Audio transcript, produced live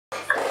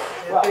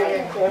Well, they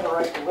have a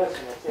right to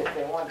listen. If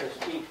they wanted to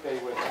speak, they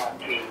would have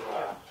to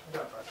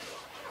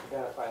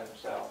identify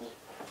themselves.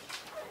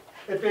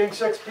 It being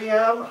 6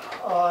 p.m.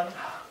 on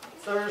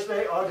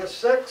Thursday,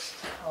 August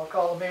 6th, I'll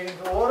call the meeting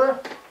to order.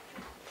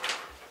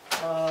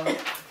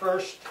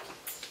 First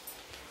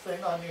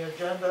thing on the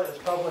agenda is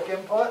public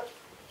input.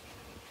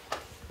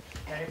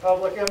 Any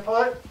public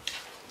input?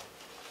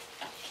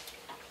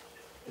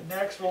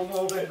 Next, we'll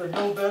move into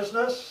new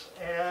business,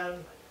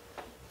 and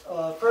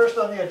first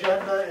on the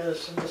agenda is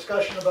some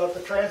discussion about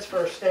the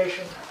transfer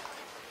station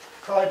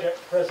project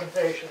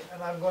presentation,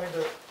 and I'm going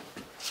to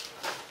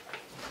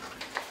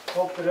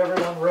hope that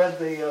everyone read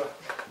the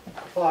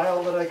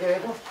file that I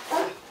gave them.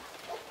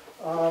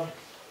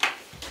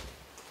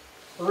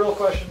 The real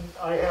question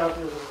I have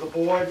is the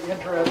board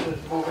interested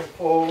in moving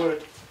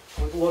forward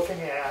with looking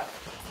at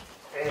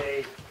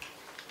a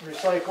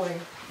recycling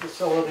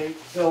facility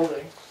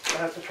building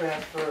at the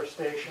transfer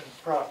station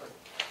property.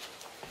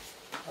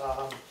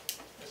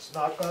 It's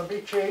not going to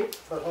be cheap,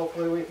 but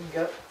hopefully we can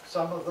get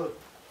some of the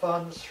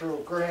funds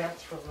through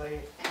grants from the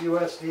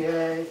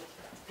USDA,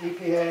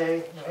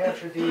 EPA, New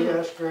Hampshire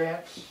DES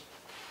grants.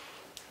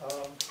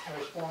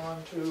 There's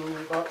one, two,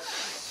 about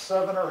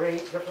 7 or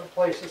 8 different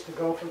places to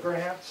go for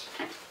grants.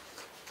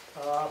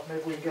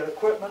 Maybe we can get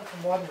equipment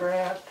from one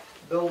grant,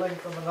 building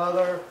from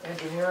another,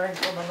 engineering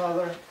from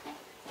another.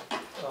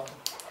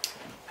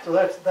 So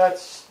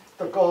that's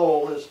the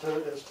goal, is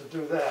to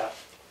do that.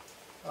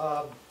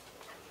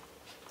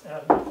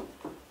 And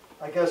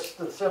I guess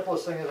the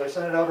simplest thing is I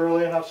sent it out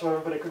early enough so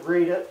everybody could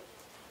read it.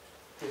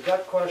 If you've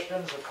got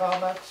questions or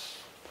comments,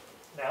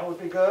 now would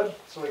be good,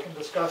 so we can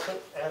discuss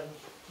it and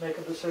make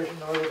a decision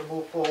whether to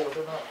move forward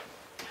or not.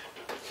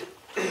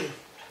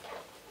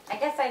 I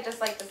guess I'd just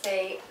like to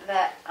say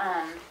that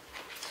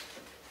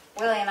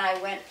Willie and I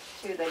went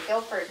to the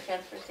Guilford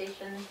transfer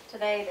station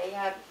today. They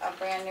have a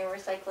brand new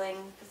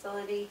recycling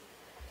facility.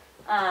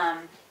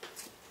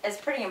 It's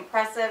pretty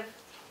impressive,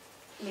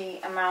 the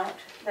amount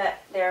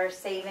that they're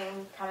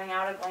saving coming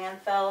out of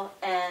landfill,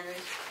 and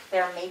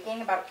they're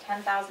making about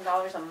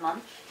 $10,000 a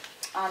month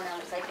on their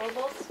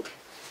recyclables,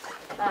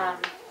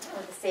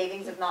 with the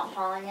savings of not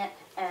hauling it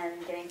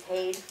and getting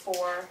paid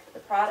for the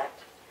product.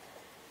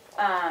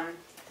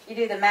 You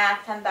do the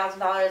math,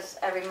 $10,000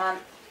 every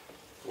month.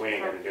 We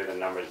ain't gonna do the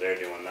numbers they're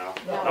doing now.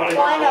 No.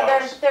 Well, I know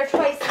they're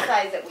twice the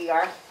size that we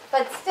are,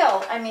 but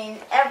still, I mean,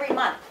 every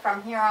month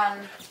from here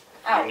on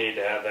out. You need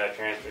to have that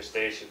transfer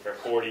station for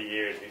 40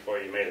 years before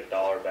you made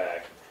 $1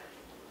 back.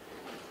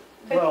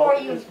 Before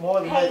well, you it's more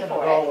than pay making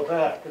for $1 it.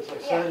 back, as I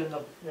said in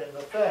the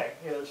thing,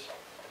 is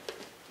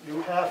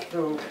you have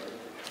to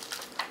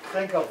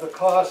think of the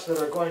costs that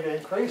are going to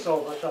increase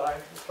over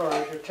time, as far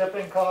as your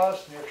tipping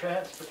costs and your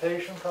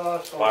transportation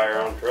costs. Buy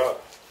your own truck.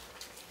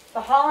 The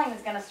hauling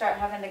is going to start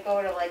having to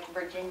go to like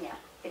Virginia,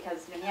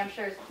 because New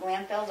Hampshire's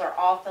landfills are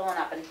all filling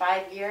up in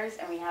 5 years,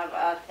 and we have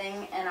a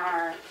thing in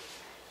our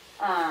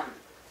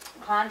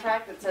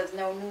contract that says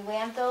no new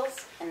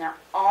landfills, and they're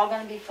all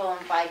going to be full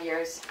in 5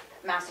 years.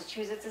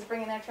 Massachusetts is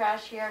bringing their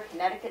trash here.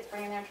 Connecticut's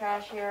bringing their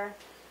trash here.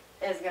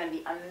 It's going to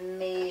be a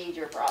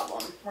major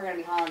problem. We're going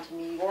to be hauling to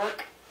New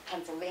York,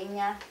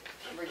 Pennsylvania,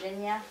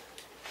 Virginia.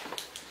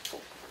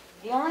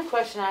 The only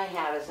question I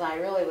have is, and I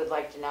really would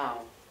like to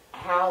know,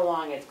 how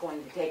long it's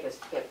going to take us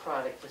to get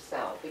product to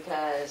sell.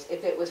 Because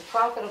if it was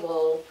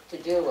profitable to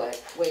do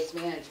it, Waste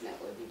Management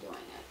would be doing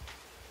it.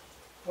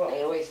 Well,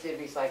 they always did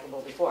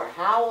recyclable before.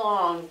 How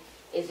long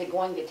is it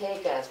going to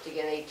take us to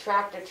get a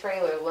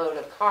tractor-trailer load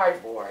of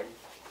cardboard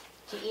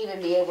to even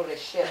be able to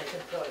ship? I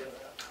can tell you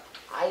that.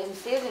 I didn't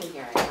see it in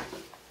here anymore.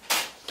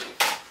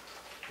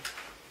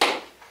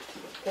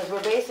 Because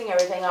we're basing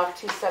everything off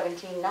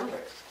 217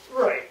 numbers.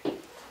 Right.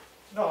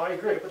 No, I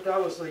agree, but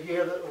that was the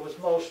year that it was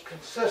most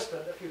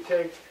consistent. If you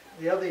take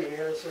the other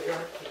years, they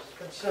aren't as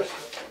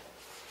consistent.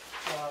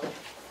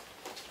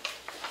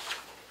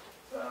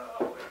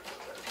 Where's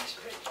that piece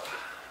of paper?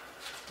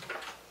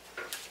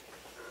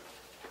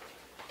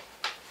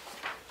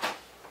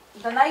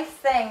 The nice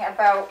thing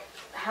about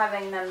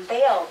having them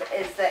baled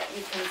is that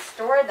you can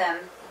store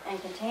them in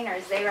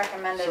containers. They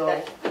recommended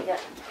that. Yeah.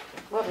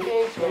 What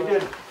page? We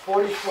did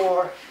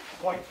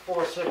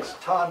 44.46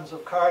 tons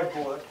of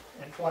cardboard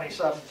in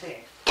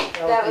 2017.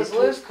 That was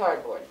loose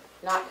cardboard,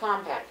 not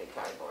compacted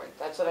cardboard.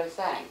 That's what I'm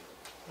saying.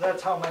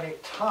 That's how many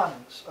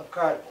tons of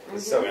cardboard.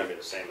 It's still gonna be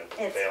the same if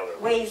It failed or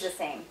weighs loose. the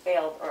same,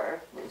 baled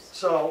or loose.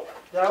 So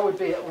that would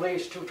be at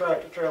least 2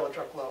 tractor-trailer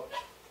truck loads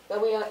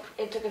But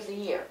it took us a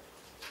year.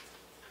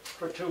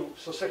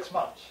 for 6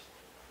 months.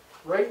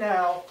 Right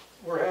now,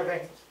 we're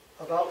having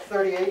about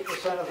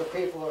 38% of the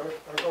people are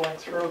going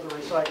through the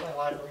recycling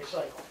line to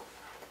recycle.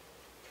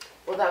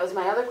 Well, that was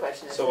my other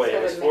question. So wait,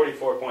 it was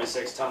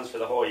 44.6 tons for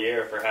the whole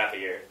year or for half a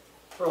year?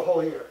 For a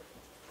whole year.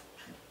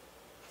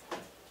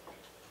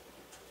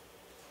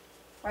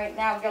 Right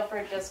now,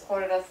 Guilford just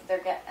quoted us that they're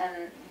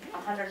getting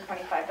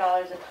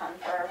 $125 a ton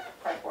for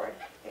cardboard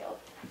baled.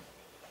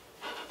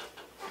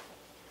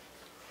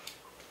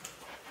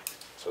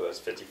 So that's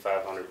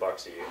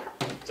 $5,500 a year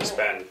to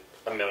spend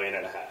 $1.5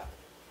 million.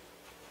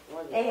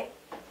 They,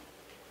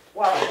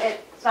 Well,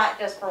 it's not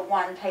just for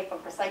one type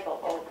of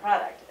recyclable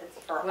product, it's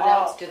for all. What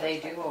else do they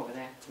do over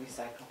there,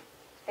 recycle?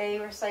 They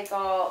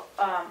recycle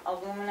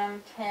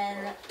aluminum,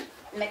 tin,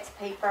 mixed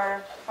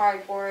paper,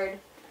 cardboard,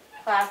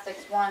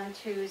 plastics 1,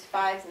 2s,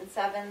 5s, and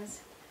 7s.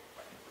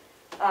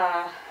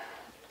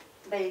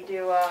 They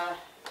do,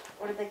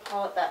 what do they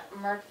call it, that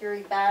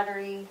mercury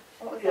battery?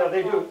 What was Yeah, that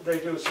they called?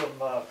 do some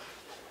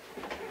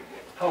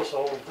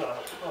household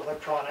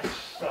electronics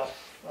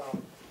stuff,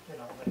 you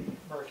know, the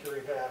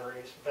mercury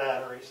batteries,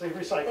 they They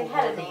recycle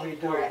had more a than we name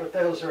do, for it. but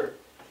those are,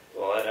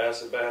 Lead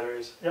acid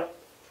batteries. I mean,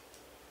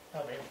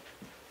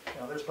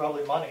 you know, there's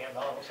probably money in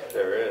those.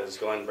 There is.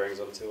 Glenn brings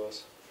them to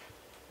us.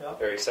 Yeah.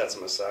 Or he sets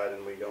them aside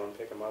and we go and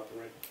pick them up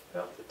and write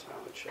Yeah. the town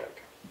a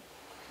check.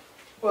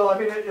 Well, I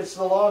mean, it's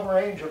the long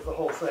range of the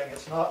whole thing,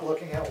 it's not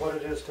looking at what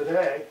it is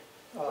today.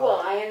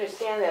 Well, I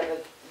understand that,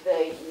 but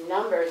the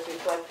numbers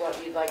reflect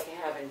what you'd like to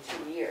have in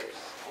 2 years.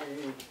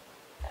 And,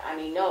 I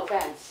mean, no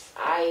offense,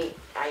 I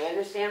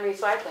understand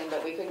recycling,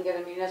 but we couldn't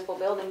get a municipal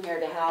building here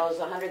to house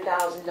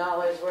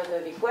 $100,000 worth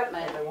of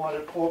equipment. And they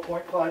wanted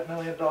 $4.5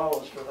 million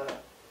for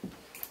that.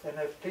 And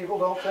if people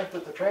don't think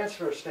that the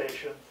transfer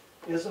station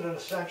isn't an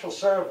essential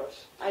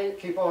service,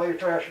 keep all your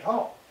trash at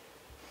home.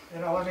 You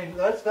know, I mean,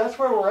 that's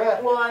where we're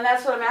at. Well, and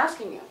that's what I'm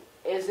asking you.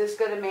 Is this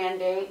going to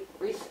mandate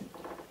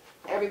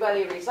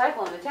everybody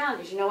recycle in the town?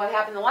 Because you know what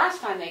happened the last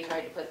time they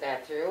tried to put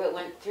that through? It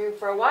went through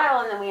for a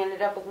while, and then we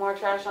ended up with more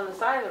trash on the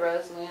side of the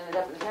roads, and we ended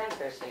up in the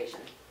transfer station.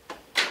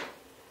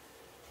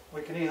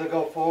 We can either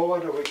go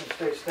forward or we can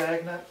stay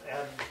stagnant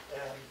and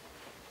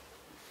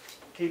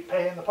keep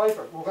paying the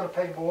piper. We're going to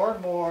pay more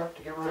and more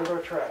to get rid of our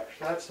trash.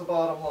 That's the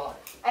bottom line.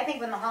 I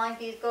think when the hauling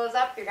fees goes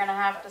up, you're gonna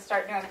have to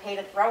start doing pay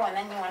to throw, and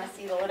then you wanna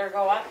see the litter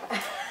go up.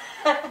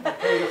 And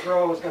pay to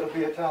throw is going to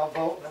be a town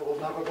vote, and it will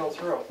never go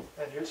through.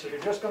 And so you're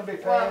just going to be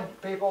paying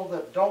people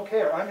that don't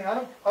care. I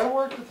mean, I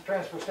worked at the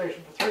transfer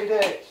station for 3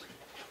 days.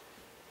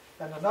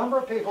 And the number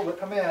of people that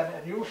come in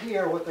and you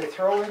hear what they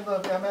throw in the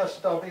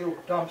MSW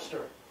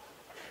dumpster,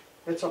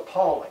 it's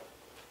appalling.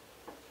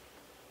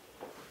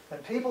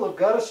 And people have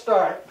got to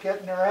start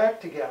getting their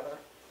act together.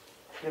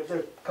 If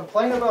they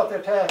complain about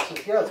their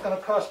taxes, yeah, it's going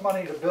to cost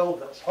money to build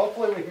this.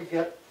 Hopefully we could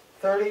get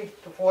 30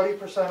 to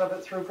 40% of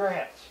it through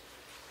grants.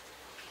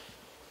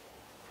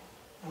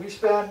 We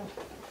spend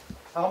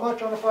how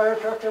much on a fire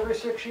truck every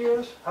 6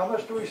 years? How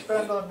much do we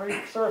spend on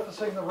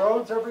resurfacing the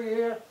roads every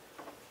year?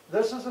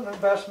 This is an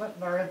investment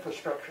in our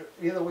infrastructure.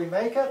 Either we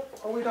make it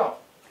or we don't.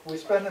 We're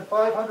spending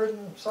 500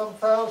 and some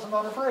thousand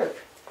on a bridge.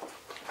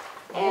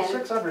 Almost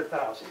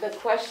 600,000. The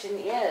question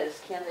is,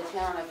 can the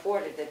town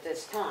afford it at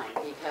this time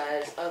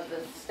because of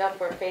the stuff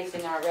we're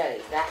facing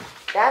already?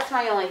 That's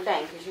my only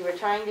thing, because you were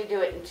trying to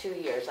do it in 2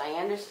 years. I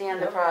understand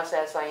the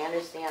process, I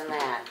understand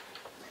that.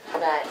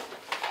 But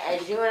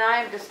as you and I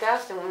have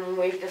discussed, and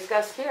we've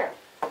discussed here,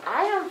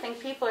 I don't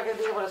think people are going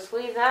to be able to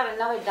squeeze out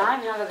another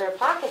dime out of their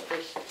pocket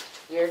this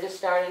year to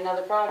start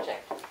another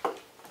project.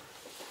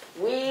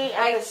 We,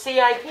 at the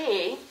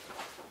CIP,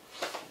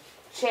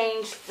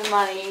 changed the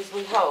monies,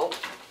 we hope,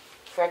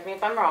 correct me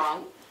if I'm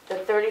wrong, the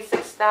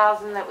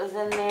 36,000 that was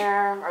in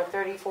there, or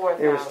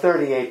 34,000? It was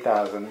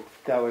 38,000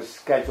 that was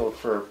scheduled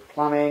for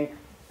plumbing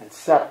and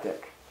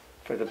septic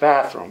for the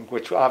bathroom,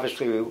 which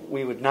obviously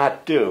we would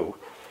not do,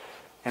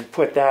 and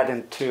put that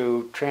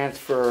into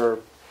transfer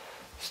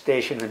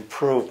station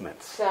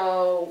improvements.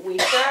 So we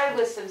started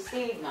with some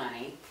seed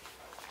money.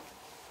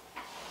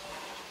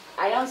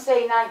 I don't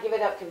say not give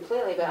it up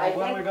completely, but I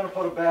When are we think... going to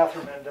put a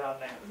bathroom in down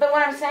there? But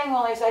what I'm saying,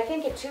 Willie, is I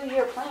think a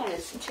 2-year plan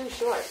is too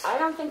short. I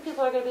don't think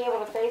people are going to be able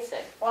to face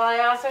it. Well, I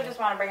also just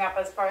want to bring up,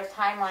 as far as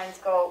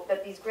timelines go,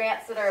 that these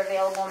grants that are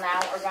available now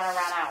are going to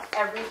run out.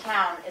 Every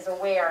town is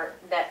aware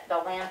that the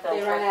landfills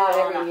They are run out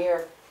filling every up.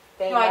 year.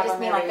 No, I just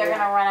mean like they're going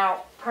to run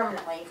out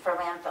permanently for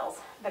landfills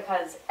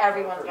because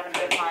everyone's going to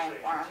be applying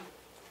for them.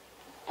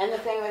 And the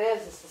thing of it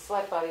is the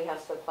select body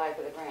has to apply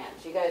for the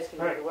grants. You guys can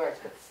do the work,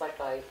 but the select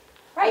body...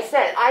 Right. I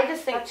said, I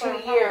just think That's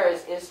what 2 I'm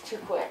years is too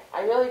quick.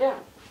 I really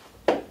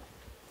do.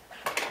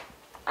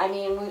 I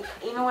mean,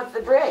 even with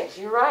the bridge,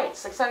 you're right,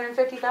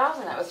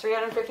 650,000. That was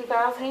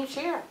 350,000 each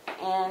year.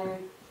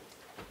 And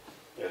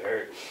It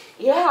hurt.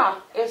 yeah,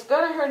 it's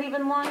going to hurt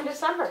even more in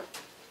December.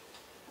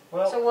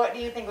 Well, So what do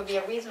you think would be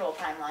a reasonable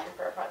timeline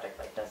for a project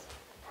like this?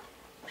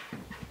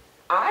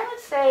 I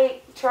would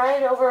say try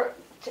it over.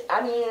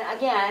 I mean,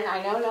 again,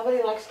 I know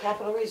nobody likes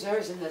capital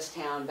reserves in this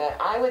town, but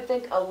I would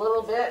think a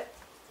little bit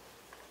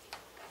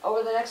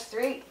over the next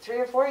three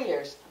or 4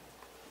 years.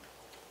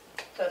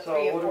 So so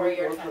 3 or 4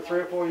 years. for 3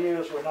 or 4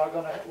 years, we're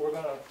going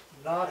to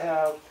not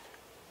have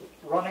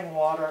running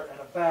water and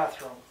a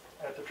bathroom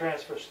at the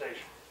transfer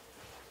station.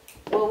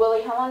 Well,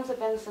 Willie, how long has it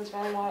been since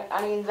running water?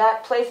 I mean,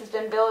 that place has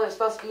been built, it's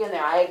supposed to be in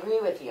there, I agree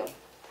with you.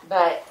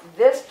 But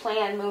this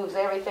plan moves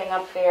everything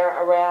up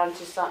there around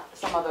to some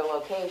other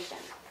location.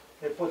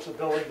 It puts the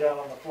building down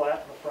on the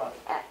flat in the front.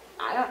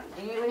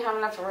 Do you even have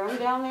enough room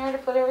down there to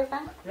put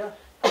everything? Yeah.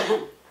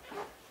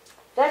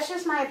 That's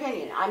just my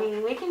opinion. I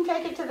mean, we can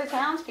take it to the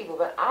townspeople,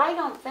 but I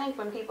don't think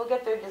when people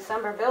get their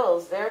December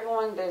bills, they're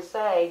going to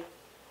say,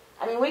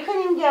 I mean, we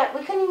couldn't even get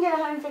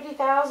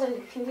 150,000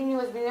 to continue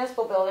with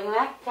municipal building, and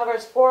that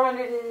covers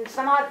 400 and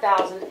some odd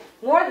thousand,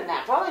 more than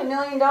that, probably $1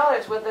 million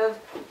worth of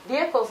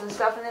vehicles and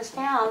stuff in this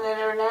town that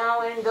are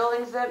now in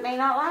buildings that may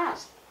not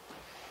last.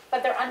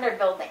 But they're under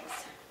buildings.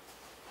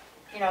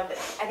 You know,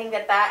 I think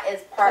that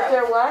is part But of.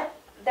 they're what?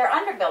 They're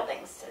under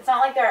buildings. It's not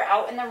like they're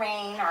out in the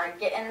rain or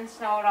getting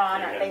snowed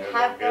on, or You're they gonna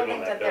have look good when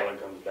buildings that that they're. building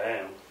comes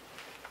down.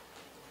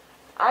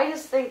 I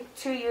just think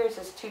 2 years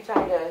is too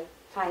tight a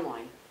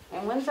timeline.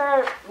 And when's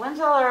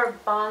all our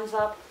bonds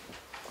up?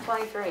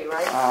 23,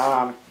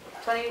 right?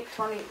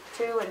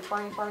 2022 and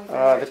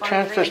 2023. The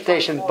transfer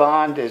station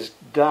bond is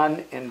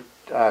done in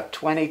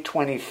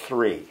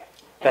 2023.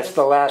 That's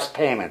the last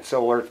payment,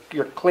 so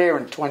you're clear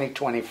in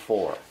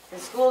 2024. The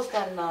school's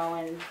done though,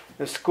 and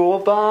The school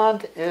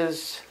bond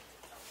is,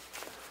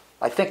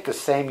 I think, the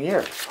same year.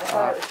 I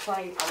thought it was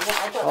 20. I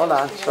thought it Hold was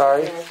on, 2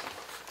 sorry. years.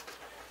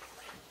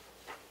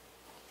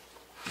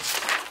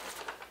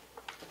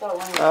 I thought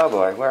one was, Oh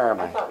boy, where am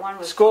I I? thought one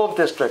was School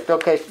district,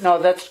 okay,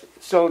 no,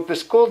 so the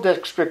school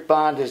district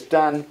bond is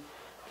done,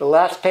 the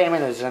last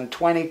payment is in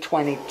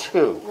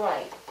 2022.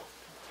 right.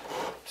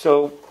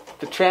 So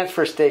the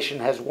transfer station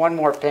has one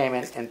more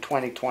payment in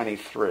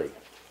 2023.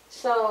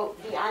 So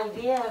the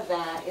idea of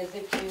that is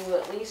if you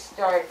at least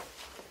start,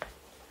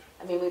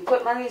 I mean, we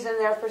put monies in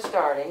there for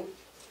starting.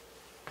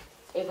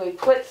 If we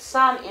put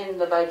some in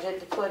the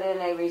budget to put in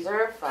a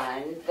reserve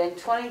fund, then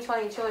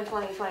 2022 and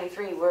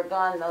 2023, we're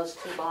gone those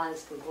two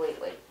bonds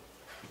completely.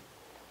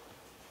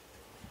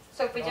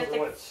 So if we just.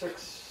 What,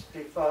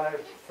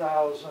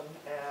 65,000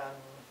 and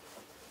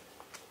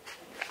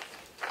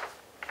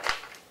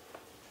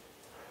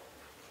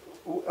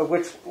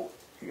Which,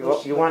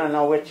 you want to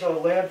know which? the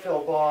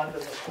landfill bond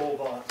and the school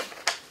bond.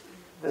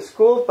 The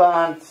school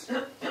bonds,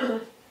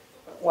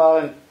 well,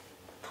 in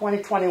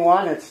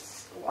 2021,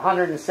 it's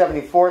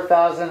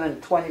 174,000.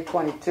 In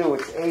 2022,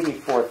 it's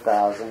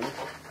 84,000.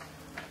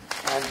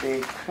 And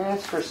the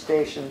transfer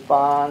station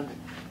bond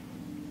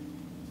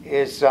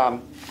is,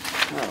 oh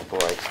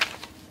boy.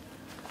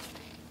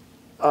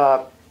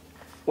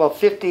 Well,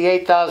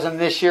 58,000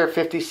 this year,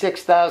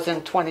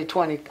 56,000.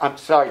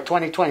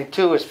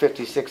 2022 is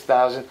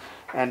 56,000,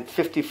 and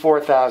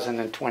 54,000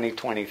 in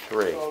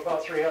 2023. So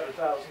about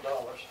 $300,000.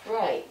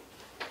 Right.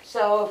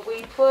 So if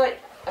we put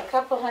a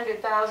couple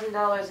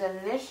 $100,000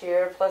 in this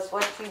year, plus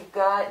what you've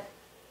got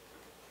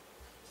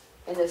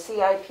in the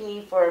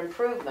CIP for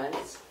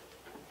improvements,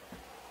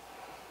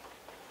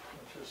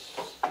 Which is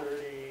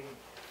 30,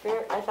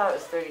 I thought it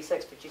was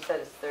 36, but you said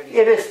it's 36.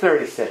 It is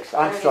 36.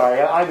 I'm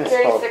sorry, I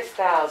misspoke.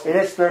 36,000. It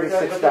is yeah, but that's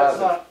 36,000.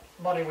 not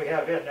money we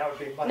have in, that would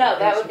be money. No,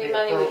 that needs would to be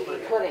money we'd be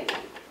appropriated. putting in.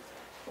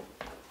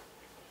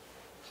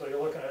 So you're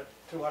looking at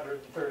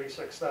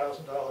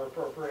 $236,000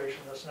 appropriation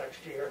this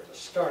next year to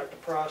start the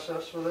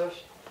process for this.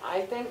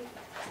 I think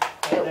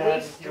And at then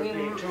least you'd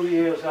we... be 2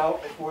 years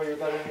out before you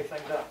got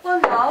anything done.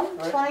 Well, no,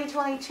 Right.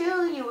 2022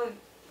 you would,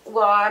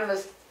 well, I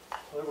was,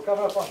 Well, we're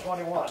coming up on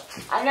 21.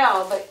 I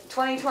know, but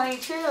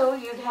 2022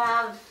 you'd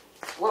have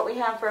what we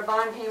have for a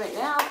bond payment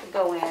now to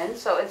go in,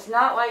 so it's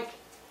not like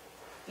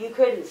you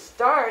couldn't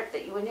start,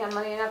 that you wouldn't have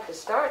money enough to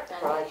start the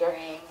project.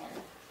 Engineering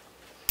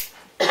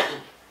and.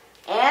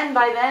 And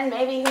by then,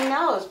 maybe, who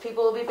knows,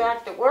 people will be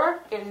back to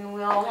work and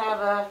we'll have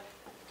a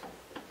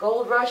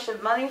gold rush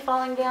of money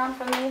falling down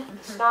from the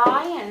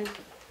sky, and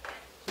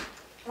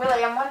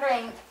Really, I'm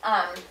wondering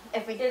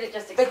if we did it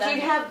just extend. but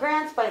you'd have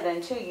grants by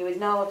then too. You would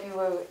know if you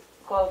were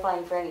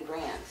qualifying for any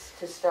grants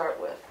to start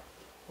with.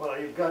 Well,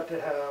 you've got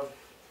to have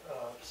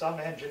some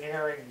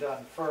engineering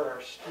done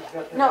first. You've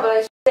got to No, have- but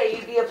I say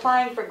you'd be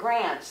applying for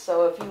grants,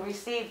 so if you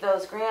receive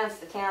those grants,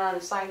 the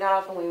town signed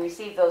off and we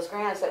received those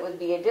grants, that would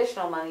be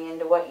additional money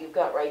into what you've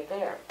got right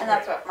there. And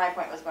that's what my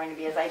point was going to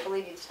be, is I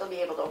believe you'd still be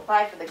able to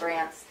apply for the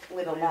grants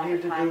with a You longer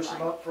need to do some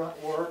timeline. upfront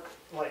work,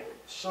 like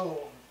soon.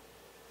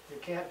 You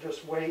can't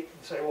just wait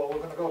and say, well, we're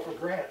gonna go for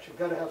grants. You've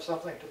gotta have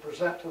something to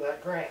present to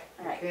that grant.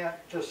 You Right. can't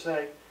just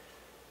say,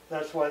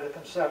 that's why the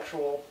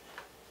conceptual,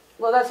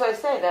 Well, that's what I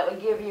say, that would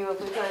give you,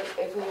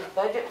 if we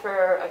budget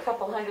for a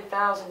couple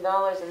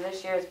 $100,000 in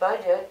this year's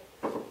budget,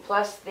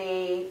 plus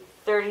the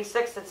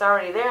 36 that's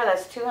already there,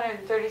 that's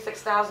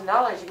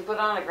 $236,000. You can put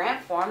on a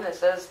grant form that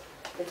says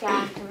the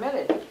town's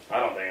committed. I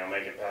don't think I'll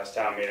make it past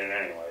town meeting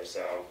anyway,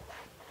 so.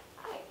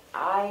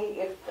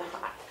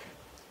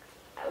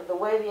 The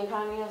way the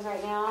economy is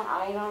right now,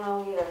 I don't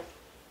know either.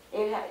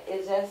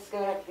 Is this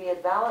going to have to be a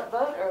ballot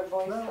vote or a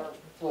voice no, vote?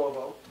 floor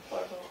vote.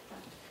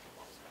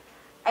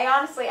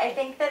 I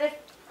think that if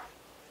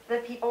the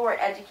people were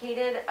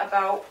educated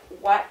about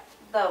what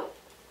the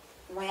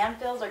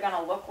landfills are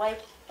gonna look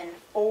like in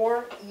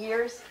 4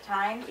 years'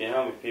 time, You know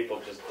how many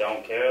people just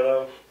don't care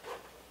though?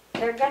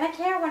 they're gonna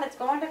care when it's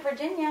going to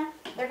Virginia.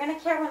 They're gonna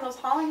care when those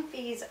hauling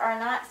fees are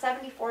not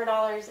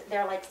 $74,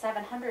 they're like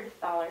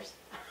 $700.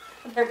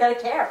 They're gonna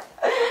care.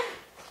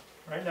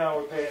 Right now,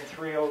 we're paying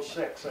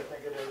 $306, I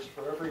think it is,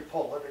 for every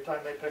pull, every time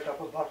they pick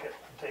up a bucket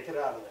and take it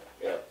out of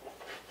there.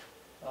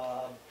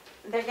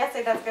 They're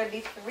guessing that's gonna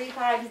be 3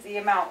 times the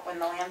amount when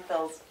the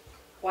landfills.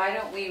 Why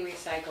don't we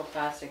recycle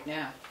plastic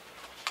now?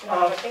 You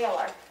don't have a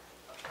baler.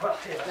 Well,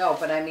 yeah, No,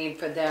 but I mean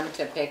for them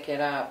to pick it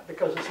up.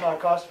 because it's not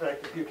cost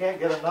effective. You can't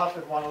get enough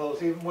in one of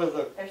those, even with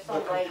the They're so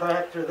light.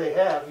 contractor they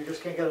have, you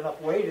just can't get enough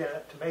weight in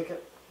it to make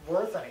it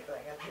worth anything.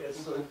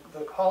 It's the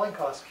hauling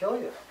costs kill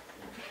you.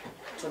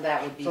 So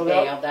that would be So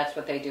that- baled, that's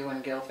what they do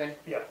in Guilford?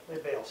 Yeah, they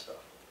bale stuff.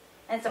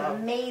 And it's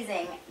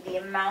amazing the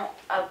amount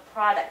of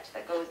product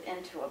that goes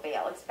into a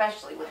bale,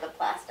 especially with the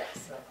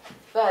plastics.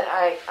 But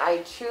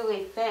I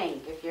truly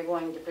think if you're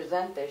going to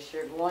present this,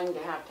 you're going to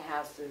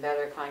have some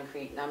better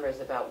concrete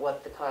numbers about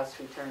what the cost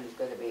return is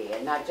going to be,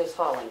 and not just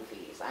hauling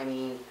fees. I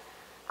mean,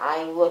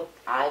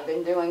 I've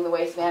been doing the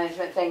waste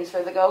management things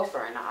for the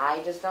Gopher, and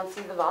I just don't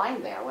see the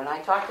volume there. When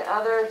I talk to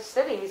other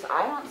cities,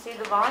 I don't see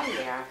the volume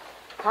there.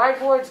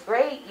 Cardboard's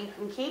great, you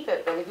can keep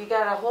it, but if you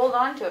gotta hold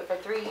on to it for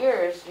 3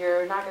 years,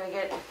 you're not gonna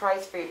get a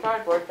price for your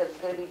cardboard because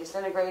it's gonna be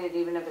disintegrated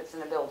even if it's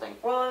in a building.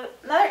 Well,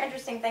 another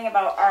interesting thing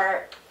about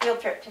our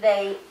field trip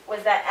today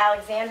was that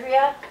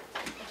Alexandria,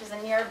 which is a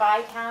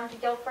nearby town to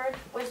Guilford,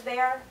 was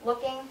there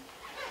looking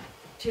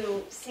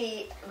to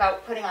see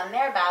about putting on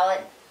their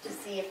ballot to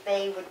see if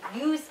they would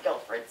use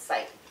Guilford's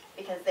site,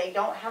 because they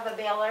don't have a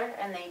baler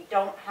and they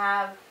don't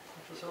have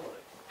Facility.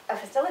 a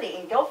facility,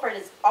 and Guilford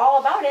is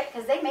all about it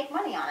because they make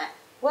money on it.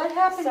 What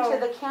happened So- to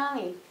the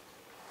county?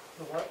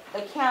 The what?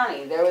 The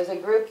county, there was a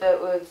group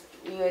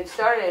you had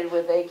started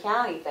with a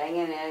county thing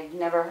and I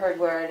never heard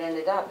where it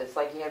ended up. It's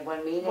like you had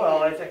one meeting.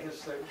 Well, I and- think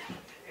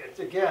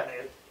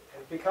it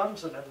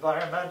becomes an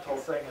environmental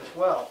thing as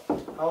well.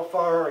 How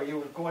far are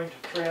you going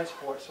to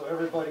transport? So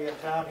everybody in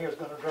town here is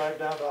gonna drive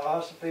down to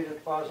Ossipee to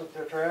deposit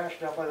their trash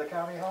down by the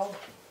county home?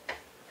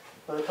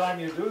 By the time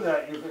you do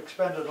that, you've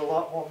expended a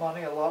lot more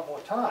money, a lot more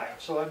time.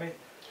 So, I mean,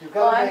 you've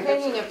Well, gotta I'm make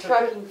it. thinking of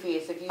trucking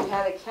fees. If you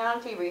had a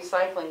county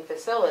recycling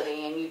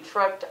facility and you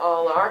trucked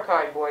all our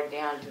cardboard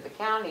down to the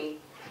county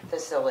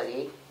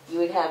facility, you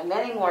would have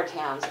many more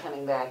towns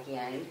coming back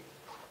in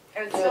It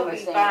would doing still the be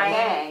same buying.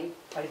 thing.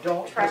 I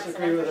don't trucks and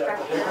disagree with that,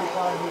 but every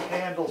infrastructure. time you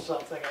handle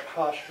something, it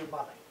costs you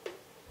money.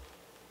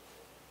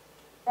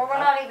 Well, we're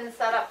not even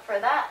set up for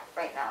that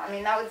right now. I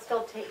mean, that would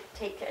still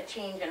take a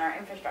change in our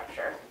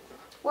infrastructure.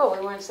 Well,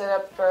 we weren't set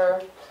up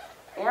for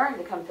Aaron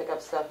to come pick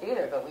up stuff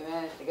either, but we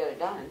managed to get it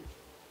done.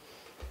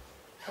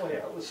 Oh, yeah,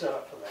 it was set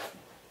up for that.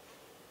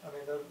 I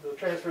mean, the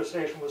transfer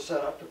station was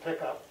set up to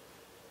pick up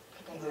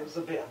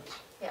the bins.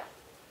 Yeah.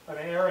 I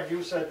mean, Aaron,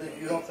 you said that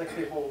you don't think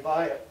people will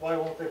buy it. Why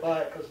won't they buy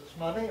it? Because it's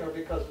money or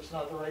because it's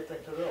not the right thing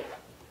to do?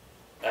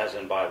 As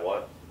in by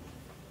what?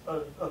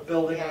 A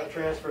building and a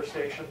transfer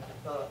station,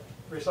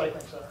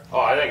 recycling center. Oh,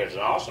 I think it's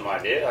an awesome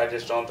idea. I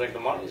just don't think the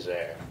money's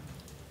there.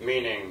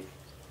 Meaning,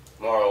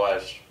 more or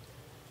less,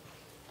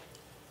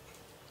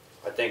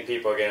 I think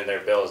people are getting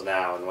their bills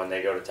now, and when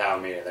they go to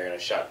town meeting, they're going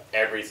to shut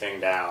everything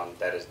down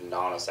that is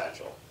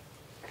non-essential.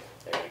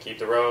 They're going to keep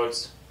the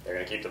roads, they're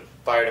going to keep the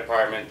fire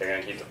department, they're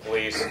going to keep the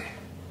police.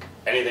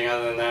 Anything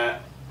other than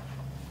that,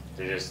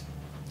 they're going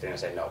to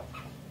say no.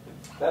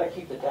 Better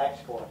keep the tax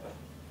going.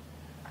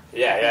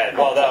 Yeah,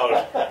 well,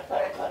 that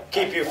would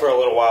keep you for a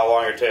little while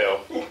longer, too.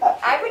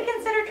 I would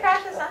consider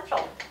trash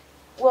essential.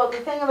 Well, the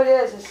thing of it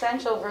is,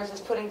 essential versus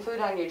putting food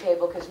on your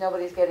table because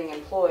nobody's getting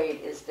employed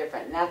is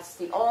different. And that's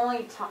the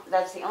only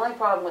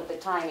problem with the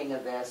timing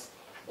of this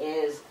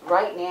is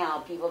right now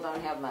people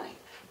don't have money.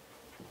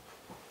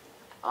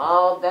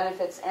 All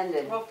benefits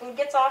ended. Well, food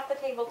gets off the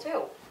table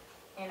too.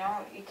 You know,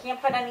 you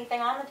can't put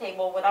anything on the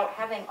table without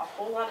having a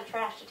whole lot of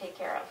trash to take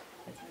care of.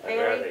 It's I'd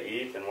rather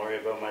eat than worry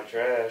about my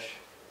trash.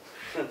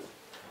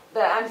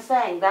 But I'm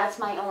saying that's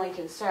my only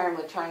concern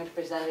with trying to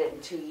present it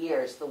in 2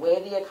 years. The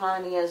way the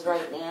economy is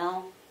right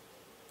now,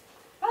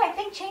 Well, I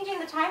think changing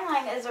the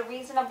timeline is a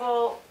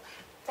reasonable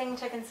thing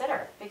to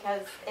consider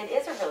because it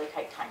is a really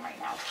tight time right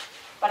now.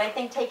 But I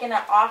think taking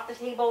it off the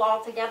table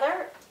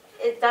altogether,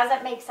 it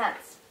doesn't make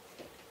sense.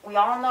 We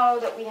all know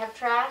that we have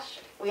trash.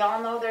 We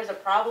all know there's a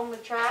problem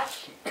with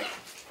trash.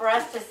 For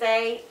us to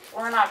say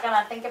we're not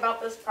going to think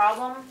about this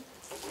problem,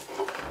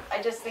 I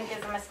just think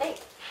is a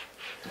mistake.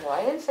 well,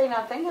 I didn't say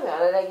not think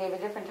about it. I gave a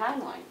different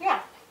timeline. Yeah.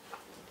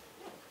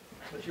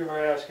 But you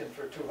were asking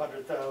for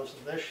 200,000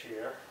 this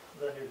year,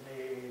 then you'd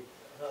need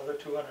another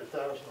 200,000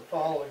 the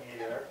following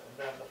year, and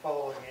then the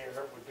following year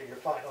would be your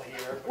final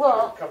year, which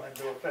Well, would come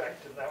into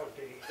effect, and that would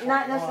be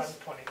not 21, necess-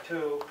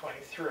 22,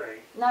 23.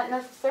 Not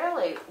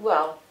necessarily.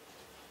 Well,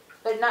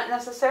 but not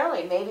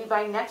necessarily. Maybe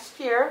by next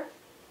year,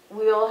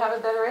 we'll have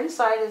a better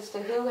insight as to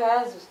who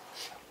has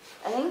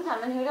an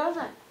income and who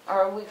doesn't.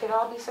 Or we could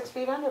all be 6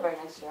 feet under by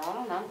next year. I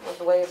don't know, with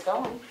the way it's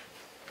going.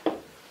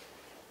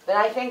 But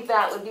I think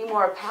that would be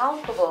more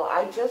palpable.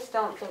 I just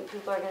don't think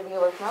people are going to be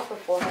able to come up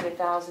with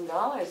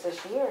 $400,000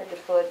 this year to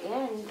put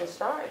in to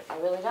start. I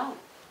really don't.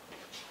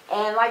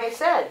 And like I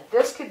said,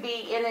 this could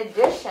be in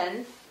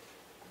addition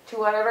to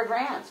whatever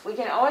grants. We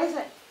can always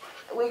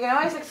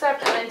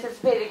accept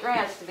unanticipated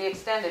grants to be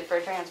extended for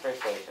a transfer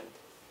station.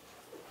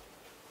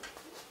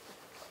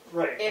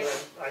 Right,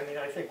 If- but I mean,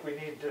 I think we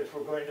need to, if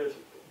we're going to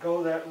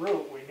go that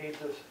route, we need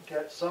to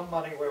get some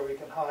money where we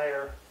can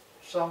hire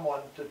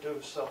someone to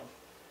do some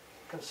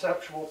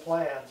conceptual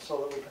plan so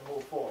that we can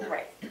move forward.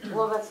 Right.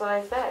 Well, that's what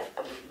I said.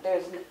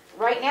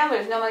 Right now,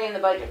 there's no money in the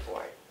budget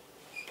for it.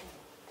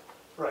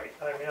 Right,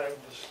 I mean, I'm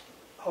just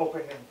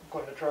hoping and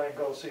going to try and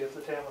go see if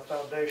the Tamworth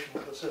Foundation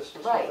would assist us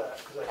with Right. that.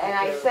 'cause And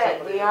I they're said,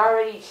 somebody we that-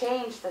 already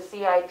changed the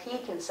CIP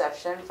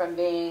conception from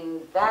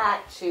being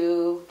that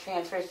to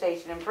transfer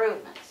station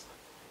improvements.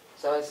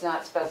 So it's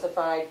not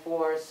specified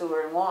for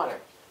sewer and water.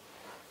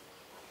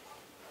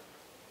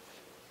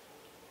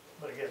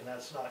 But again,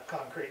 that's not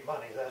concrete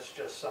money, that's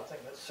just something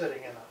that's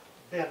sitting in a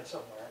bin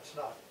somewhere, it's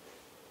not.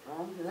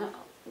 Well, no,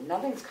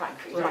 nothing's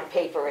concrete on Right.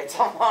 paper, it's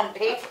all on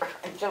paper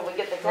until we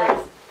get the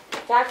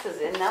taxes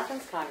in,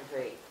 nothing's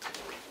concrete.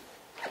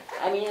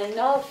 I mean, and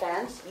no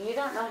offense, you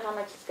don't know how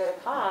much it's gonna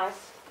cost.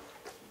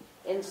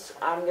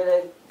 I'm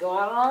gonna go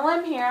out on a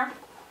limb here.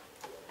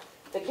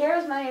 The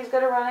CARES money is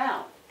gonna run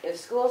out. If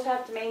schools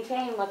have to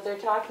maintain what they're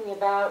talking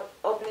about,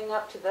 opening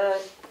up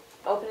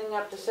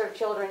to serve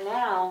children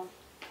now,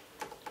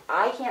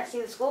 I can't see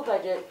the school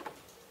budget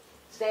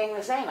staying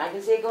the same. I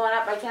can see it going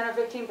up by 10 or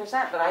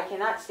 15%, but I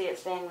cannot see it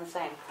staying the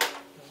same. I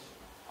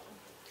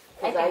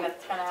 'Cause think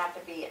that's gonna have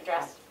to be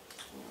addressed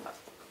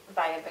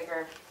by a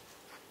bigger,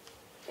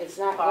 It's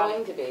not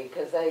going to be,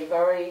 because they've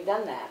already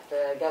done that.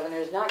 The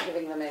governor's not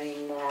giving them any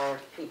more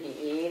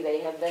PPE. They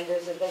have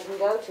vendors that they can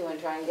go to and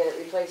try and get it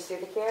replaced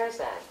through the CARES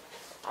Act.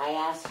 I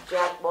asked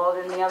Jack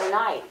Walden the other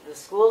night, the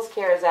school's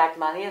CARES Act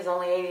money is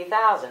only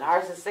 $80,000.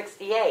 Ours is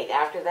 $68,000.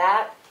 After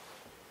that,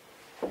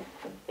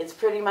 it's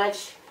pretty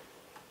much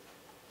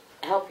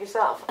help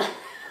yourself.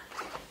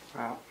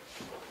 Well,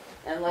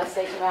 Unless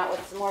they come out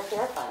with some more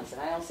care funds,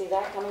 and I don't see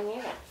that coming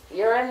either.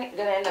 You're going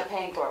to end up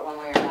paying for it one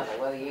way or another,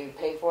 whether you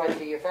pay for it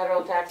through your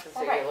federal taxes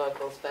or Right. your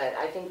locals, but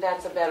I think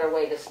that's a better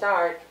way to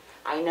start.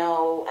 I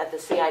know at the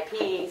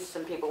CIP,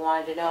 some people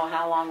wanted to know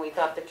how long we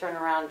thought the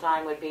turnaround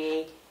time would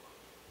be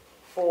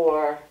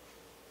for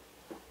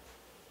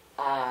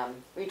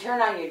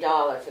return on your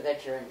dollar for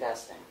that you're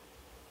investing.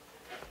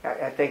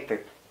 I think the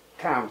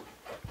town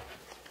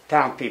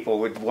people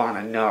would want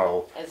to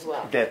know As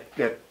well. that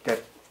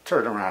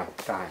turnaround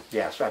time,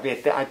 yes. I mean,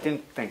 I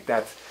didn't think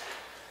that's,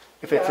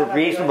 if it's a Yeah,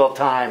 reasonable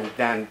time,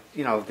 then,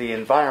 you know, the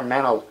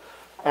environmental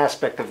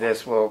aspect of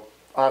this will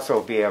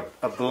also be a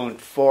boon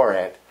for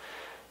it.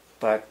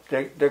 But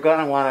they're going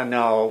to want to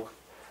know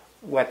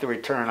what the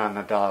return on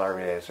the dollar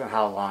is and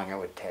how long it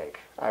would take.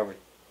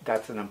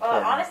 That's an well,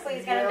 important. honestly,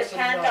 it's gonna Yes and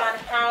depend no. on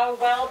how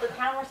well the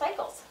town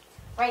recycles.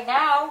 Right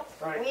now,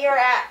 Right. we are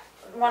at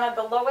one of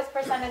the lowest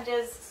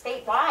percentages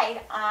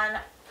statewide on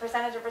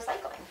percentage of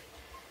recycling.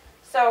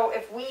 So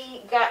if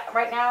we got,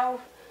 right now,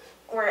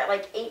 we're at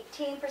like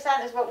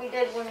 18% is what we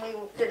did when we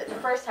did it the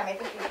first time. I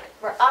think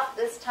we're up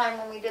this time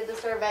when we did the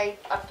survey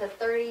up to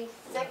 36%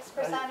 or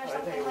I think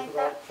something it was like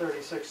that. about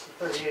 36 to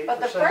 38%. But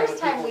the of first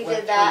time people we went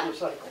did that-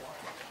 through recycle.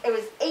 It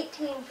was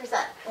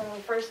 18% when we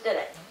first did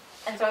it.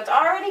 And so it's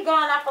already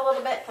gone up a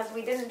little bit because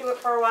we didn't do it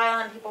for a while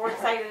and people were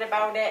excited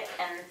about it,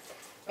 and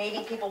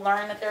maybe people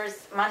learned that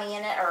there's money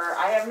in it, or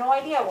I have no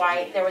idea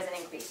why there was an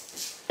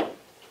increase.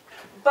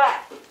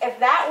 But if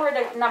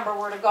that number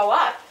were to go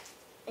up,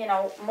 you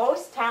know,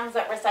 most towns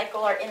that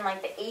recycle are in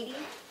like the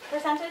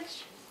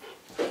 80%.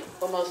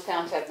 Well, most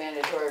towns have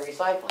mandatory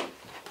recycling.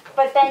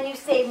 But then you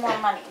save more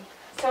money.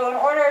 So in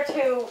order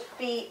to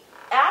be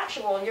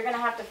actual, you're gonna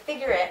have to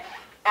figure it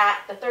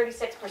at the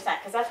 36%,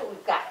 because that's what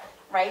we've got,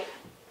 right?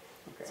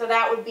 Okay. So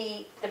that would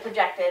be the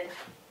projected.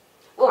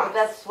 Well, but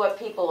that's what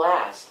people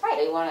ask. Right.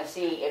 They want to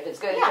see if it's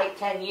going to Yeah. take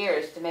 10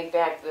 years to make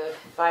back the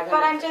But I'm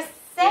 500, just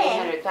saying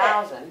that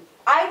 800,000.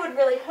 I would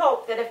really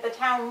hope that if the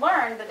town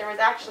learned that there was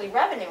actually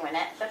revenue in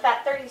it,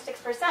 that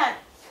 36%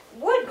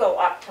 would go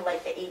up to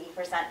like the 80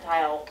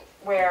 percentile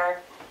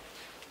where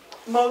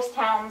most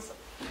towns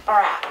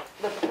are at.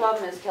 But the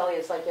problem is, Kelly,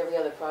 it's like every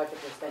other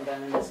project that's been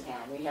done in this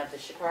town. We have the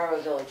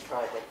Chaparro Village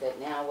project that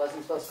now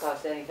wasn't supposed to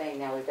cost anything.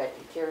 Now we've got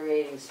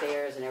deteriorating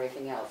stairs and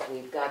everything else.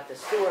 We've got the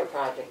sewer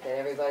project that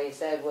everybody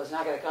said was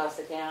not going to cost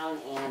the town,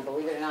 and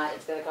believe it or not,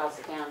 it's going to cost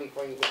the town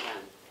before you get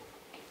done.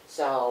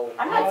 So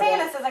I'm not saying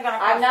this isn't gonna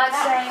cost I'm not the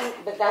town. saying,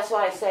 but that's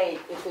why I say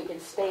if we can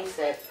space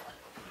it,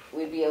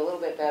 we'd be a little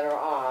bit better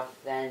off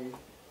than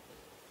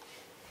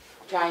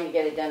trying to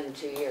get it done in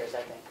 2 years,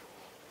 I think.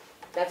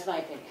 That's my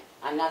opinion.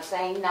 I'm not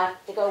saying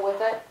not to go with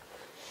it.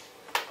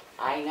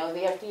 I know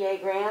the FDA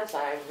grants,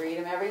 I read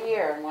them every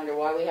year and wonder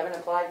why we haven't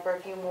applied for a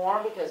few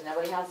more, because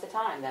nobody has the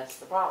time, that's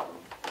the problem.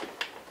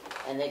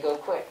 And they go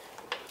quick.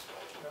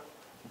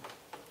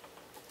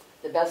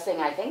 The best thing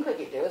I think we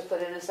could do is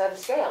put in a set of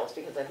scales,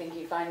 because I think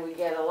you'd find we'd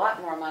get a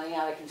lot more money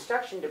out of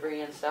construction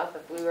debris and stuff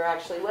if we were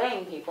actually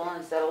weighing people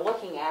instead of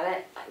looking at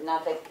it.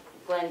 Not that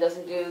Glenn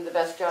doesn't do the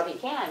best job he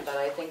can, but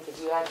I think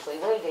if you actually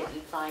weighed it,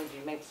 you'd find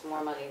you'd make some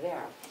more money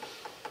there.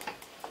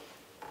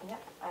 Yeah,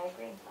 I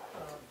agree.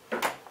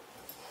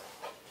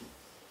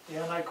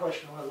 Yeah, and I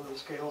question whether the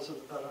scales are the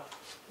better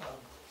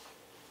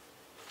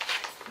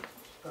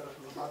for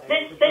the money.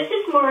 This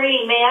is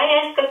Maureen. May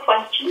I ask a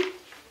question?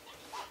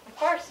 Of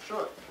course.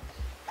 Sure.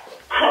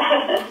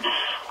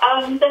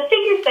 The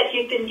figures that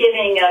you've been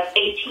giving of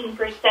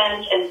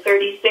 18% and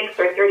 36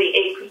 or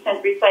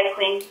 38%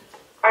 recycling,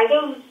 are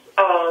those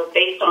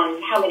based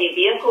on how many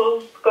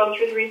vehicles go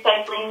through the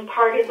recycling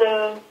part of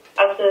the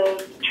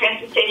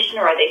transfer station,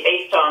 or are they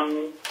based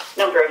on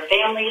number of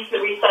families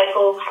that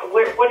recycle?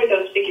 What are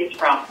those figures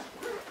from?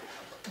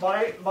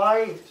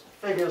 My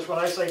figures, when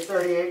I say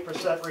 38%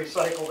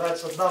 recycle,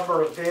 that's the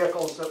number of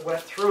vehicles that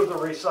went through the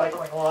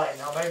recycling line.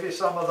 Now, maybe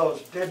some of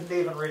those didn't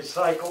even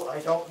recycle, I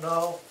don't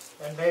know,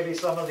 and maybe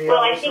some of the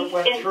others that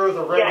went through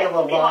the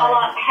regular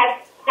line.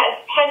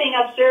 Having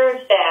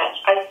observed that,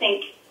 I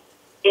think,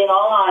 in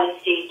all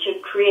honesty, to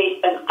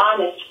create an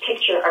honest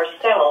picture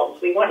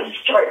ourselves, we want to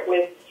start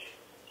with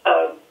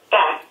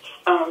facts.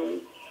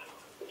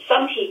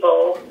 Some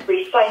people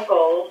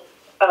recycle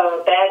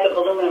a bag of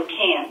aluminum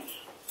cans.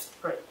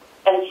 Right.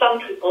 And some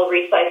people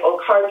recycle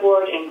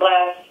cardboard and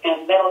glass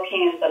and metal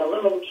cans and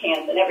aluminum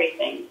cans and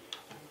everything.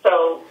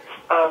 So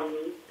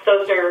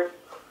those are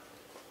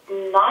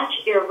not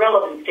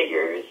irrelevant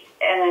figures,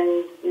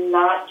 and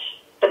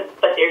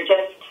but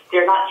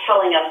they're not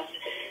telling us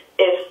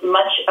if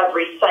much of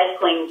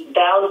recycling's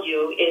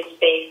value is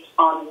based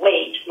on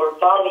weight or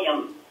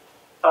volume.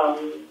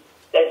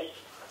 That's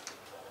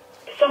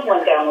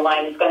someone down the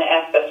line is going to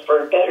ask us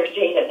for better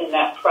data than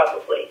that,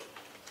 probably.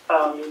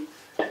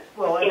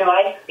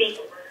 I speak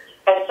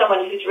as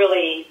someone who's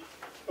really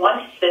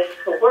wants this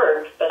to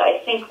work, but I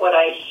think what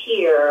I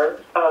hear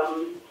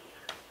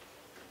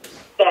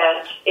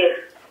that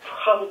it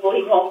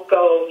probably won't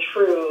go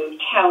through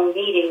town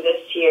meeting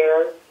this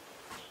year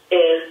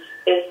is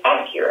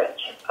accurate,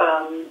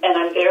 and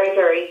I'm very,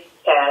 very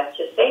sad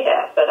to say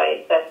that, but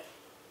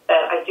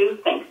I do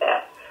think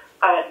that.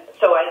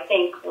 So I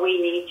think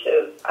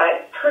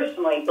I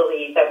personally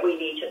believe that we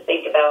need to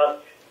think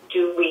about,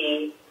 do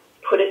we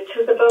put it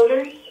to the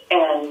voters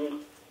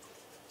and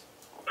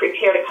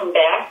prepare to come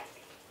back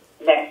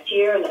next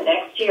year and the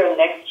next year and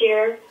the next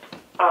year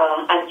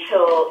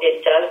until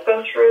it does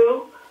go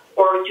through,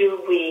 or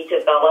do we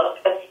develop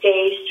a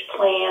staged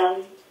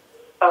plan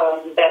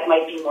that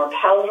might be more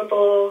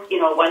palatable,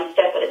 one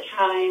step at a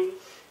time?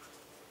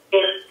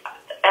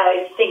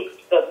 I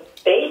think the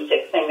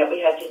basic thing that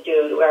we have to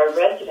do to our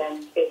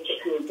residents is to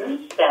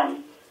convince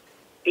them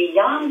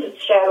beyond the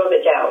shadow of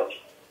a doubt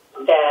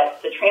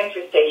that the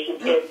transfer station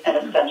is an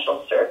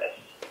essential service.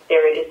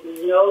 There is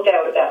no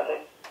doubt about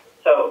it.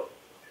 So,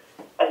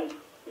 and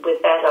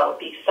with that, I'll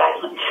be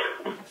silent.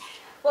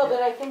 Well,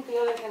 but I think the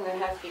other thing that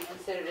has to be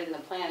considered in the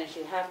plan is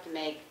you have to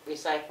make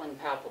recycling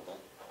palpable.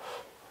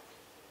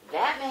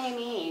 That may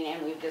mean,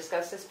 and we've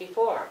discussed this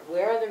before,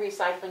 where are the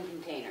recycling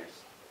containers?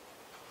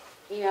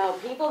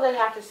 People that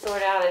have to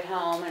sort out at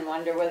home and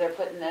wonder where they're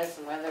putting this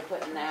and where they're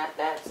putting that,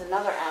 that's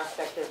another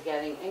aspect of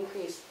getting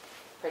increased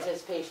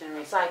participation in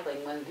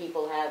recycling when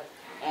people have,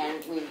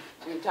 and we've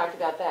talked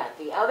about that.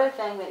 The other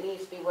thing that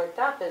needs to be worked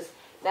up is,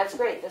 that's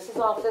great, this is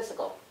all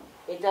physical.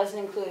 It doesn't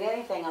include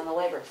anything on the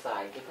labor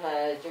side,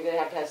 because you're going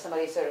to have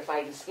somebody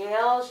certified in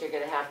scales, you're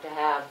going to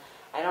have,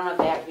 I don't know if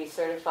they have to be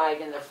certified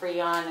in the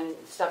Freon and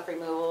stuff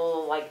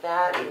removal like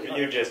that.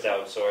 You just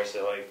outsource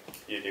it like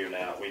you do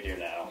now, we do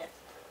now. Yeah.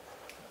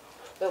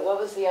 But what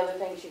was the other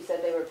thing she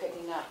said they were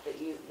picking up that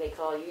they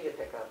call you to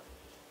pick up?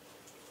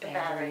 The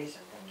batteries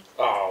and things.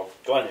 Oh,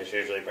 Glenn just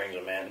usually brings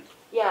them in.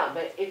 Yeah,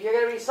 but if you're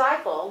going to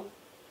recycle...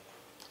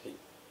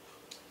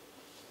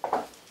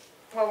 Well,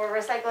 we're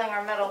recycling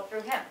our metal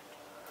through him.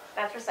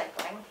 That's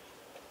recycling.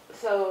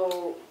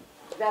 So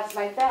that's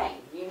my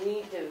thing. You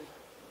need to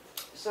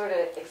sort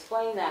of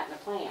explain that in the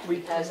plan.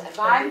 Because if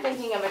I'm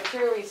thinking of a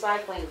true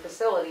recycling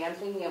facility, I'm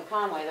thinking of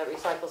Conway that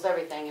recycles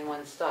everything in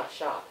one-stop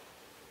shop.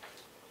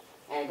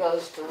 And it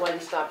goes to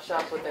one-stop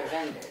shop with their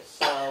vendors.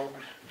 So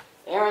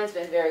Aaron's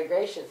been very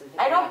gracious.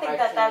 I don't think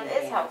that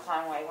is how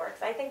Conway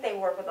works. I think they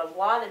work with a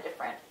lot of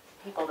different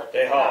people that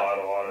They pick haul it up. out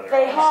a lot of their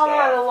They own haul stuff.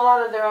 out a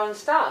lot of their own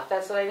stuff.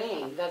 That's what I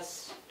mean.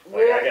 That's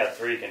I got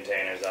 3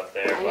 containers up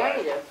there, I know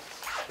you do.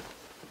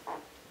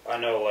 I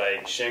know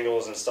like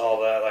shingles and all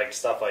that, like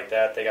stuff like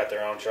that, they got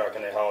their own truck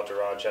and they haul it to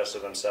Rochester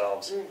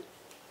themselves.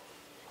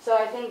 So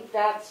I think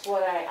that's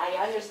what I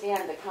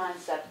understand the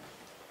concept.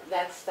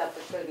 That's stuff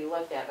that's going to be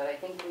looked at, but I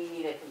think we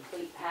need a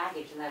complete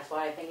package, and that's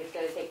why I think it's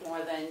going to take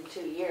more than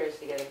 2 years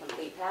to get a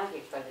complete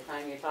package by the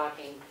time you're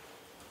talking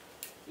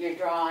your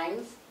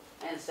drawings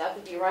and stuff.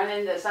 If you run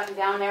into something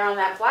down there on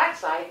that flat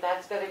site,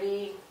 that's going to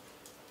be...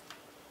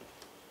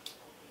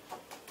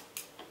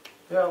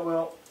 Yeah,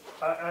 well,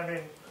 I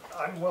mean,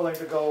 I'm willing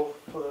to go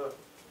to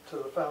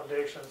the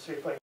foundation and see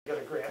if I can get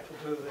a grant to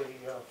do the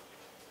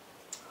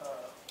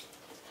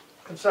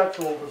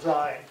conceptual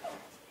design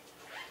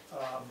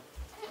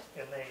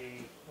in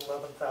the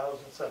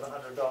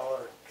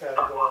 $11,700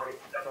 category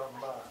from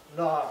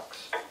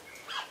Knox.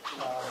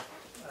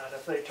 And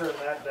if they turn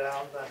that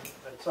down, then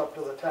it's up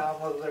to the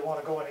town whether they want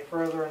to go any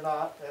further or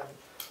not. And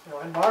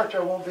in March I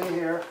won't be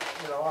here.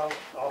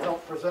 I'll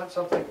help present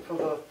something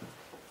for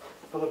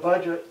the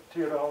budget,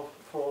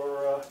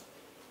 for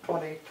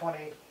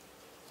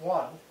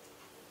 2021.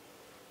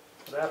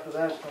 But after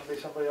that, it's going to be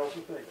somebody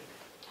else's baby.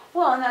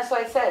 Well, and that's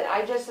why I said,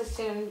 I just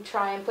assume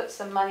try and put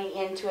some money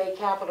into a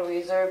capital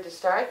reserve to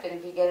start, and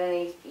if you get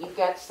any, you've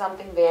got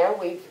something there,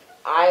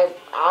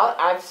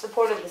 I've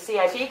supported the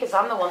CIP, because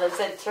I'm the one that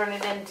said turn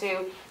it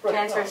into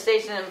transfer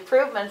station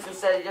improvements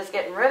instead of just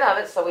getting rid of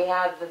it, so we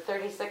have the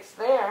 36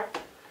 there.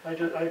 I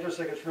just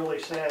think it's really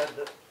sad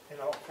that,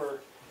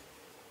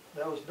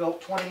 that was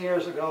built 20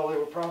 years ago, they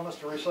were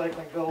promised a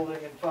recycling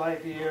building in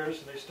 5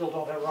 years, and they still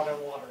don't have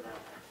running water down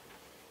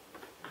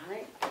there. All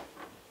right.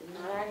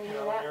 Not arguing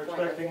And that you're point.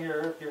 expecting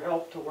your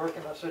help to work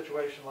in a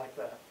situation like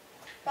that.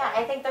 Yeah,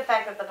 I think the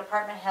fact that the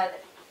department head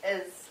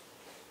is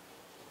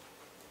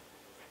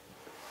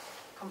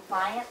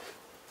compliant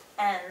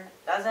and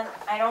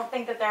I don't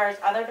think that there's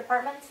other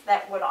departments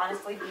that would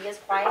honestly be as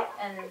quiet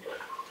and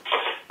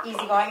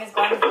easygoing as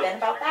Glenn's been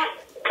about that.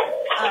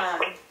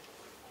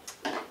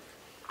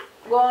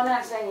 Well, I'm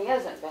not saying he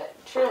isn't, but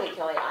truly,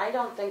 Kelly, I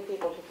don't think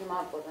people could come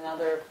up with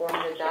another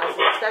 400,000,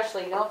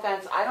 especially, no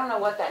offense, I don't know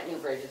what that new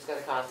bridge is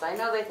gonna cost. I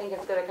know they think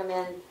it's gonna come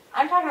in,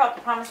 I'm talking about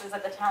the promises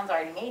that the town's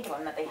already made to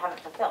him that they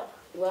haven't fulfilled.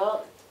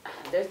 well,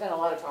 there's been a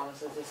lot of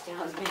promises this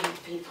town's made to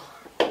people,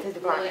 to Really,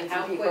 departments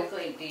how and people.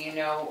 quickly do you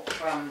know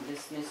from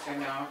this Mr.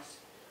 Knox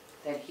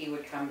that he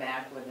would come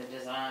back with a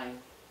design?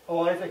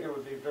 Oh, I think it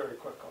would be very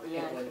quickly.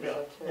 Yeah, It would be. Yeah,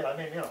 yeah, I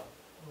mean, a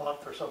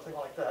month or something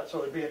like that,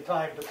 so it'd be in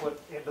time to put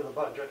into the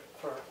budget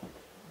for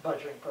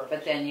budgeting purposes.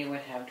 But then you would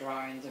have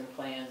drawings and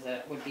plans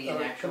that would be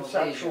an actual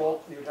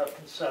visual. Conceptual, you'd have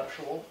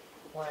conceptual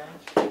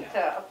plans.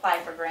 To apply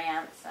for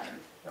grants and,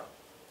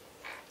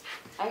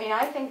 I mean,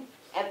 I think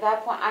at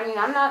that point, I mean,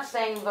 I'm not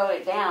saying vote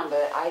it down,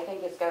 but I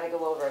think it's gotta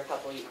go over a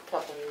couple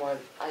more,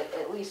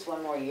 at least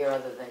one more year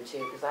other than 2,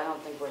 because I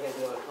don't think we're gonna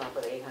be able to come up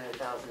with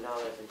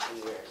 $800,000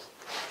 in 2 years.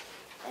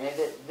 And if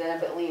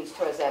it leans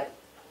towards that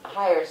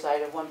higher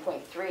side of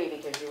 1.3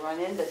 because you run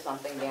into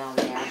something down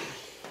there,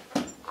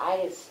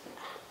 I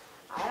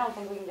don't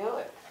think we can do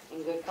it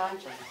in good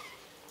conscience.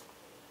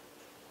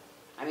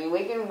 I mean,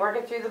 we can work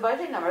it through the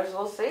budget numbers,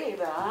 we'll see,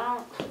 but I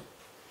don't,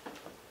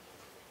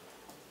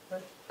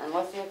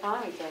 unless the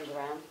economy turns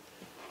around.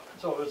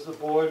 So is the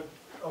board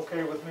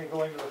okay with me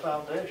going to the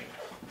foundation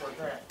for a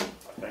grant? I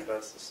think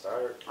that's the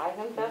start. I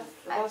think that's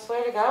the best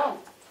way to go.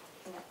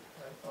 Okay,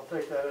 I'll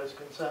take that as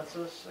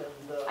consensus,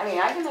 and, I mean,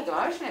 I can make a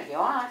motion if you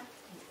want.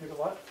 you know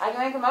what, I can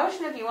make a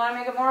motion if you want to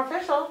make it more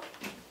official.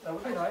 that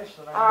would be nice.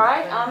 and I All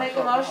right, can I'll make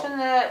a myself motion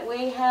that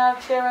we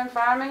have Chairman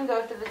Farman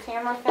go to the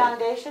Tamworth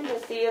Foundation to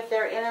see if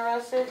they're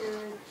interested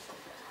in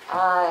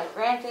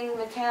granting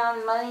the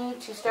town money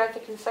to start the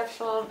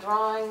conceptual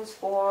drawings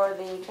for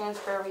the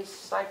transfer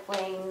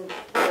recycling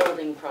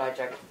building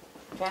project.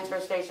 Transfer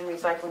station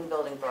recycling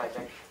building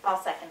project. I'll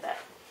second that.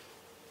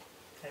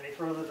 Any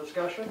further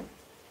discussion?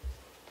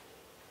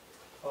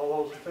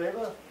 All those in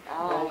favor?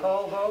 Aye. Roll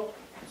call vote?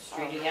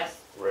 Street, yes?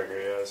 Rigor,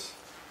 yes.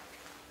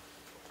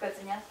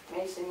 Goodson, yes?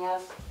 Mason,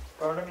 yes?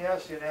 Burnham,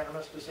 yes,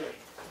 unanimous decision.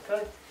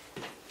 Okay?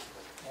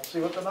 We'll see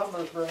what the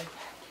numbers bring.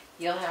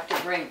 You'll have to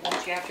bring,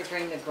 won't you have to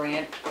bring the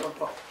grant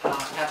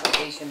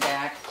application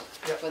back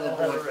Yep, for the I'll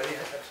have it board? ready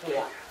next week.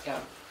 Yeah.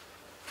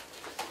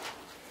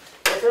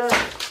 Okay.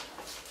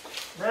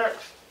 Next,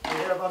 we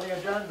have on the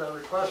agenda,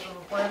 request from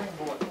the planning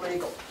board,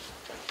 legal.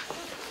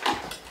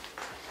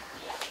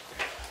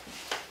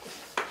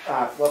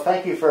 Well,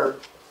 thank you for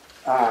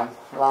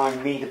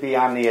allowing me to be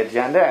on the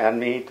agenda and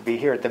me to be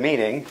here at the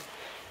meeting.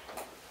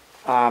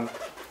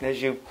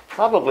 As you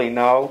probably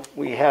know,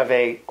 we have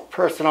a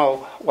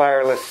personal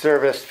wireless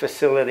service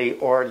facility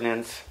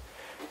ordinance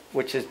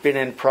which has been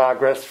in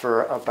progress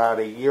for about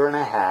 1.5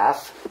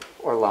 years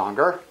or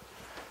longer.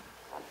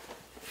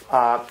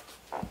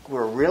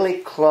 We're really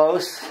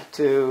close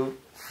to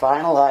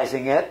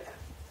finalizing it.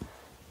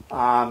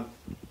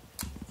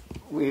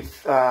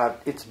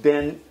 It's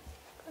been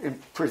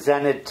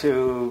presented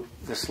to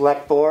the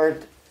select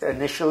board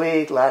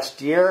initially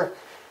last year.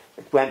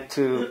 It went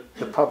to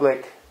the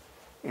public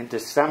in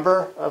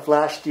December of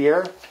last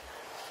year.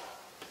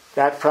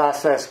 That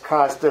process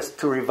caused us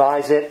to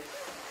revise it,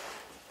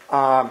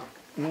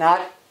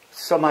 not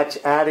so much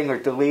adding or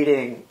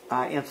deleting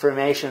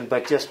information,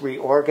 but just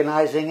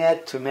reorganizing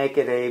it to make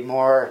it a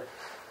more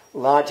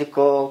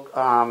logical,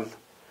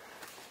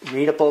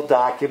 readable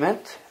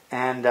document.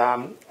 And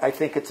I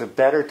think it's a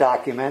better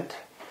document.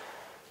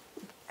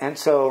 And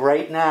so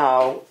right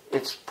now,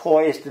 it's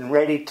poised and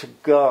ready to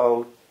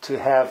go to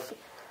have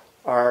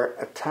our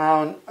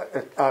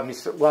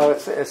it's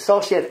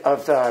associate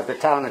of the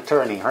town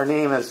attorney. Her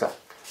name is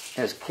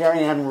Carrie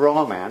Ann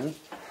Roman,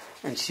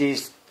 and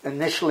she's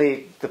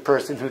initially the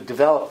person who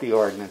developed the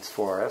ordinance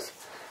for us.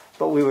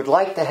 But we would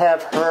like to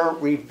have her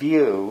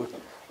review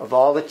of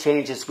all the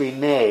changes we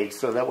made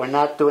so that we're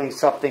not doing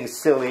something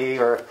silly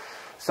or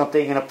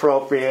something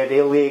inappropriate,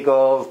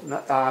 illegal.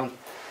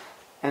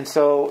 And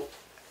so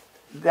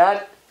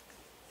that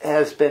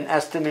has been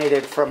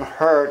estimated from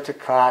her to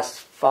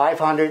cost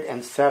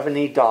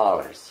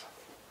 $570.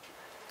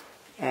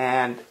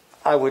 And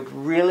I would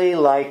really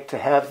like to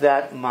have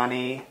that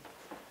money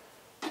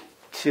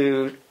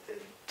to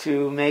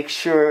to make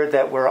sure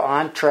that we're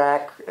on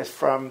track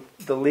from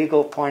the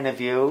legal point of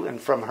view and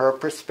from her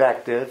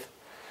perspective,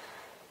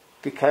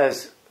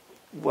 because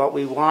what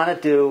we want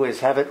to do is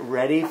have it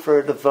ready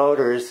for the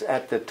voters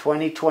at the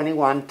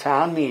 2021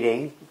 town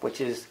meeting, which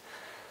is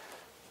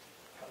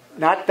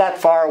not that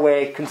far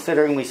away,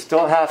 considering we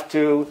still have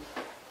to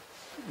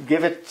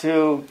give it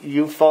to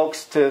you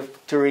folks to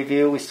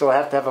review. We still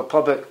have to have a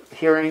public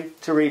hearing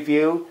to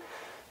review.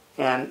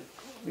 And,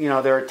 you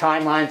know, there are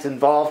timelines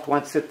involved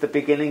once at the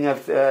beginning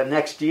of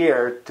next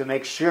year to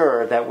make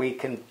sure that we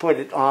can put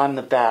it on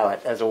the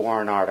ballot as a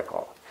warrant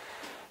article.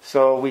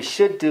 So we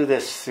should do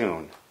this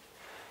soon.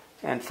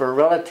 And for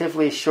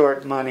relatively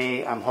short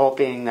money, I'm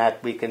hoping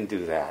that we can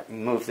do that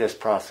and move this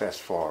process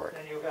forward.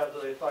 And you have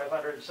the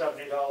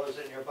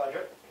 $570 in your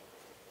budget?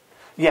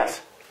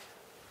 Yes.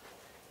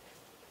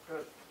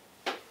 Good.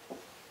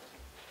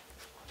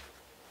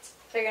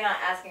 So you're not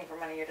asking for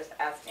money, you're just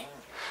asking.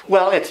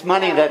 Well, it's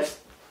money that's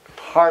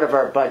part of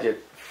our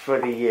budget for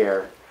the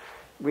year.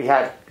 We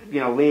had, you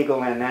know,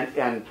 legal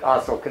and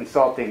also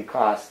consulting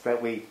costs that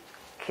we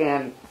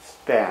can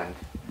spend.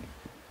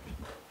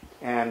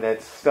 And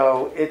it's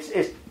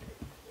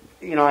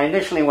you know, I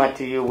initially went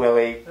to you,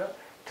 Willie,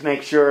 to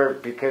make sure,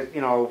 because,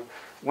 you know,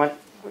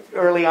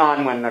 early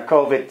on when the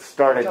COVID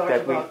started,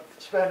 that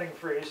spending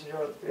freeze.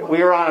 And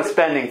we were on a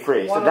spending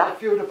freeze. One of the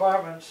few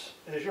departments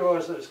is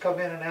yours that has come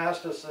in and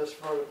asked us this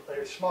for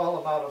a small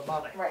amount of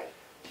money. Right.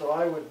 So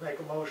I would make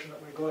a motion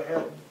that we go ahead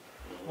and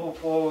move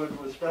forward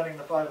with spending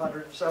the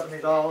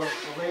 $570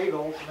 for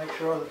legal to make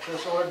sure that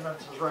this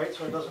ordinance is right,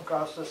 so it doesn't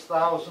cost us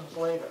thousands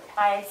later.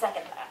 I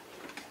second that.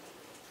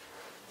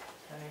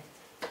 Any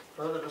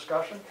further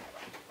discussion?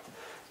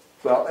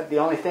 Well, the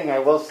only thing I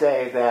will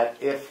say that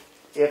if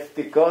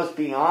it goes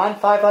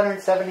beyond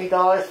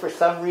 $570 for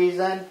some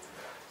reason,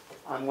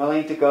 I'm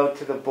willing to go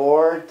to the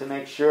board to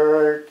make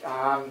sure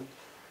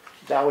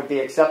that would be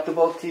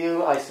acceptable to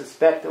you. I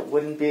suspect it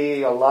wouldn't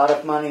be a lot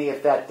of money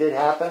if that did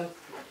happen.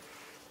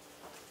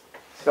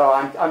 So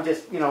I'm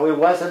just, you know, it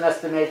was an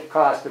estimated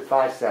cost of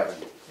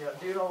 $570. Yeah.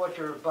 Do you know what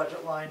your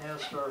budget line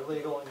is for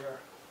legal in your?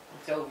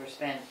 It's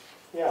overspent.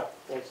 Yeah,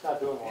 it's not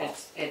doing well.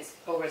 It's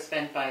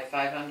overspent by In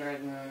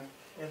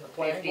the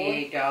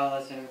planning board?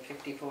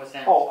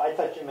 $558.54. Oh, I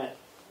thought you meant,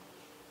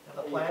 In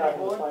the are you planning talking the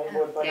board? planning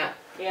board budget?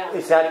 Yeah, Yeah.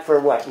 Is that for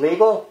what,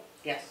 legal?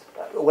 yes.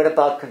 What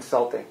about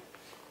consulting?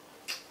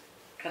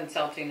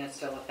 Consulting is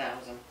still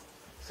 $1,000.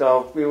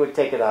 So we would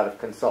take it out of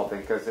consulting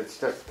because it's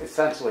just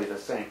essentially the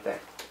same thing.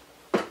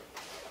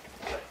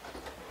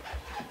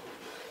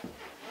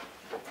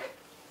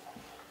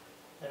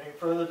 Any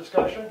further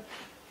discussion?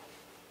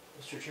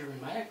 Mr. Chairman,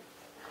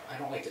 I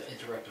don't like to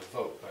interrupt a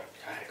vote, but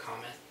I had a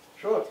comment.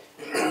 Sure.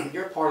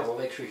 You're part of the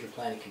Lakes Region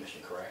Planning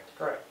Commission, correct?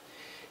 Correct.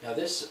 Now,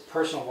 this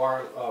personal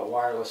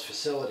wireless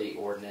facility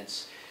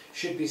ordinance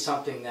should be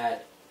something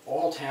that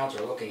all towns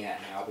are looking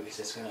at now because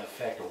it's going to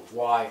affect a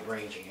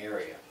wide-ranging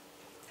area.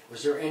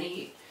 Was there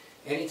any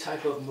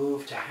type of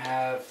move to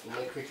have the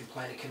Lake Region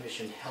Planning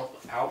Commission help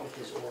out with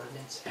this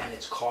ordinance and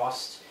its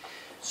costs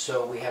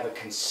so we have a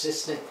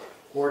consistent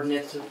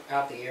ordinance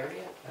out the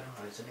area? I don't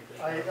know, does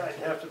anybody I'd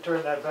have to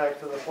turn that back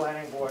to the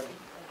planning board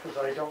because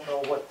I don't know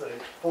what the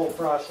full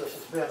process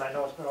has been. I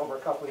know it's been over a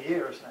couple of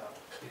years now.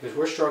 Because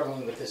we're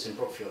struggling with this in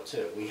Brookfield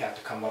too. We have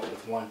to come up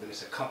with one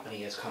because a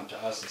company has come to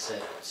us and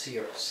said,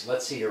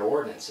 let's see your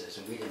ordinances,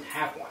 and we didn't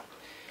have one.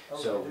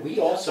 So we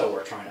also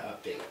are trying to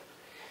update.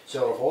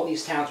 So if all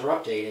these towns are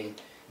updating,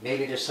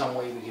 maybe there's some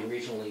way we can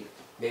regionally,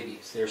 maybe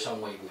there's some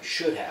way we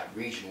should have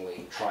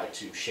regionally tried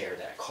to share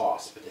that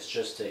cost, but it's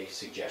just a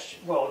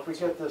suggestion. Well, if we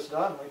get this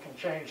done, we can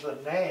change the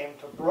name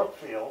to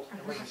Brookfield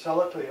and we can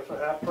sell it to you for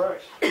half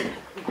price.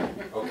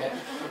 Okay?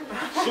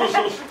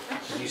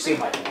 You see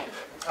my point.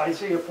 I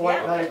see your point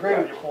and I Yeah. agree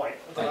with your point,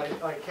 but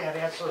Thank I can't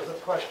answer the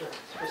question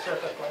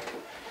specifically.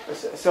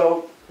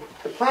 So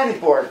the planning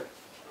board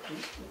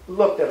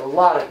looked at a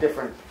lot of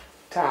different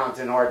towns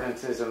and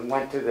ordinances and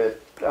went to the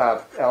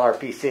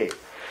LRPC.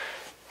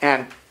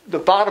 And the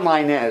bottom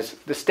line is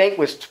the state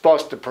was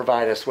supposed to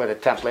provide us with a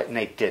template and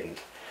they didn't.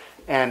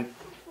 And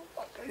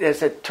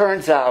as it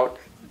turns out,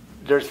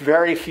 there's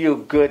very few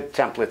good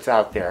templates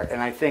out there.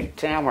 And I think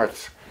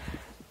Tamworth's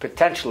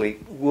potentially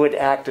would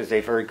act as a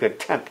very good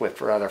template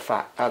for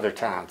other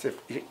towns if,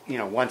 you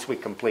know, once we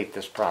complete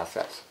this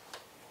process.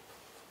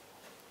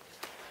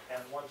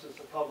 And once it's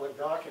a public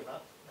document,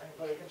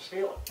 anybody can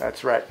steal it.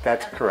 That's right.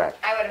 That's correct.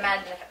 I would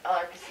imagine if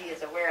LRPC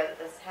is aware that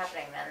this is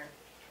happening, then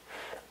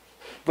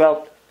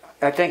Well,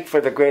 I think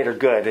for the greater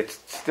good, it's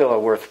still a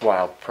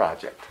worthwhile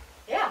project.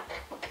 yeah.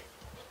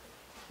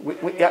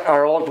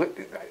 Our old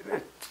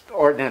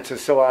ordinance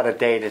is so out of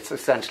date, it's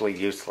essentially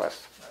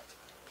useless.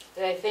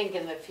 But I think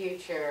in the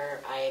future,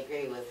 I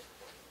agree with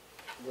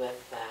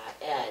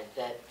Ed,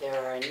 that there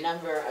are a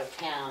number of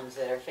towns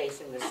that are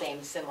facing the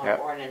same similar Yep.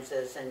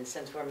 ordinances, and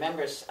since we're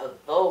members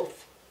of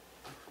both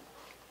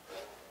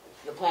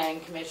the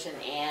Planning Commission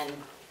and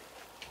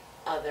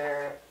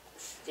other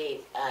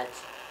state,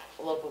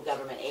 local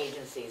government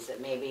agencies,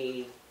 that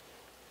maybe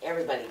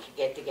everybody could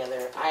get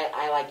together.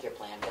 I like your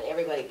plan, but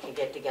everybody could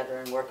get together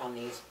and work on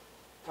these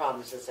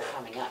problems as they're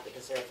coming up,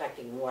 because they're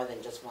affecting more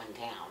than just one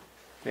town.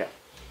 Yeah.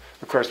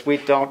 Of course, we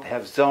don't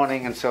have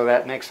zoning, and so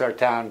that makes our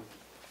town,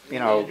 you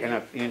know, in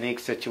a unique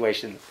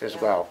situation as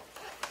well.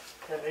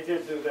 And they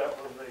did do that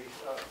with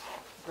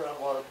the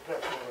groundwater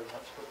protection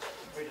ordinance, but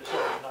we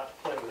decided not to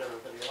play with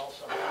everybody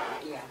else on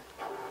that.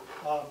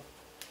 Yeah.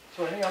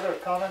 So any other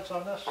comments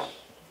on this?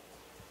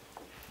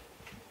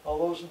 All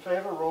those in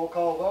favor, roll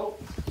call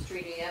vote.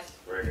 Streety, yes?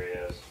 Gregory,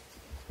 yes.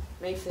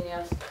 Mason,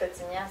 yes?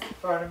 Goodson, yes?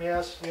 Farnham,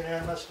 yes,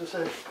 unanimous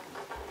decision.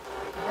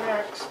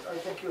 Next, I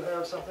think you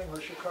have something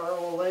with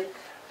Chicago Lake.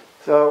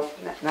 So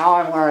now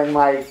I'm wearing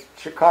my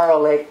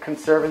Chicago Lake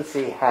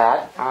Conservancy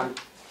hat.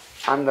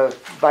 I'm the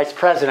vice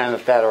president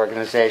of that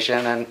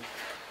organization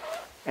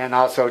and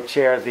also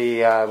chair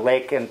the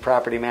Lake and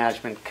Property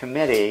Management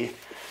Committee.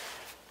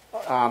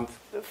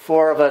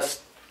 Four of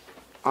us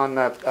on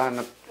the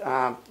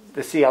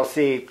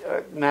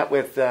CLC met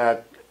with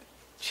the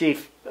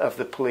chief of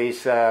the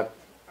police,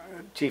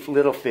 Chief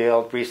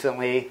Littlefield,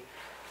 recently,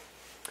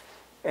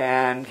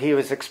 and he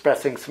was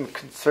expressing some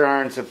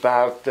concerns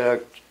about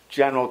the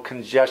general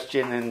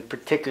congestion, in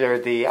particular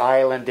the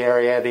island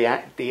area,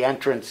 the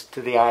entrance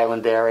to the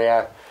island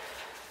area,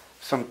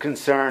 some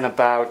concern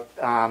about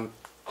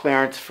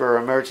clearance for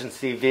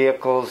emergency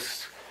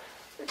vehicles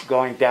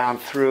going down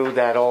through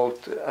that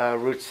old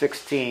Route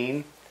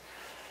 16.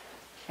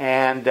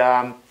 And,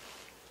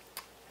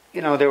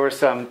 you know, there were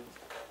some,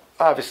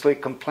 obviously,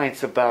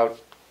 complaints about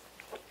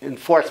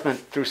enforcement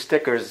through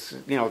stickers,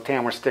 you know,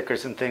 Tamworth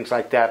stickers and things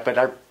like that.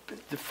 But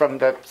from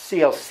the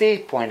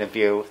CLC point of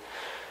view,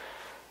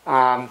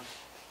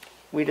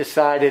 we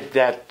decided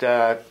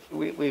that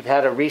we've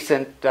had a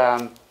recent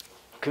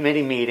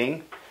committee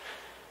meeting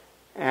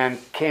and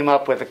came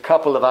up with a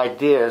couple of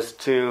ideas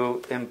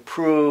to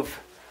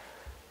improve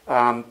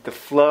the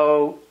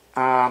flow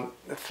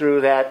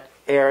through that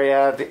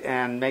area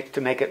and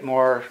to make it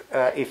more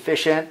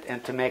efficient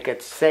and to make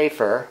it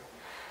safer.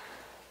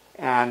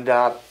 And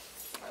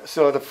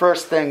so the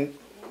first thing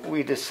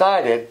we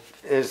decided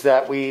is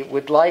that we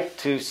would like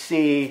to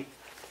see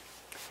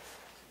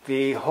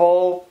the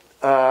whole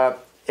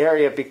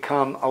area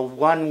become a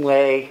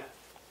one-way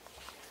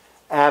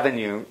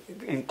avenue,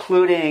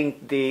 including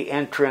the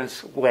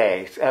entrance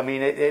way. I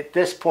mean, at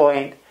this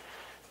point,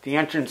 the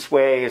entrance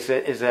way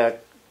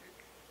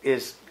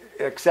is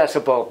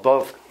accessible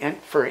both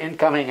for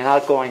incoming and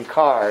outgoing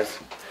cars,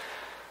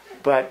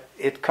 but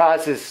it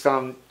causes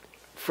some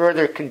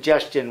further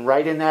congestion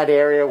right in that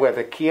area where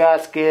the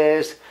kiosk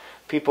is.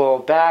 People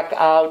back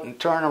out and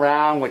turn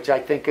around, which I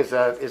think is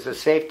a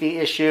safety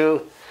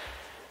issue.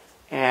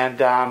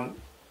 And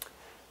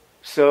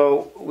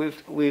so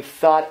we've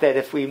thought that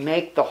if we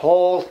make the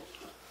whole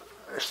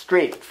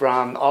street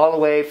from all the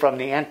way from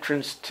the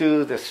entrance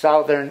to the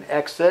southern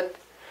exit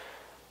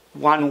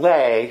one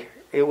way,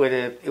 it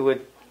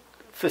would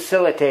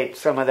facilitate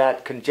some of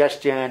that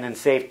congestion and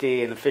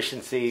safety and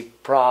efficiency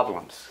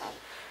problems.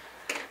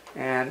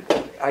 And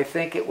I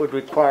think it would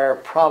require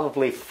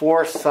probably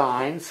 4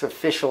 signs,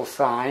 official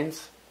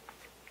signs.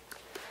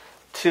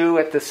 2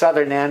 at the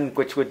southern end,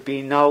 which would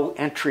be no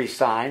entry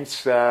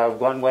signs,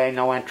 one way,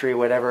 no entry,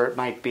 whatever it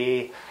might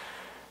be.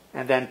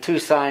 And then 2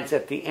 signs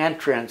at the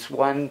entrance,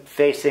 one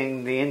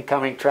facing the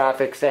incoming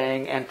traffic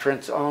saying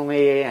entrance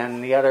only,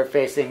 and the other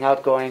facing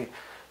outgoing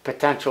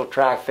potential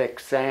traffic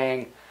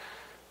saying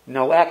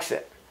no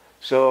exit.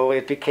 So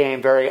it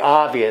became very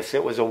obvious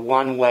it was a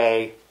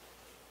one-way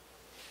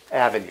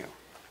avenue.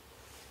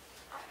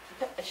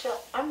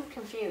 I'm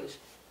confused.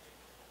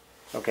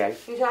 Okay.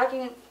 You're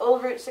talking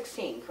Old Route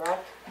 16,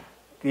 correct?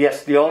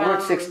 Yes, the old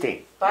Route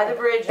 16. By the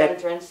bridge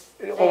entrance.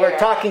 Well, we're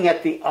talking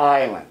at the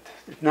island,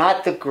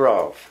 not the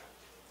Grove.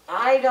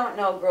 I don't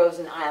know Groves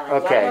and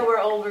Islands. Okay. I know where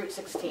Old Route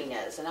 16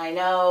 is, and I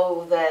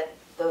know that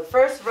the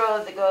first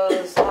road that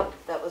goes up,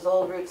 that was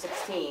Old Route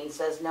 16,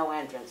 says no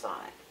entrance on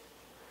it.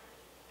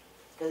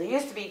 Because there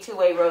used to be a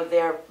two-way road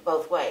there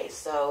both ways,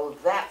 so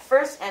that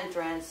first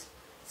entrance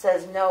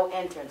says no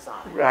entrance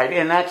on it. Right,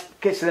 and that's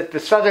because the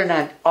southern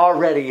end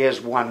already is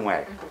one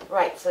way.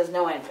 Right, says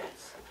no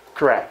entrance.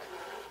 Correct.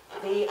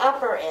 The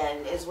upper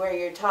end is where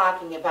you're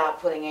talking about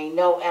putting a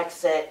no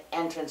exit,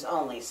 entrance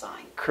only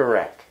sign.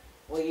 Correct.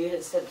 Well, you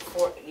had said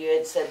before, you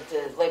had said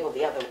to label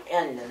the other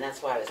end, and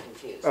that's why I was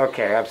confused.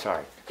 Okay, I'm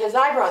sorry. Because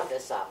I brought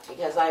this up,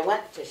 because I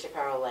went to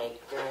Chicago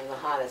Lake during the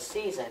hottest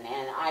season,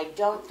 and I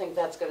don't think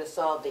that's going to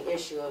solve the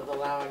issue of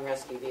allowing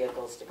rescue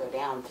vehicles to go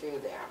down through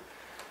there.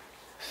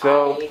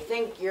 So I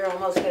think you're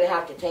almost going to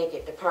have to take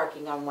it to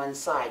parking on one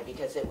side,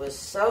 because it was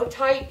so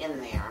tight in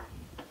there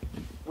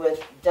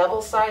with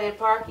double-sided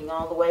parking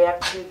all the way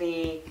up to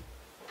the,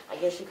 I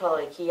guess you call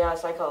it a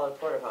kiosk, I call it a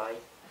porta potty.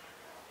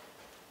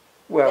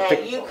 well,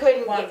 That you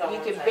couldn't One's get, on you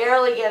one could side.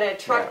 barely get a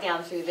truck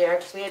down through there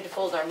because we had to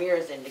fold our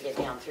mirrors in to get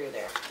down through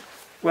there.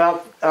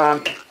 well,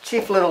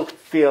 Chief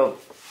Littlefield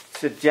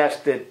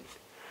suggested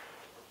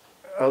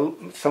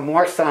some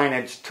more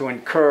signage to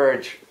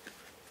encourage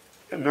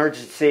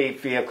emergency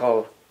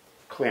vehicle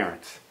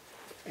clearance.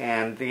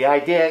 And the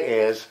idea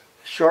is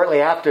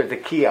shortly after the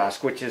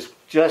kiosk, which is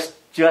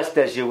just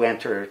as you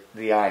enter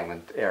the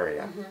island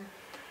area,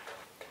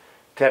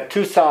 to have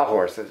two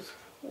sawhorses,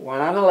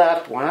 one on the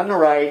left, one on the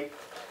right,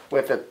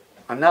 with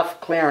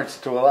enough clearance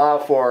to allow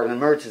for an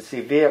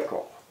emergency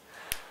vehicle.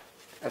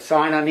 A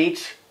sign on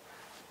each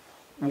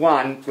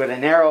one with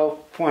an arrow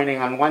pointing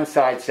on one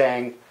side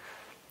saying,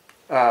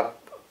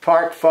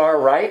 park far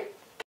right,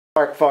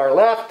 park far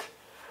left,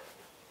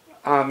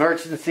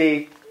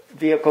 emergency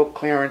vehicle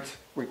clearance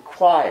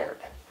required.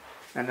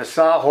 And the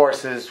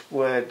sawhorses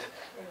would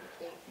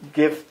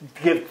give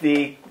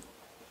the,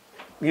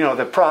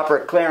 the proper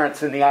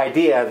clearance and the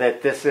idea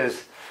that this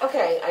is.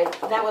 Okay,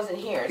 that wasn't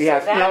here. So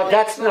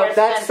Yes,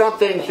 that's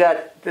something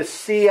that the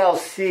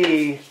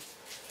CLC,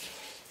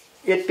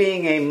 it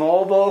being a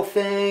mobile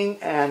thing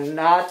and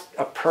not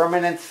a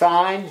permanent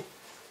sign,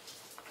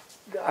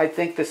 I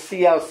think the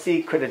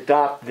CLC could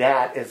adopt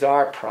that as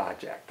our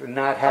project and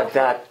not have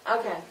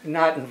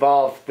not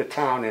involve the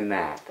town in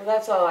that. Well,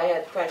 that's all I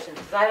had questions,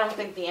 because I don't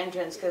think the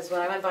entrance, because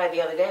when I went by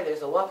the other day,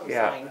 there's a welcome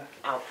sign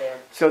out there.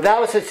 So that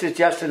was a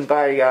suggestion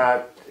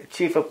by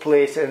Chief of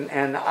Police,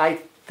 and I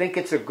think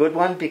it's a good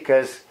one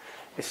because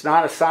it's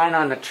not a sign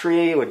on the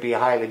tree. It would be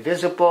highly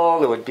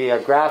visible. It would be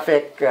a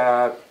graphic,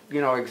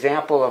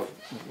 example of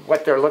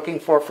what they're looking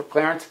for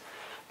clearance,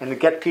 and to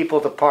get people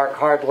to park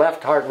hard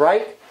left, hard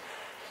right.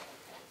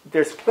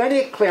 There's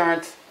plenty of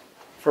clearance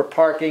for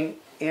parking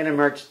in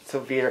emergency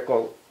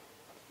vehicle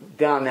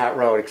down that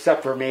road,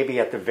 except for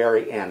maybe at the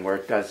very end where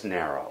it does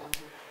narrow.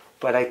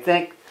 But I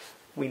think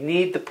we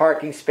need the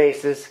parking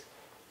spaces.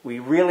 We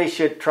really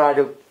should try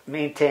to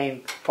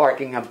maintain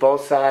parking on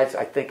both sides.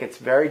 I think it's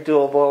very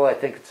doable. I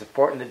think it's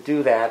important to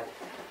do that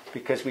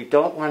because we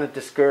don't want to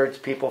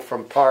discourage people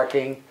from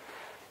parking.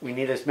 We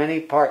need as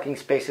many parking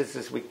spaces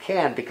as we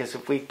can, because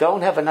if we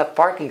don't have enough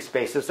parking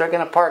spaces, they're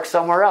going to park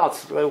somewhere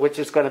else, which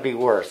is going to be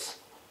worse.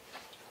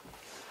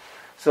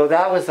 So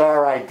that was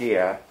our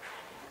idea,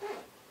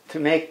 to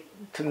make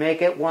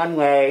it one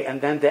way and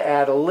then to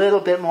add a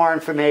little bit more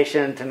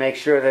information to make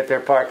sure that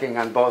they're parking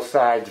on both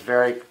sides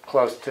very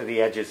close to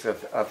the edges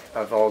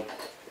of old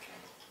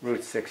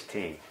Route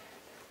 16.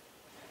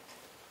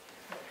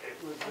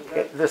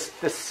 The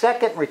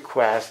second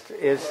request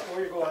is...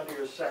 Before you go on to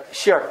your second.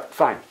 Sure,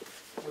 fine.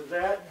 With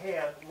that in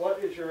hand, what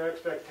is your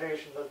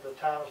expectation that the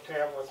town of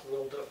Tamworth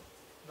will do?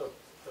 The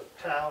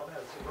town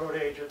as the road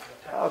agent in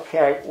the town.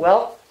 Okay,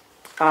 well,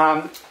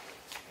 You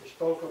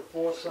spoke of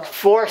 4 signs.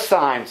 4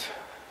 signs.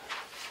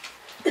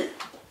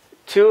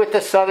 2 at the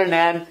southern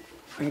end,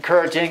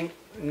 encouraging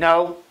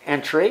no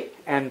entry,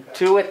 and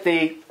 2 at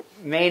the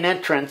main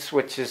entrance,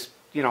 which is,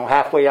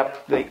 halfway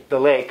up the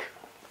lake.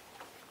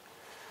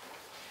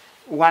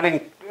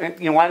 One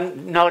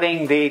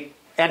noting the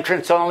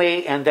entrance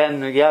only, and then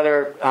the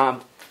other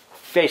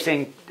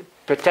facing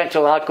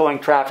potential outgoing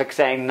traffic,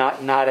 saying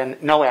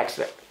no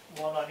exit.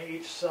 One on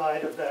each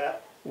side of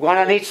that. One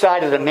on each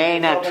side of the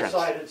main entrance.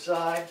 Double-sided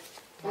sign.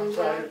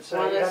 One-sided sign.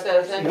 One that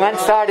says entrance.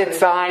 One-sided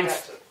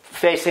signs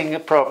facing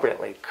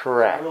appropriately,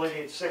 correct. You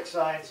really need 6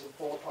 signs and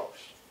 4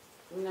 posts.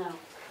 No.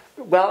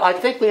 Well, I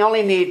think we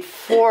only need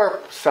 4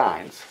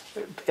 signs,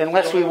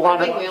 unless we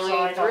want I think we to. only need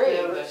One sign up 3,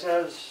 there that but-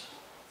 says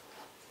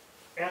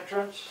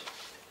entrance,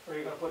 or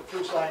you're going to put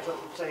 2 signs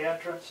up that say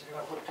entrance, and you're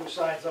going to put 2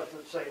 signs up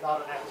that say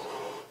not an exit.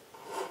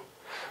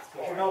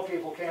 But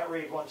people can't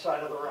read one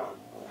side of the road.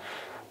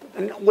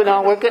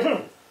 Well, we're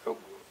good.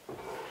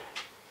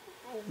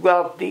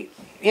 Well, the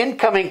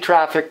incoming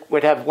traffic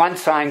would have one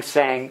sign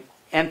saying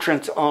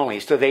entrance only,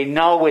 so they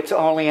know it's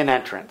only an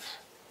entrance.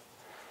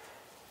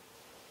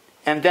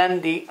 And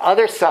then the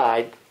other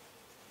side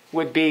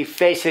would be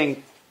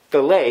facing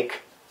the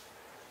lake,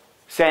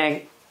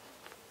 saying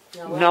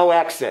no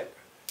exit,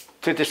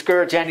 to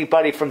discourage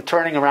anybody from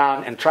turning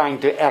around and trying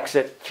to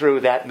exit through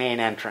that main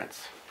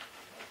entrance.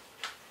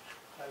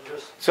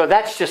 So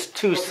that's just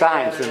 2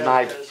 signs in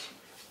my...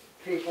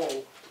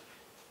 People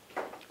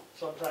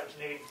sometimes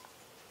need,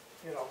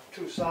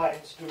 2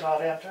 signs, do not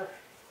enter.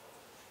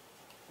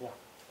 Yeah.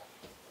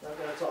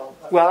 That's all.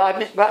 Well,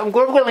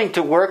 we're willing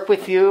to work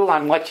with you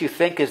on what you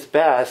think is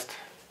best.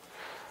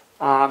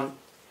 We can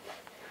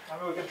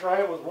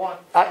try it with one,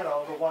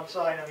 the one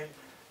sign.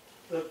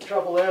 The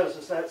trouble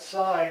is that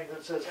sign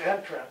that says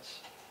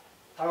entrance,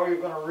 how are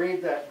you going to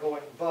read that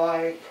going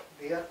by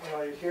the,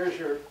 here's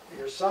your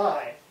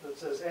sign that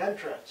says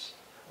entrance,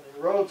 and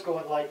the road's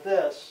going like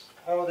this.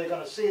 How are they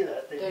going to see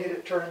that? They need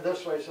it turned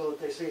this way so that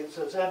they see it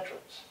says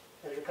entrance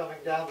as you're coming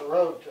down the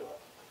road to it.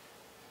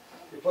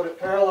 If you put it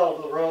parallel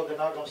to the road, they're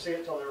not going to see it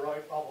until they're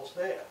right almost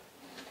there.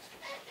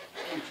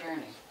 And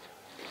turning.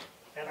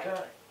 And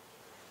turning.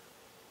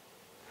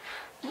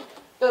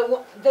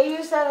 But they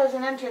use that as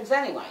an entrance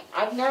anyway.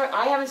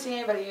 I haven't seen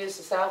anybody use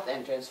the south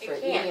entrance for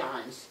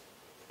eons.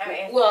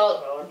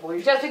 Well,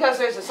 just because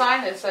there's a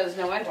sign that says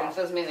no entrance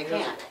doesn't mean they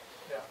can't.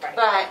 Yeah.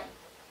 But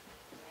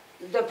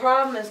the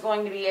problem is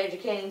going to be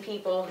educating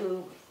people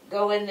who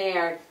go in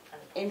there,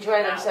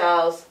 enjoy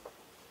themselves,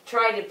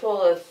 try to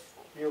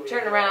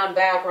turn around,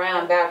 back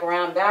around,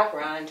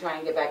 and try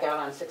and get back out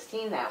on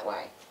 16 that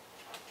way.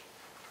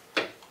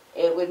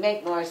 it would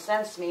make more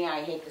sense to me,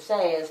 I hate to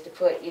say, is to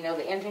put, you know,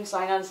 the entrance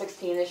sign on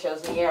 16 that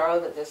shows the arrow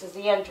that this is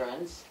the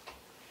entrance.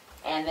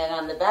 And then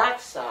on the back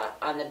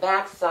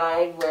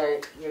side where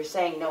you're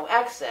saying no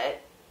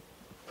exit,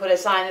 put a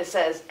sign that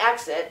says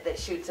exit that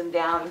shoots them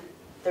down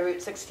the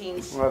Route 16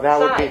 Well,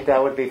 side.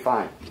 that would be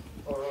fine.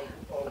 Or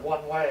a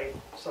one-way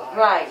sign.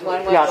 Right,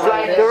 one-way Yeah,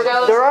 sign.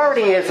 there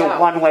already is a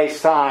one-way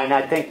sign.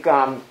 I think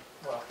Well,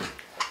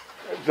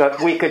 that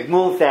we could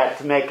move that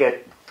to make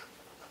it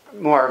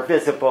more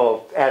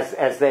visible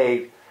as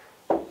they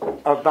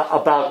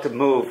about to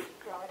move,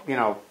 you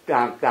know,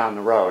 down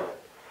the road.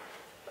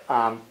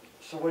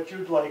 so what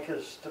you'd like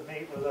is to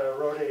meet with a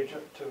road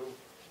agent to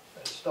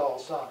install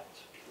signs.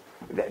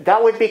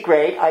 That would be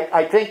great.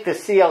 I think the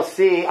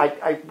CLC,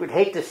 I would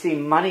hate to see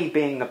money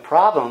being the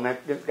problem.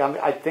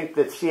 I think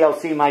that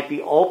CLC might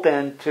be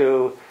open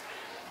to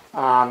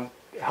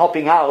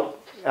helping out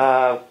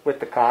with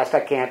the cost. I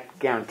can't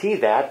guarantee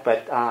that,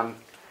 but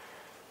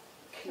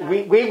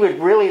we would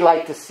really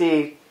like to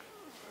see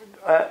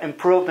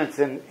improvements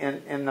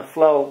in the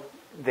flow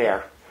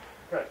there.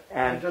 Right.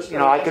 And, just, you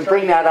know, I can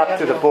bring that up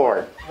to the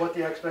board. What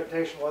the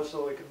expectation was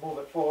so we could move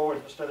it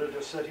forward instead of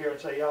just sit here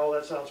and say, yeah, well,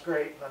 that sounds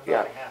great, and then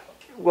nothing happens.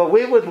 Well,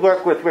 we would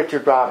work with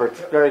Richard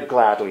Roberts very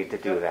gladly to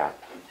do that.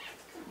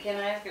 Can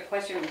I ask a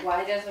question?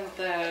 Why doesn't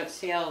the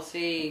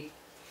CLC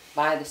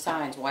buy the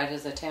signs? Why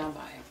does the town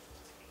buy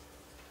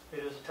them?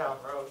 It is a town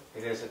road.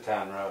 It is a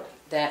town road.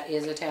 That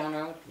is a town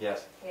road?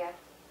 Yes. Yeah.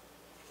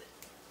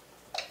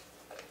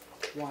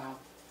 Wow.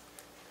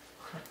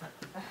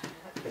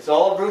 It's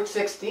all Route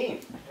 16.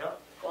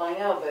 Well, I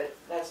know, but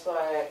that's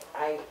why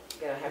I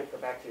gotta have to go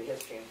back through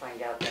history and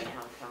find out then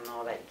how come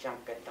all that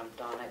junk got dumped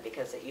on it,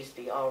 because it used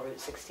to be all Route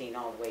 16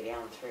 all the way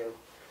down through.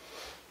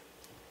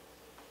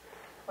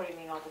 What do you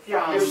mean all the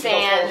Yeah, From there's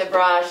sand, no- the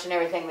brush, and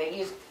everything that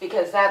used,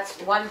 because that's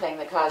one thing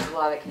that caused a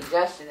lot of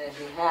congestion is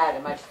you had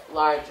a much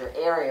larger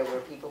area where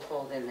people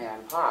pulled in there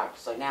and parked.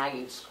 So now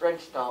you've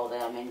scrunched all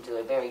them into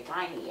a very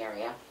tiny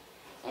area.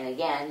 And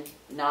again,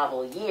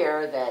 novel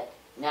year that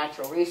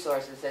natural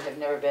resources that have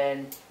never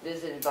been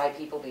visited by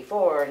people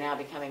before are now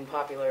becoming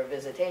popular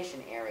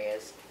visitation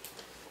areas.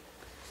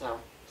 So,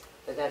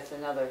 but that's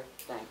another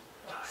thing.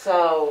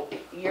 So,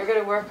 you're going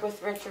to work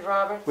with Richard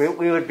Roberts?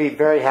 We would be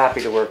very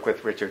happy to work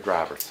with Richard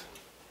Roberts.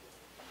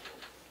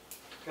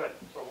 Good.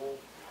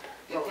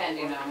 So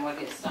Depending on what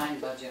his sign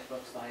budget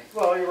looks like.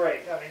 well, you're right.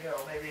 I mean, you know,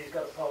 maybe he's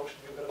got a post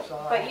and you've got a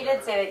sign. But you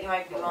did say that you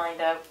might be willing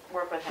to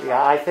work with him.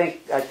 Yeah, I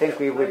think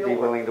we would be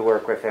willing to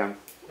work with him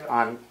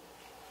on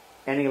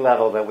any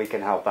level that we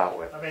can help out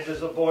with. I mean,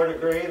 does the board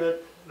agree that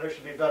there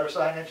should be better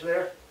signage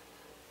there?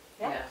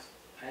 Yeah. Yes,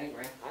 I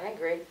agree. I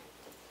agree.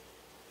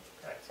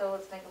 So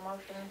let's make a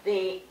motion.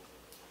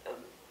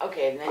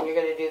 Okay, and then you're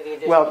going to do the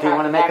additional. Well, do you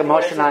want to make a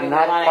motion on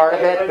that part of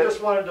I it?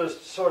 just wanted to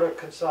sort of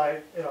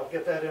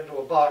get that into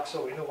a box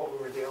so we knew what we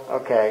were dealing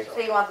with. Okay. So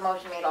you want the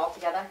motion made all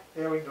together?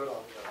 Yeah, we can do it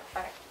all together.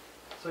 Okay.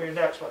 So your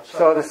next one.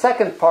 So the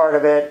second part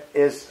of it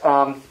is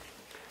to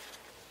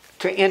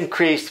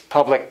increase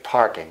public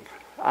parking.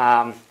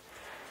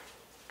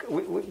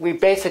 We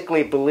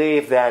basically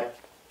believe that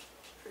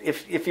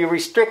if you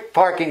restrict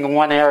parking in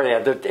one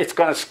area, that it's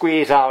going to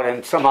squeeze out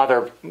in some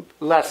other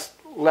less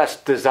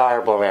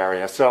desirable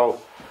area.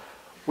 So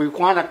we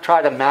want to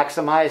try to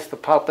maximize the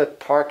public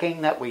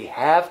parking that we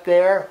have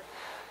there,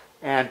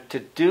 and to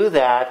do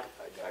that,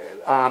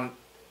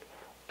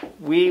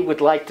 we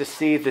would like to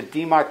see the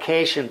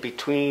demarcation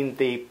between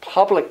the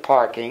public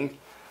parking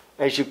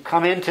as you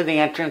come into the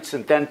entrance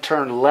and then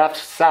turn left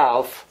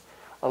south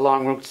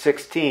along Route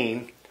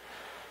 16,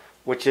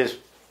 which is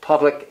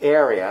public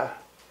area,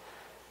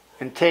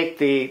 and take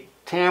the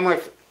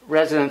Tamworth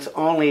residents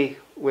only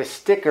with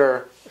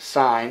sticker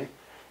sign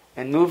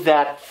and move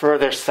that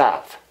further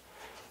south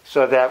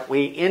so that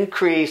we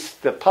increase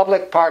the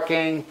public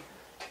parking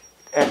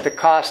at the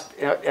cost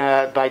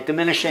by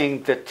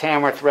diminishing the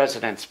Tamworth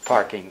residents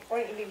parking.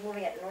 Wouldn't you be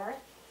moving it north?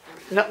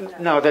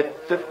 No,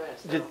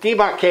 the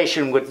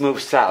demarcation would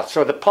move south.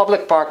 So the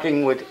public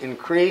parking would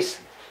increase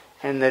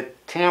and the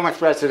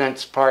Tamworth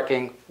residents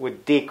parking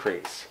would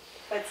decrease.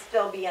 But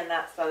still be in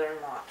that southern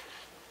lot.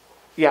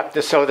 Yeah,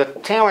 so the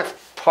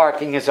Tamworth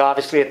parking is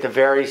obviously at the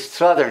very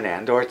southern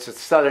end, or it's at the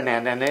southern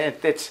end, and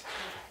it's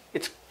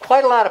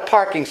quite a lot of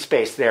parking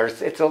space there.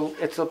 It's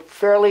a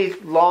fairly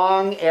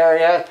long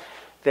area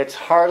that's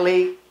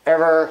hardly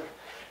ever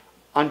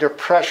under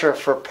pressure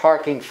for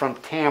parking from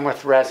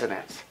Tamworth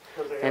residents.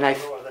 And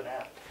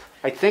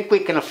I think we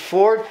can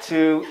afford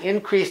to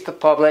increase the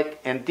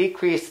public and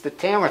decrease the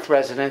Tamworth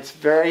residents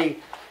very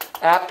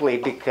aptly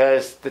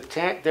because the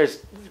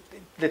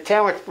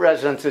Tamworth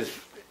residents'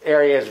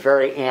 area is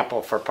very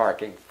ample for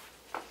parking.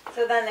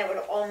 So then there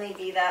would only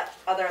be that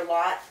other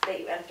lot that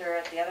you enter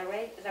at the other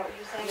way? Is that what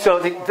you're saying?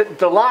 So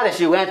the lot as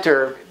you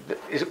enter,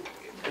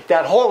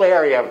 that whole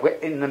area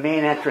in the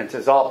main entrance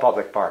is all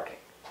public parking.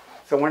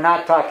 So we're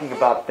not talking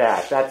about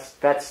that.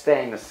 That's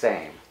staying the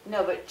same.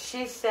 No, but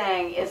she's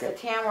saying is the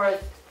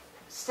Tamworth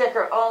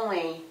sticker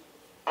only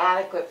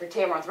adequate for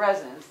Tamworth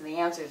residents? And the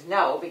answer is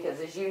no, because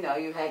as you know,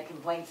 you've had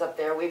complaints up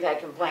there, we've had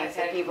complaints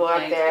that people up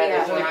there.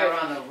 Yeah. When I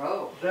on the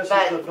road. This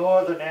But- is the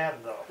northern end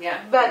though. Yeah.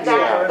 But that,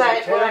 There's a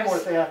but what I'm,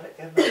 Tamworth end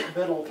in the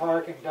middle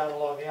parking down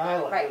along the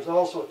island. Right. There's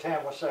also a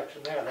Tamworth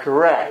section there.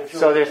 Correct.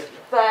 So there's,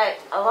 but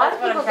a lot of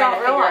That's what I'm people trying don't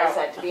to figure realize out.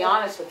 that, to be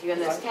honest with you, in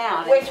this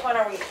town. Which one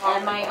are we And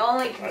talking my about?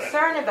 only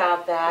concern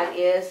about that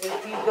is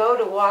if you go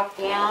to walk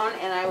down,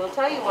 and I will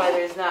tell you why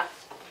there's not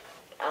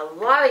a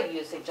lot of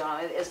usage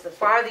on it, is the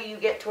farther you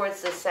get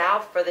towards the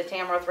south for the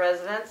Tamworth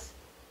residents,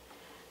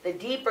 the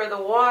deeper the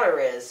water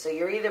is. So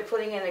you're either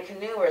putting in a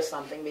canoe or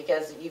something,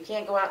 because you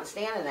can't go out and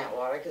stand in that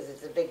water because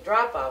it's a big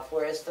drop off.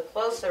 Whereas the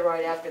closer,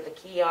 right after the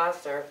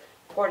kiosk or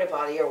porta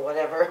potty or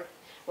whatever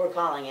we're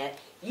calling it,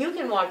 you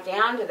can walk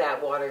down to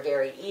that water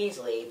very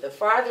easily. The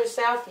farther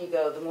south you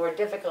go, the more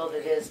difficult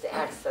it is to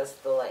access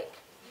the lake.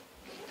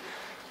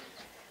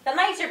 The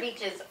nicer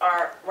beaches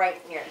are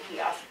right near the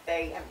kiosk.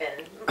 They have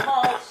been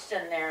mulched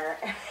and they're,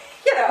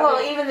 you know.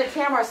 Well, even the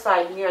Tamworth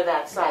side, near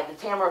that side, the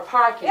Tamworth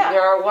parking, Yeah.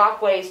 there are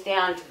walkways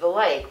down to the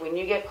lake. When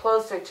you get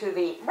closer to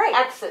the Right.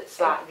 exit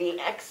side, the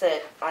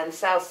exit on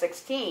South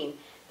 16,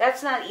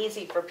 that's not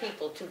easy for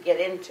people to get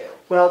into.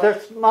 well,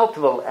 there's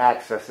multiple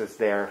accesses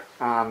there.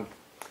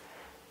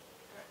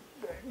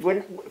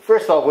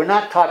 First of all, we're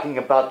not talking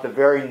about the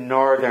very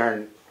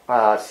northern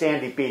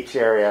Sandy Beach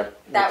area,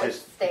 That which would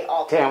is stay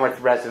all.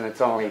 Tamworth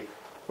residents only.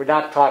 We're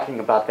not talking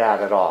about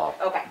that at all.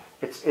 Okay.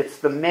 It's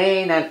the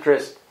main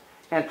entrance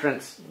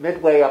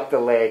midway up the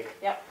lake,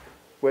 Yep.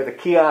 where the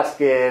kiosk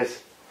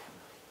is,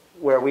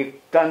 where we've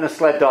done the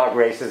sled dog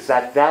races.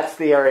 That's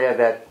the area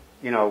that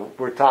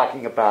we're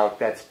talking about.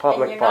 That's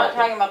public And you're not parking.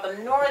 talking about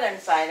the northern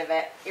side of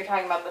it. You're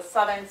talking about the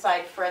southern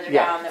side further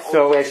down. Yeah. The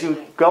So old as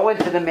you go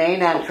into the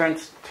main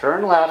entrance,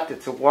 turn left.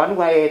 It's a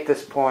one-way at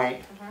this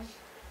point,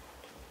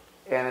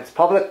 and it's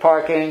public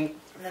parking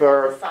And then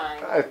for there's a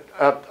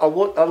sign.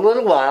 a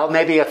little while.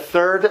 Maybe a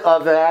third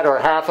of that or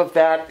half of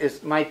that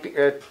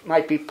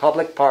might be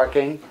public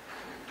parking.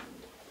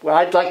 Well,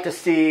 I'd like to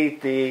see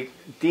the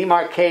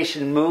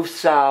demarcation move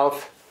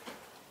south,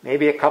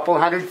 maybe a couple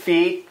hundred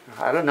feet.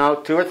 I don't know,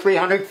 200 or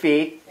 300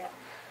 feet,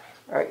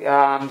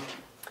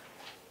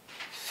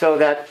 so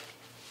that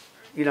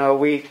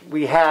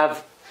we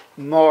have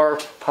more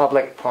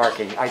public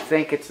parking. I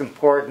think it's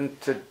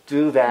important to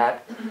do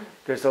that.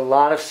 There's a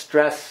lot of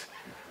stress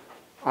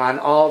on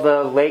all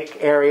the lake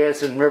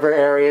areas and river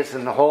areas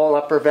and the whole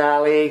upper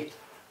valley,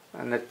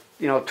 and the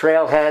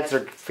trailheads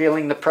are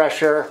feeling the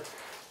pressure.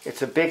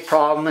 It's a big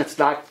problem. It's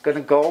not going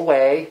to go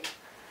away,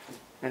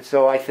 and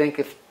so I think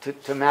to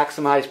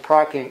maximize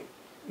parking,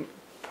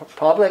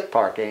 public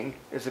parking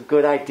is a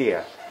good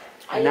idea.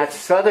 And that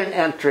southern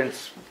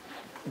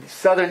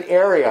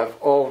area of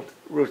old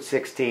Route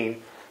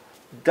 16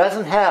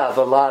 doesn't have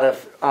a lot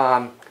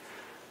of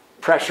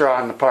pressure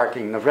on the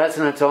parking. The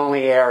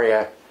residents-only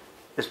area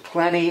is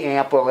plenty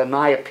ample, in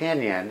my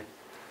opinion,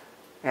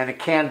 and it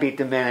can be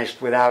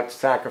diminished without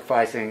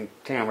sacrificing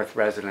Tamworth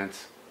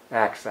residents'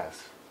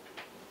 access.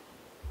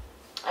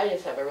 I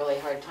just have a really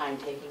hard time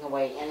taking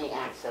away any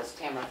access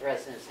Tamworth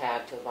residents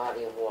have to a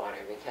body of water,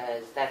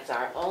 because that's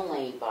our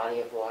only body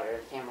of water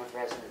Tamworth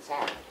residents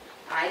have.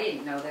 I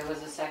didn't know there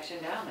was a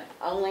section down there.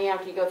 Only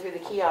after you go through the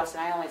kiosk,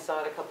 and I only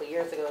saw it a couple of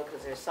years ago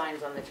because there's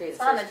signs on the tree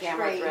that On says the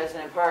Tamworth tree.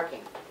 resident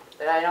parking.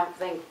 But I don't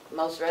think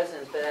most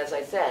residents, but as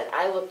I said,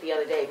 I looked the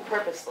other day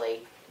purposely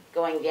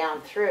going down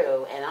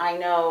through, and I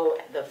know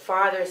the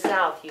farther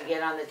south you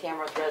get on the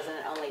Tamworth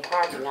resident only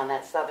parking on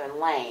that southern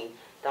lane,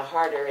 the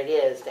harder it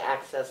is to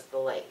access the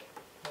lake.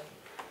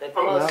 The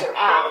closer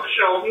out.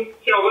 Sheldon,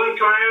 can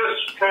I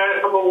add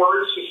a couple of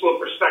words, just a little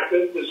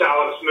perspective? This is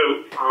Alex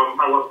Moot.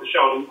 I work with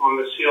Sheldon on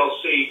the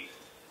CLC.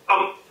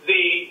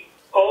 The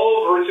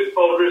old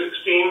Route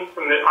 16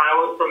 from the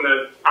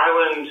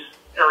island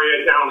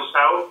area down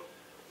south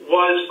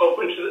was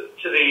open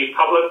to the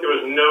public. There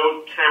was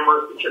no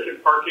Tamworth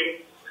restricted parking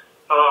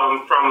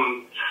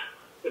from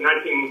the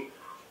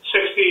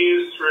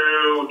 1960s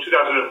through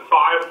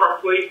 2005,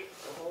 roughly.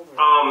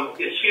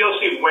 The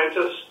CLC went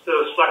to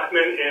the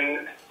Selectmen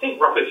in, I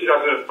think, roughly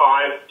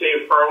 2005.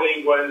 Dave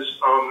Farley was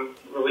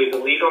really the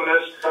lead on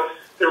this.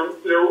 There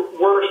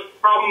were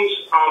problems,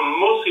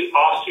 mostly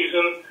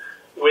off-season,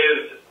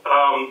 with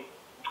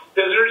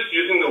visitors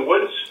using the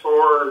woods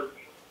for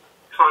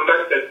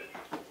conduct that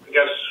I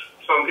guess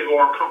some people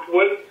weren't comfortable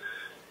with.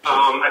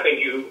 I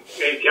think you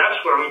may guess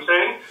what I'm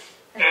saying.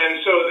 And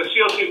so the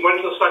CLC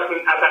went to the Selectmen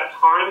at that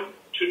time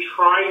to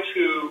try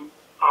to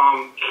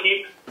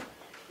keep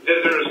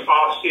visitors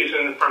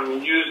off-season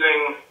from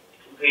using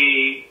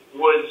the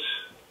woods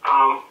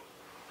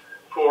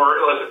for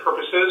illicit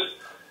purposes.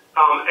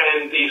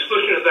 And the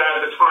solution to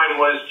that at the time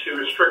was to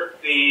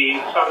restrict the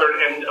southern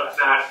end of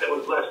that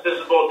was less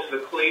visible to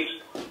the police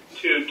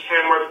to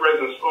Tamworth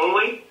residents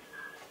only.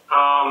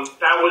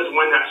 That was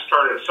when that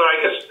started. So I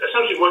guess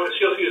essentially what the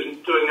CLC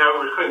is doing now,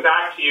 we're coming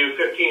back to you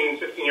 15,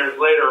 16 years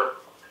later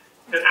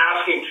and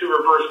asking to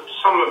reverse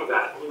some of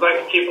that. We'd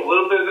like to keep a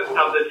little bit of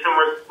the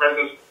Tamworth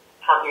residents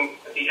parking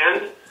at the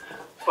end,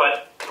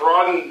 but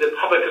broaden the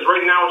public, because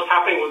right now what's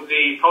happening with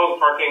the public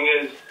parking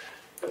is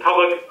the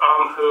public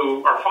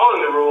who are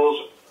following the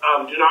rules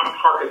do not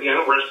park at the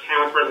end where it's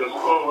Tamworth residents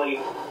only,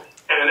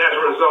 and as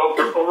a result,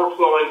 they're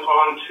overflowing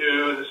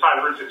onto the side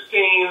of Route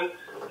 16.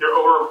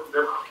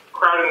 They're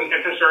crowding the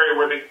entrance area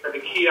where the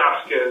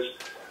kiosk is.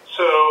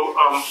 So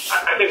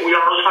I think we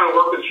are trying to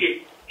work with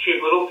Chief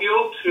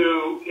Littlefield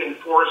to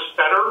enforce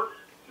better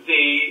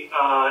the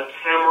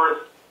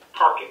Tamworth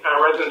Park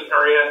residence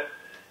area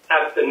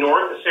at the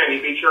north, the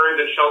Sandy Beach area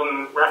that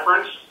Sheldon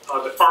referenced,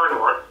 the far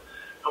north,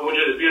 which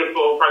is a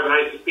beautiful, probably the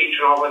nicest beach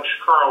in all of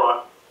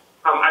Chicago.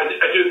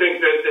 I do think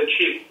that the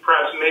chief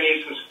perhaps may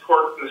need some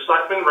support from the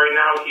selectmen. Right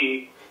now,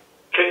 he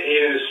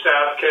and his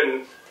staff can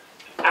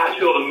ask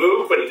people to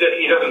move, but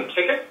he doesn't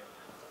ticket.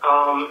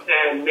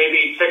 And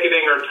maybe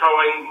ticketing or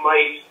towing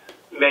might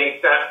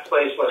make that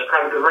place less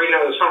crowded. Because right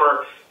now, in the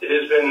summer, it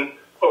has been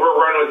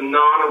overrun with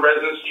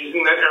non-residents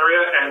using that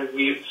area, and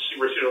we've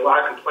received a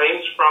lot of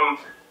complaints from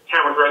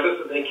Tamworth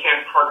residents that they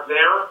can't park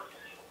there.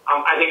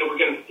 I think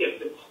if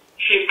the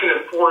chief can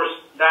enforce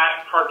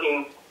that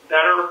parking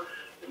better,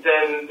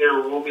 then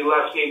there will be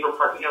less need for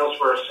parking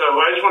elsewhere. So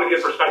I just want to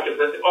give perspective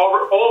that all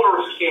of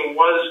Route 16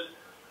 was,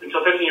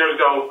 until 15 years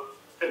ago,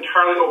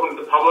 entirely open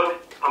to the public.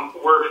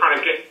 We're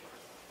trying to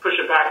push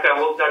it back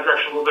that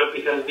direction a little bit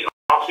because the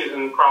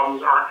off-season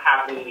problems aren't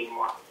happening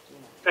anymore.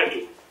 Thank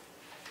you.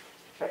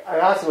 I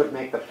also would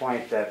make the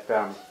point that,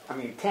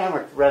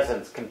 Tamworth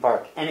residents can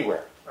park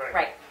anywhere.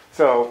 Right.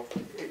 So,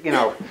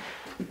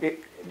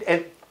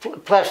 and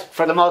plus,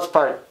 for the most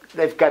part,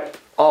 they've got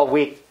all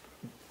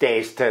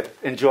weekdays to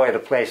enjoy the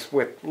place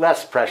with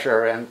less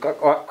pressure. And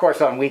of course,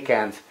 on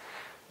weekends,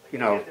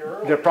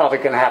 they're probably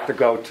going to have to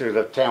go to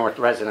the Tamworth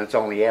residents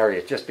only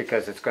area just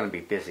because it's going to be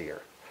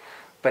busier.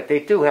 But they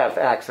do have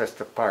access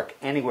to park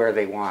anywhere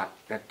they want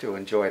to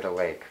enjoy the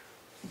lake.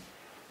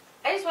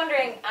 I was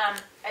wondering,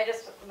 I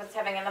just was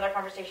having another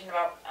conversation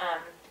about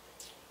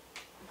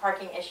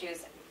parking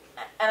issues,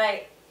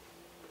 and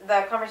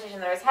the conversation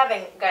that I was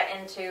having got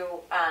into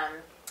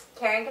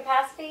carrying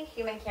capacity,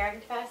 human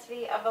carrying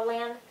capacity of the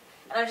land,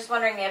 and I'm just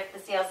wondering if the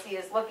CLC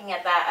is looking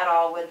at that at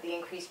all with the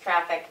increased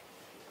traffic,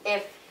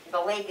 if the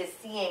lake is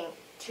seeing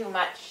too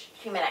much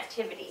human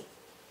activity.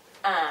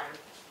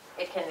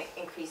 It can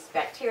increase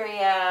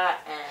bacteria,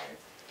 and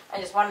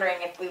I'm just wondering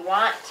if we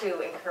want to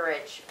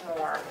encourage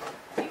more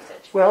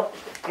usage. Well,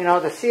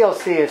 the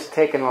CLC has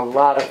taken a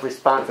lot of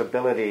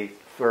responsibility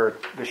for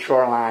the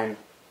shoreline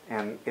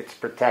and its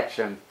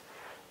protection.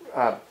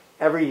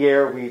 Every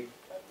year we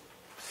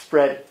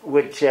spread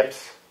wood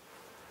chips.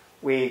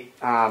 We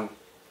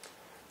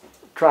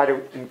try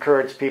to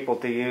encourage people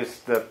to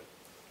use the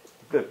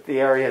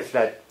areas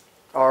that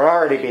are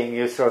already being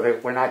used so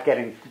that we're not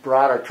getting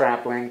broader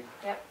trampling.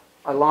 Yep.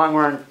 A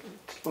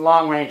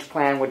long-range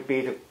plan would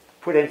be to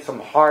put in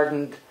some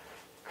hardened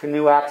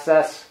canoe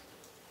access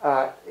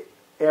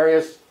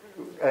areas,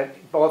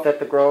 both at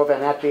the Grove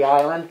and at the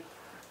island,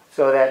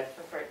 so that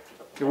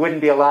there wouldn't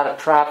be a lot of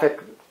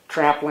traffic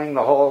trampling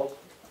the whole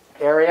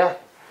area.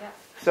 Yeah.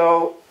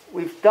 So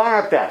we've done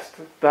our best,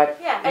 but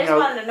yeah, I just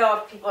wanted to know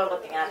if people are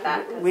looking at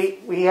that.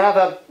 We have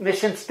a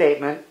mission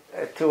statement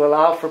to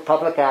allow for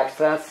public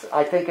access.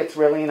 I think it's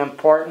really an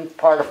important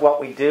part of what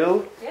we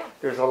do. Yeah.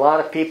 There's a lot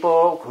of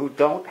people who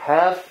don't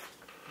have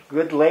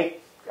good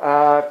lake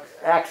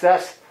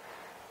access,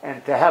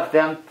 and to have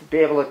them be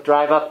able to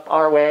drive up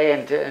our way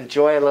and to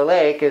enjoy the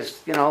lake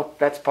is,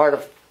 that's part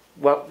of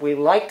what we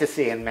like to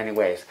see in many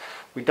ways.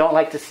 We don't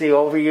like to see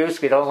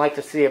overuse, we don't like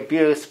to see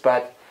abuse,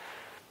 but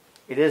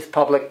it is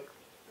public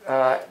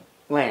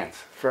lands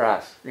for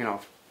us,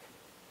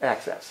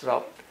 access.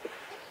 So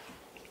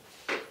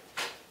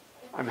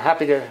I'm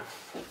happy to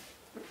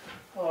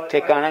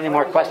take on any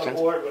more questions. I was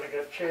on the board when it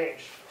got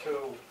changed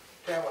to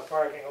Tamworth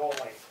parking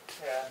only,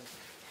 and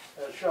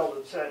as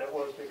Sheldon said, it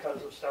was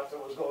because of stuff that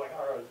was going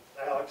on,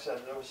 or Alex said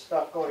there was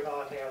stuff going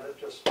on there that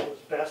just was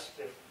best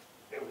if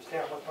it was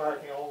Tamworth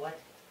parking only.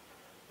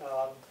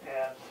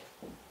 And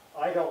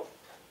I don't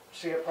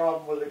see a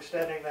problem with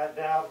extending that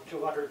down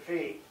 200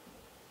 feet.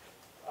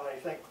 I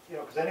think,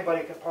 because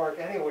anybody can park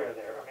anywhere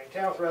there. I mean,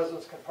 Tamworth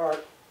residents can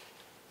park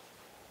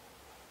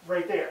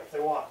right there if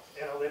they want.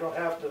 They don't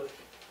have to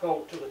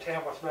go to the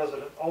Tamworth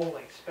resident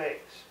only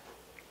space.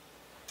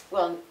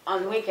 Well,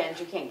 on the weekends,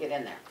 you can't get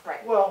in there.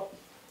 Right. Well,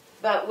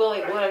 But Willie,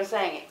 what I'm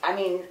saying,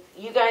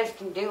 you guys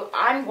can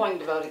I'm going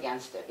to vote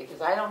against it because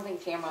I don't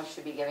think Tamworth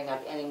should be giving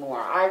up any more.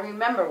 I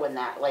remember when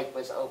that lake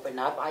was opened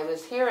up. I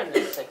was here in the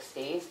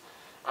 60s.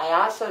 I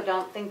also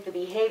don't think the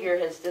behavior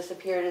has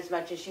disappeared as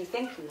much as you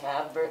think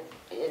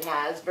it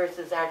has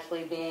versus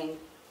actually being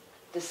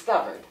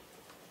discovered.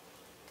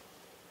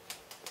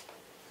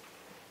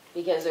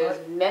 Because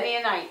there's many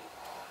a night,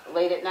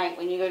 late at night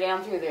when you go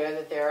down through there,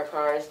 that there are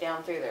cars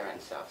down through there and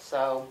stuff.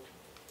 So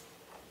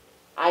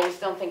I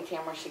just don't think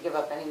Tamworth should give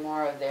up any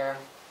more of their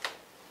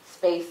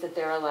space that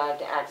they're allowed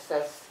to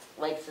access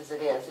lakes as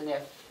it is. And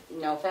if,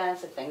 no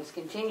offense, if things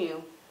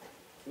continue,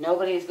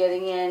 nobody's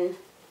getting in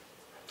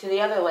to the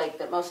other lake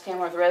that most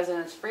Tamworth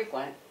residents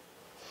frequent.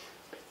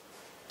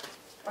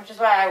 Which is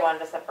why I wanted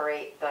to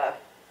separate the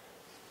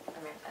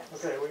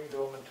amendments. Okay, we can do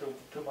them in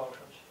two motions.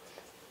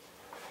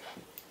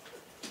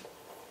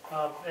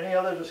 Any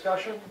other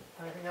discussion?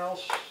 Anything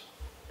else?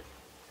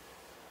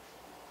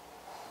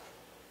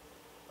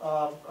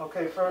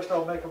 Okay, first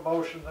I'll make a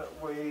motion that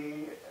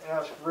we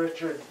ask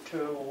Richard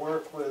to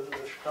work with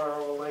the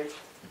Chicago Lake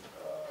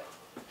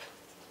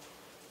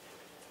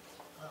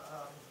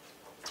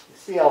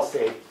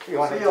CLC. You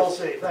want to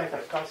CLC, thank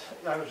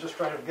you. I was just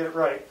trying to get it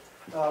right.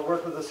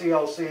 Work with the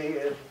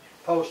CLC in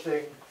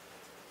posting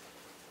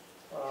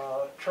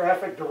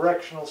traffic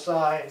directional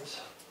signs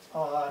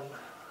on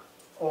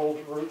Old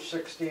Route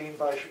 16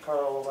 by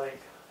Chicago Lake.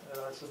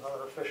 That's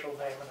another official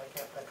name and I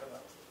can't think of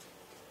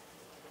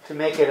it. to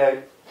make it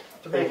a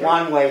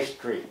one-way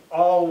street.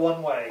 All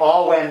one way.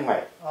 All one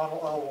way.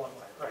 All one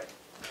way, right.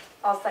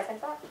 I'll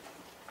second that.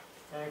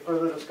 Any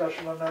further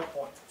discussion on that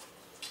point?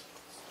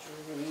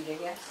 Rita,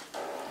 yes.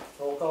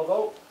 Roll call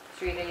vote.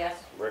 Rita,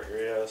 yes. Ricker,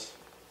 yes.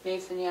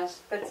 Jason,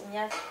 yes. Goodson,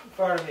 yes.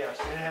 Farnham, yes,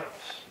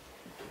 unanimous.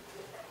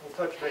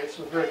 We'll touch base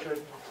with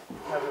Richard and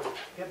have him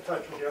get in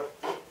touch with you.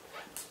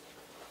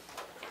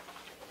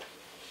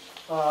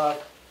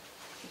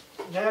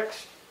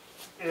 Next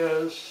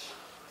is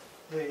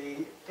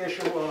the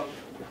issue of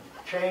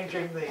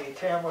changing the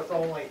Tamworth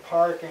only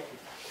parking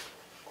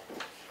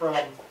from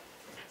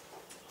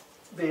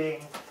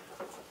being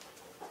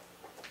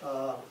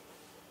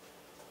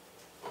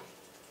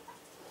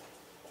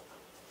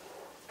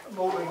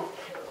moving,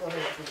 let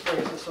me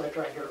rephrase this so I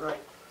try and get it right,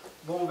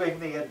 moving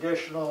the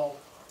additional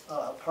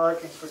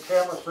parking for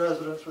Tamworth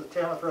residents with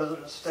Tamworth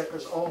residents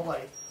stickers only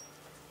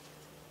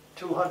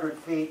 200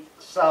 feet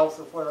south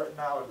of where it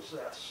now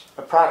exists.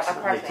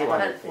 Approximately Approximately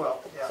 200 feet. Well,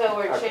 yeah. So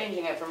we're Okay.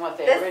 changing it from what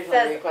they This originally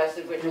says-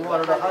 requested, which You was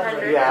wanted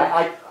 100.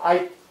 Yeah,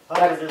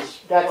 100 is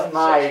that's what,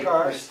 my 6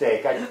 cars?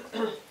 mistake.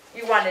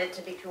 You wanted it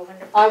to be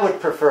 200? I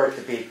would prefer it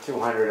to be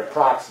 200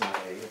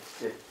 approximately.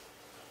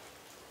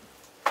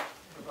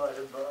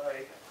 Divided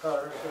by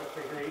cars, I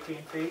figure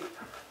 18 feet.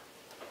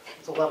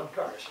 It's 11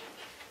 cars.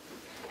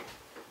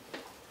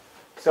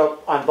 So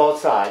on both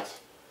sides.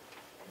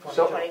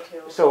 So,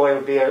 22. so it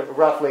would be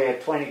roughly a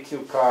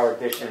 22-car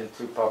addition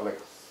to public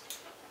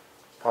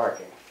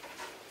parking.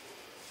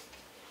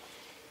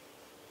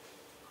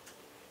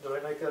 Did I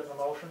make that in the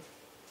motion?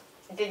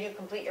 Did you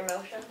complete your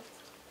motion?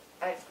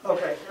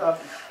 Okay,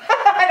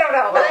 I don't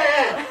know.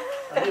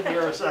 I didn't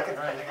hear a second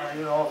or anything. I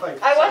didn't know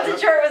if I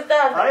wasn't sure it was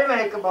done. I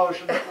make a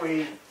motion that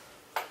we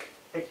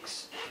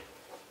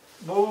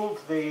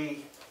move the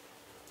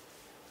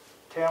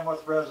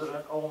Tamworth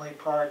resident only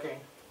parking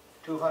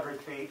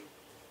 200 feet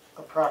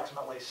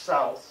approximately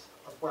south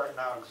of where it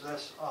now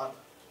exists on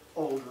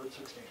Old Route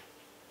 16.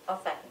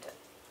 I'll second it.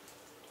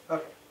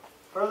 Okay,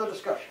 further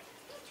discussion.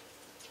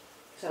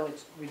 So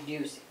it's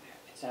reducing that.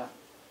 It's not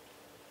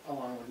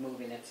along with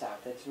moving it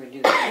south. It's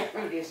reducing.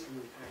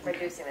 Reducing the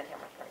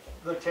Tamworth parking.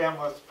 The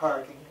Tamworth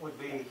parking would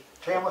be,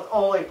 Tamworth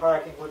only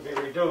parking would be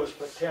reduced,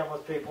 but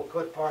Tamworth people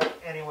could park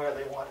anywhere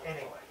they want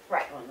anyway.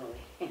 Right. Oh, no,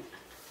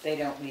 they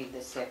don't need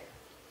the sticker.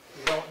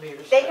 You don't need a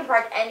They sticker. can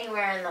park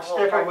anywhere in the whole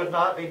Sticker parking would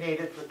not be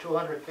needed for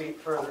 200 feet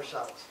further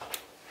south.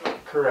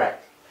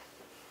 Correct.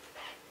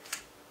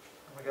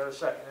 We got a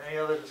second. Any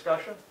other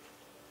discussion?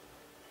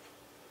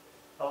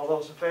 All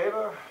those in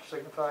favor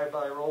signify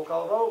by roll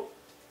call vote.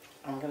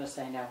 I'm going to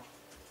say no.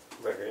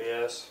 Ricker,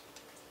 yes.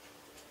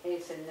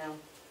 Jason, no.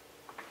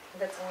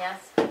 Goodson,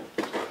 yes.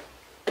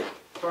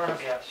 Farnham,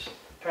 yes.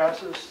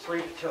 Passes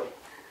 3-2. If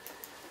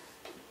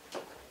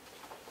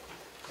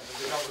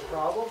it becomes a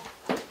problem,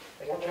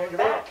 they can change it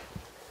out.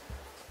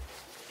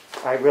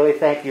 I really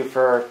thank you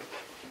for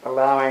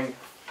allowing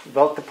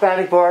both the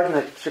planning board and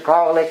the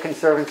Chicago Lake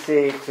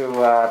Conservancy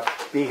to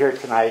be here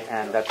tonight,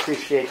 and I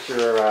appreciate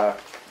your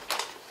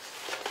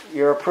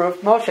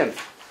approved motion.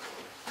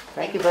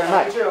 Thank you very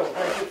much. Thank you.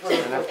 Thank you for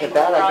And after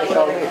that, I guess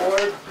I'll leave.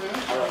 board.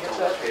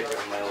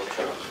 My old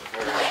truck,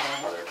 or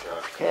other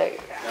truck. Okay.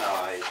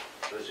 No, it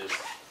was just.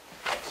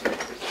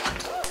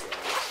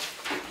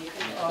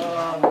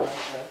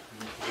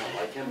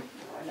 Like him?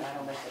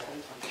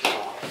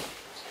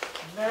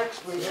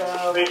 Next we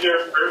have Thank you.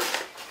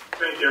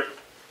 Thank you.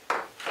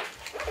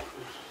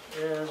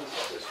 is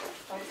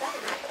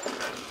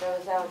That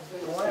was Alex.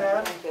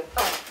 Glenn. Thank you.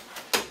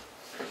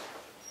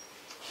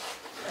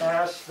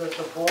 asked that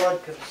the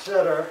board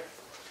consider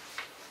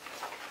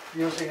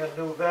using a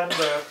new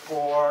vendor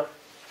for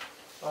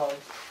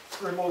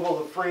removal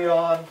of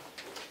Freon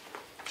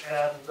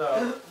and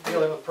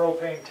dealing with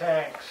propane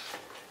tanks.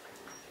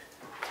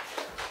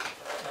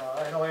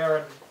 I know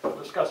Aaron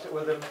discussed it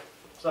with him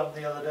some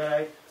the other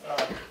day,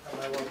 and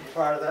I wasn't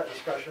part of that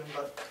discussion,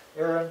 but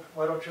Aaron,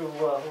 why don't you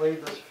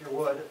lead this if you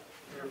would,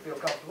 if you feel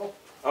comfortable?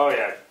 Oh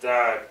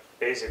yeah,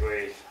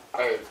 basically,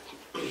 I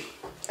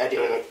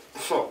deal with.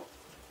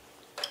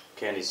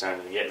 Candy's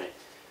starting to get me.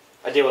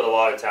 I deal with a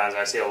lot of towns,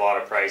 and I see a lot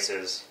of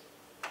prices,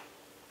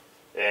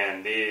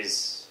 and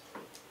these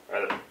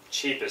are the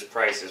cheapest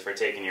prices for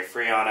taking your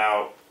Freon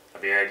out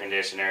of your air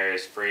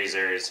conditioners,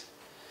 freezers,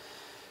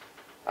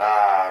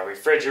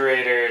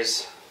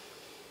 refrigerators,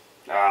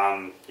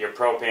 Your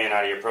propane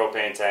out of your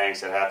propane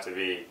tanks that have to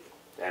be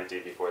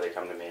emptied before they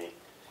come to me.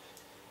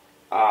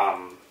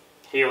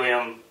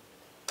 Helium,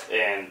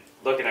 and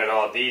looking at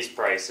all these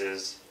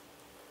prices,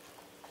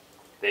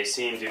 they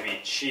seem to be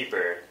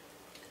cheaper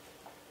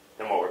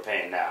than what we're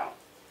paying now.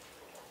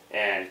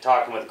 And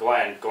talking with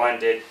Glenn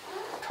did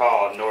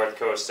call North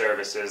Coast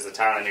Services, the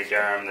town of New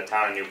Durham, the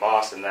town of New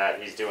Boston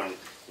that he's doing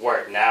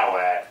work now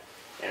at,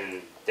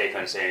 and they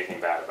couldn't say anything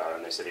bad about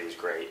him. They said he was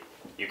great.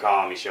 You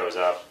call him, he shows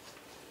up.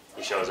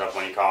 He shows up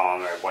when you call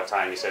him, or what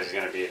time he says he's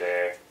going to be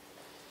there.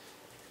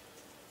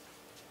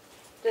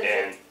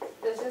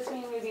 Does this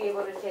mean we'd be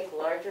able to take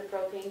larger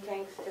propane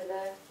tanks to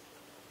the?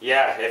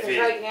 Yeah, if Because he.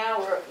 right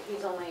now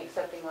he's only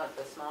accepting what,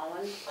 the small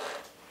ones?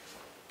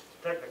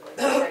 Technically.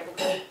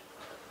 Technically.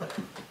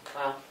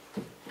 Well,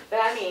 but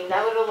I mean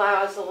that would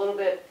allow us a little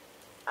bit.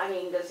 I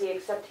mean, does he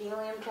accept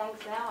helium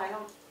tanks now? I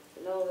don't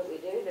know that we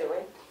do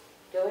we?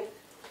 Do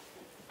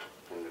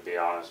we? And to be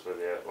honest with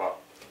you, well.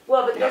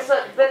 Well, but this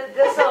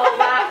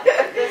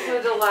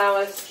would allow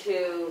us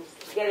to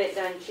get it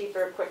done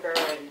cheaper, quicker,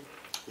 and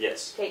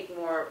Yes. take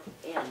more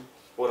in.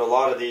 What a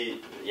lot of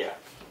the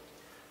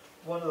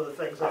One of the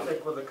things I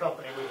think with the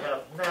company we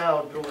have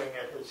now doing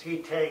it is he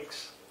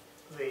takes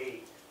the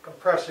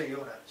compressor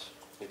units,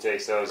 he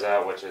takes those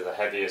out, which are the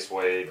heaviest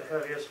weight. the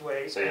heaviest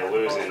weight, So you're and the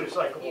most losing-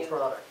 recyclable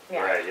product.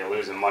 Yeah. Right, you're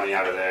losing money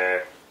out of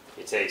there.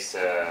 He takes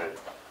the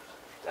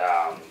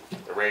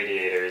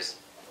radiators,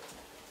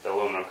 the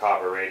aluminum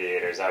copper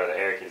radiators out of the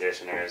air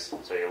conditioners,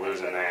 so you're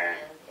losing there.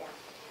 Yeah.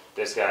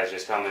 This guy's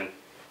just coming,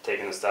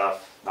 taking the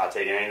stuff, not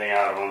taking anything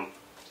out of them,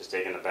 just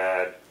taking the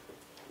bad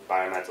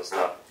environmental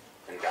stuff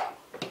and gone.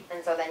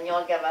 And so then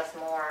you'll give us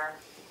more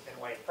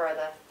And wait. for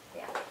the,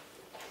 yeah.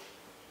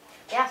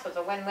 Yeah, so it's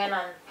a win-win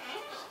on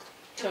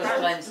So has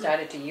Glenn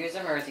started to use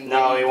them, or is he?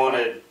 No, he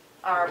wanted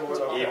our Board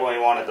people. he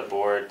wanted the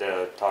board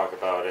to talk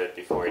about it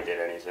before he did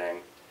anything.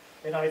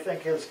 And I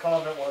think his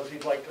comment was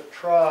he'd like to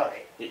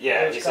try.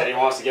 Yeah, he said he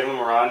wants to give him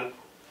a run.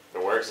 If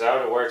it works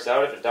out, it works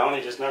out. If it don't,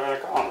 he's just never gonna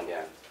call him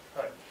again.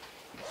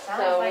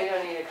 Sounds So we like,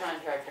 don't need a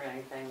contract or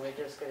anything. We're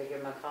just gonna give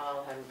him a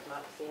call, have him come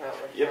up, see how it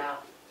works Yep.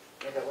 out.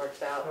 If it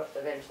works out,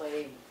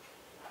 eventually.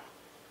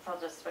 I'll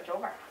just switch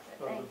over, I Does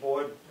the think.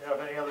 board have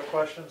any other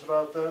questions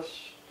about this?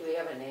 Do we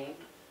have a name?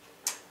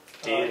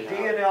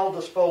 D&L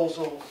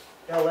Disposal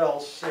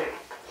LLC.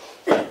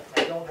 I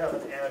don't have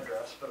an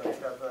address, but I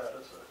have that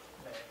as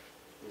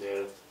a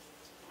name.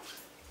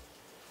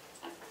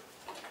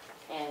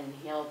 Yeah. And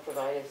he'll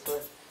provide us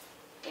with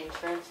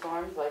insurance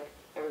forms like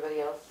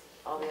everybody else,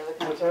 all the other What's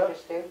that?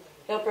 contractors do.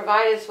 He'll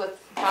provide us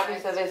with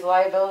copies of his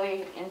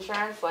liability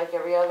insurance like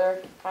every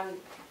other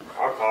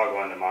I'll call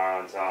Glenn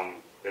tomorrow and tell him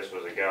this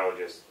was a go.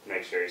 Just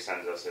make sure he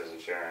sends us his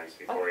insurance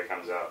before he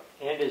comes up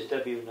And his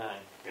W-9.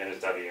 and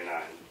his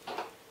W-9.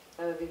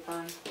 That would be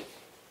fine.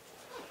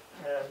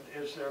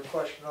 And is there a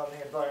question on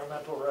the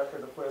environmental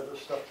record of where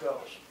this stuff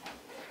goes?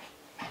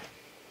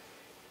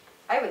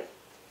 I would You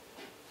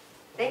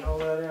think, know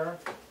that, Aaron?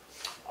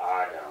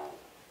 I don't.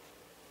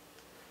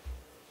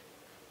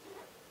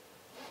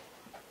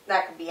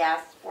 that could be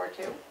asked for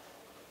too.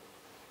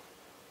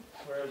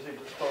 Where is he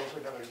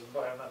disposing of his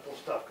environmental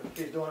stuff? Because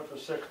if he's doing it for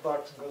 $6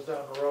 and goes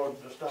down the road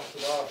and just dumps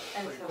it off, it's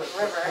And pretty to quick the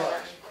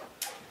river,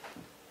 $6.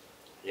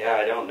 Yeah,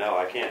 I don't know.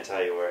 I can't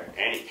tell you where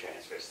any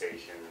transfer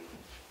station.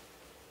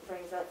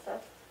 brings that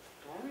stuff.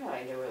 I have no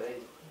idea where they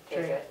take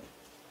Okay. it.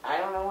 I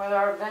don't know where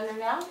our vendor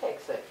now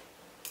takes it.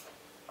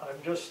 I'm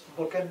just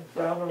looking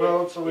down the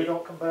road so we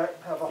don't come back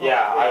and have a.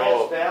 Yeah, I It has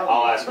will. value.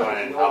 I'll ask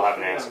Glenn and I'll have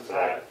an Well, answer for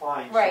hard that. to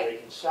find Right. so they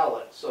can sell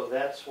it, so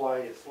that's why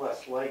it's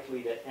less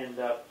likely to end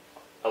up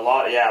A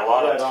lot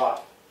cut of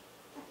off.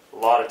 a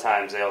lot of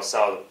times they'll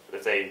sell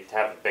if they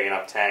have a big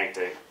enough tank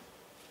to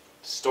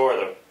store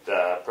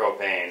the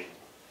propane.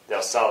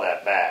 They'll sell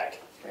that back.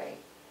 Right.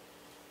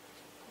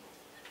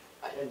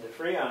 And the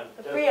Freon.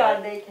 The does Freon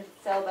that. they can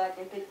sell back,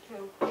 I think,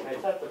 too. I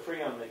thought the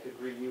Freon they could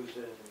reuse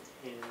it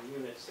in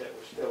units that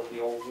were still the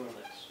old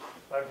units.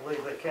 I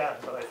believe they can,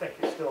 but I think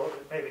you still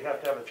maybe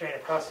have to have a chain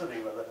of custody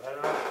with it. I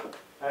don't know.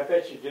 I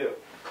bet you do.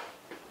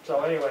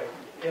 So anyway,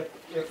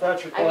 if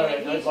that's I required, mean,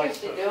 if I'd he's like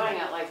used to. to doing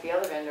it like the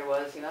other vendor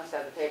was, he must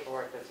have the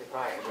paperwork that's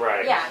required.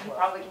 Right. Yeah, he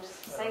probably can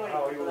just I say don't what know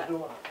how he he was wants.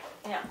 doing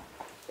it. Yeah.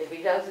 If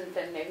he doesn't,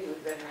 then maybe we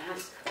better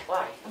ask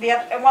why.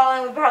 Well,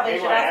 and we probably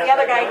Maybe should wanna ask the ask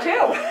other guy that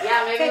too.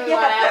 Yeah, maybe we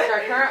want to ask our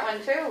current one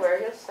too, where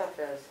his stuff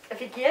is. If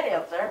he can't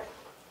answer.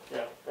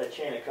 Yeah, that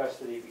chain of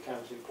custody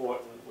becomes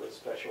important with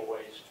special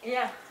waste.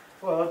 Yeah.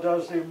 Well, it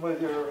does even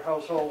with your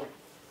household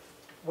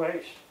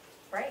waste.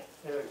 Right.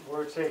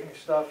 We're taking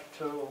stuff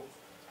to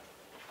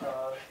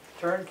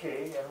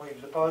Turnkey, and we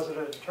deposit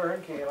it in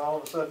Turnkey, and all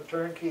of a sudden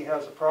Turnkey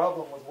has a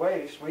problem with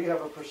waste. We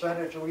have a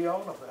percentage we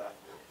own of that.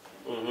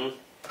 Mm-hmm.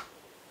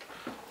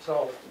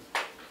 So,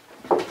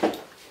 there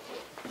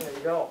you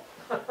go.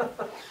 But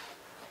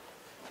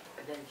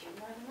then if you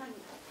want money,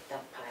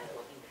 don't pile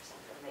looking for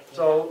something that you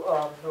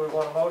So, do we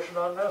want a motion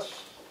on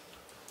this?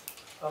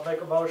 I'll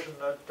make a motion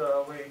that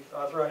we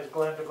authorize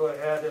Glenn to go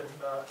ahead and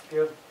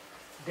give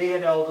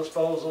D&L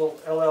Disposal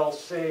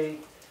LLC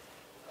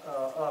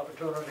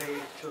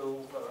opportunity to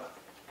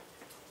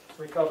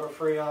recover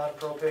Freon,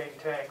 propane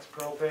tanks,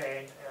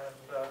 propane,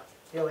 and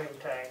helium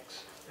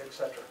tanks,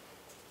 etc.,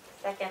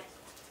 Second.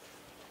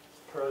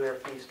 per their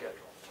fee schedule.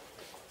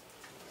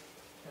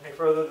 Any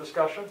further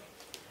discussion?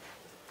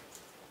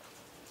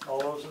 All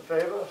those in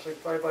favor,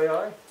 signify by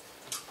aye.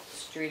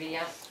 Streety,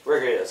 yes?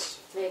 Rigger, yes.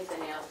 Mason,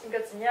 yes.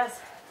 Goodson, yes.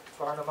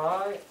 Farnham,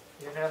 aye.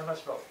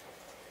 Unanimous vote.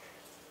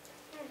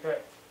 Okay.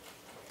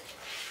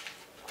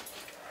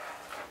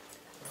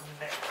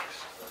 Next,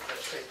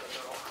 let's take the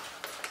little.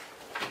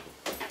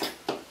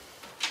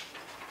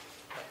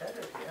 I had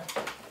it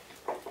here.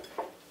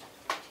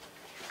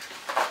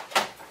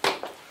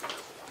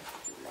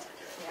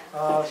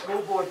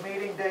 School board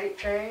meeting date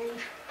change.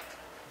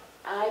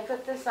 I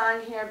put this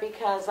on here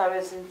because I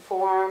was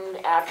informed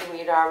after we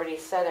had already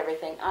set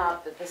everything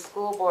up that the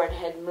school board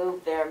had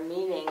moved their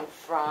meeting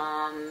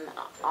from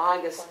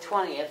August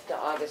 20th to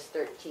August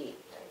 13th.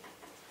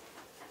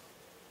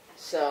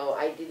 So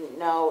I didn't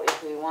know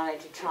if we wanted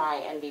to try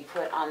and be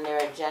put on their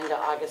agenda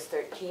August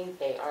 13th.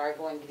 They are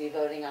going to be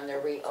voting on their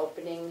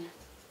reopening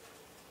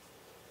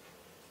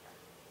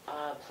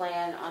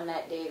plan on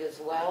that date as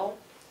well.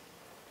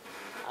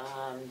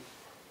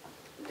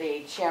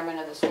 The chairman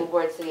of the school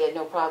board said he had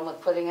no problem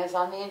with putting us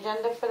on the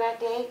agenda for that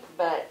date,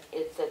 but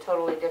it's a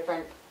totally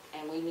different,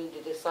 and we need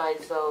to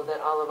decide so that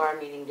all of our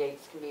meeting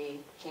dates can be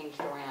changed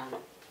around.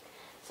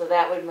 So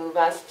that would move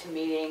us to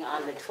meeting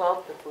on the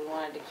 12th. If we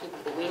wanted to keep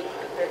the week,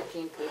 the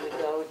 13th, we would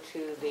go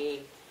to the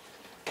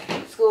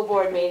school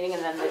board meeting,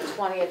 and then the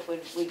 20th,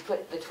 we'd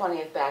put the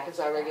 20th back as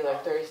our regular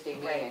Thursday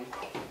meeting.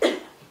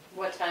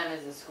 What time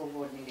is the school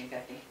board meeting,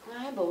 Becky?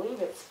 I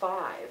believe it's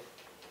 5.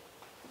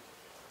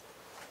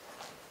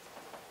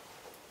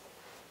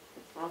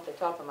 Off the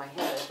top of my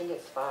head, I think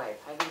it's 5.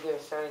 I think they're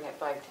starting at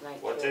 5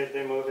 tonight. What too. date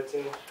they move it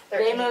to?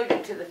 They moved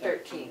it to the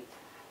 13th.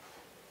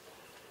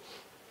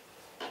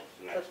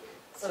 Next week.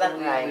 So then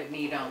we Right. would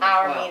meet on the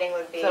our 12th. meeting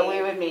would be. So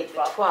we would meet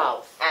the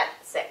 12th At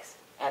 6.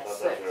 at I thought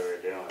 6. that's what we were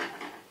doing.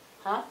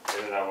 Huh?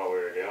 Isn't that what we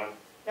were doing?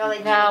 No,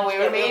 No, we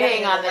were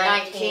meeting on the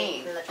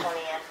 19th. And the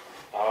 20th.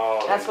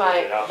 Oh. That's they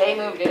moved it why up they a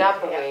moved week. it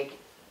up a Yeah. week.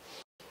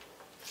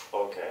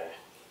 Okay.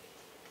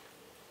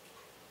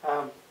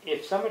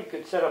 If somebody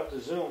could set up the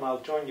Zoom, I'll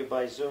join you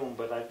by Zoom,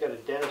 but I've got a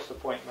dentist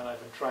appointment I've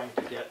been trying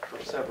to get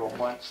for several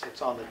months.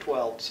 It's on the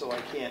 12th, so I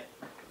can't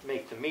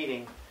make the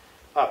meeting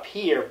up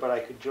here, but I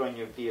could join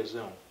you via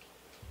Zoom.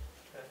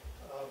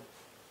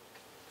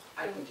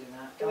 I can do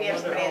that. Do we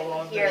have I wonder how somebody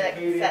long here the that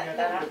can meeting set at-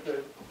 that up? if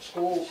the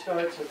school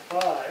starts at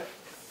 5.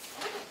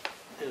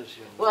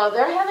 Well,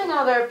 they're having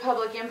all their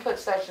public input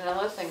session and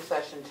listening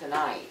session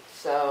tonight.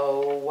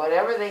 So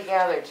whatever they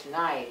gather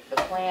tonight, the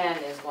plan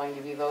is going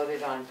to be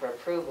voted on for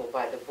approval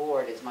by the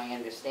board, is my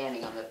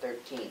understanding, on the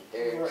 13th.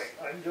 There's, Right,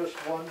 I'm just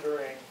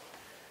wondering,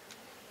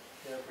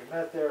 if we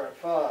met there at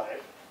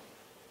 5,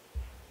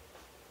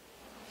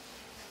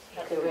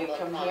 Could we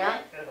come here?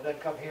 and then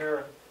come here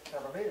and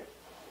have a meeting.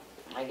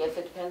 I guess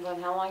it depends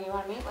on how long you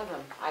want to meet with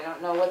them. I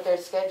don't know what their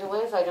schedule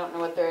is. I don't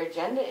know what their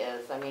agenda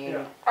is. I mean,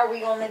 Yeah. Are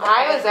we only?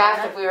 I was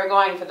asked if we were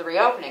going for the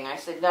reopening. I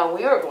said, no,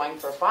 we were going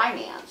for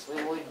finance.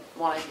 We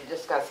wanted to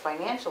discuss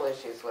financial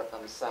issues with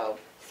them, so.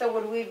 So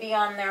would we be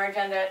on their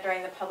agenda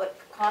during the public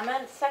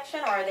comment section,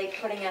 or are they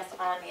putting us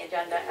on the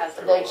agenda as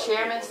a? The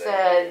chairman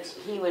said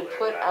he would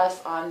put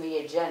us on the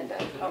agenda.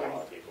 A lot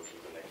of people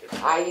keeping their kids.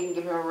 I didn't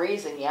give him a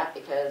reason yet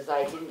because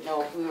I didn't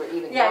know if we were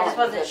even Yeah, I going. just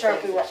wasn't because sure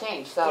if things we had were-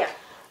 changed. So yeah.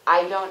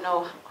 I don't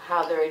know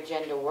how their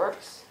agenda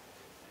works.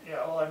 Yeah,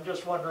 well, I'm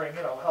just wondering,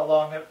 how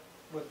long it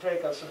would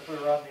take us if we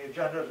were on the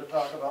agenda to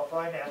talk about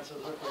finances,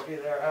 if we'd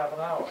be there half an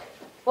hour.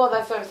 Well,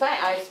 that's what I'm saying.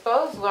 I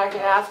suppose I could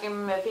ask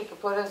him if he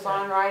could put us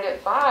on right at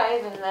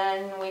 5, and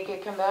then we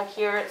could come back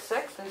here at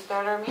 6 and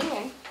start our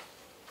meeting.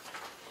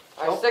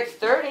 Or Oh.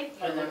 6:30.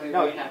 And then we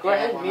No, would have go to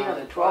ahead have and one meet on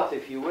the 12th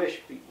if you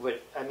wish,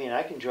 but, I mean,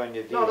 I can join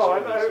you via No,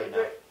 Zoom. no, easy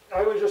enough.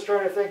 I was just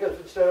trying to think of,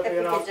 instead of If we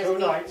being could out just 2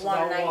 meet nights, one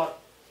not night. one.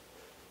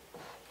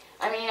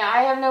 I mean,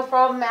 I have no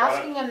problem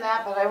asking him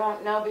that, but I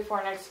won't know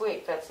before next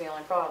week. That's the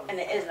only problem. And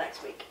it is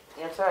next week.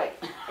 That's right.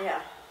 Yeah.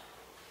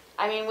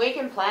 I mean, we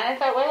can plan it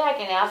that way. I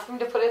can ask him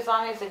to put us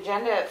on his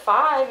agenda at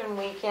 5, and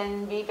we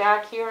can be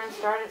back here and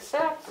start at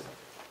 6.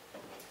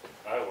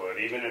 I would,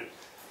 even if.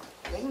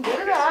 We can do I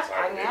guess that. it's I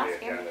hard can to do ask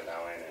the him. agenda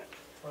now, ain't it?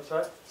 What's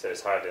that? So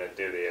it's hard to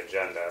do the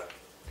agenda,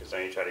 because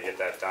then you try to get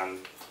that done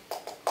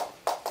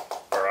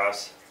for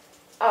us.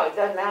 Oh, it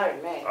doesn't matter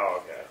to me.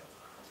 Oh, okay.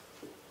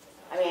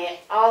 I mean,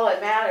 all that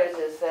matters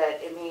is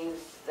that it means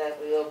that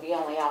we will be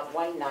only out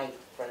one night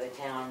for the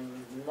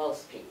town,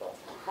 most people.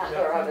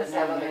 Or others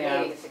have other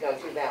Yeah. meetings to go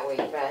to that week,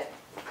 but,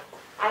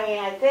 I mean,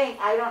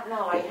 I don't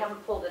know, I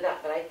haven't pulled it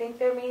up, but I think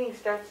their meeting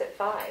starts at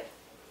 5.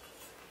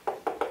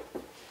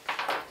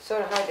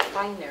 Sort of hard to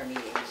find their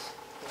meetings.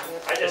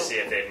 I just see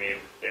if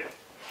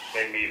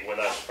they meet with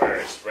us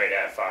first, right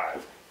at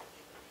 5.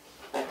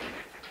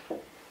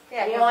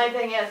 Yeah. The only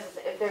thing is,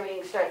 if their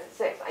meeting starts at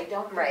 6, I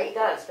don't think Right. it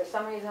does. For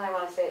some reason, I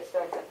want to say it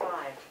starts at 5.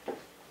 I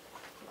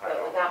But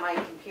don't without my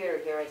computer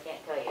here, I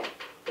can't tell you.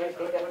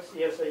 What's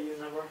the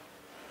SAU number?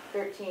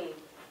 13.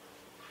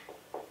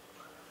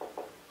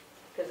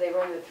 they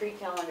run the 3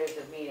 calendars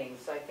of meetings,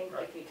 so I think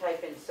if you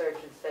type in search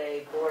and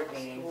say board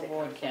meetings. School it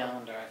board comes up.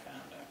 calendar, I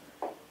found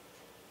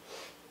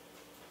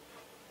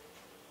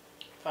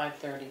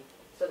it. 5:30.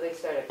 So they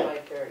start at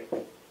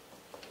 5:30.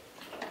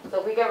 So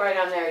if we get right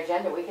on their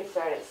agenda, we could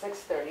start at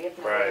 6:30 if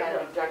nobody Right. had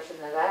an objection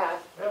to that.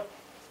 Yep.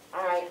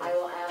 All right, I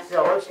will ask.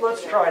 Yeah,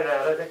 let's try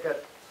that, I think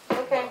that,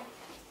 Okay,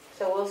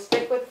 so we'll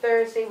stick with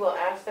Thursday, we'll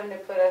ask them to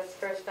put us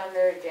first on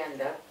their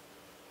agenda.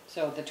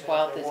 So the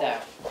 12th is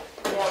out.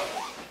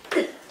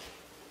 Yep.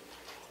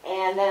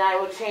 And then I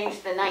will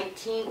change the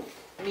 19th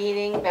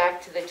meeting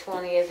back to the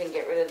 20th and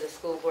get rid of the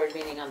school board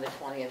meeting on the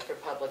 20th for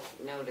public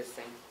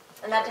noticing.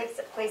 And that takes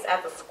place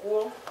at the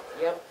school?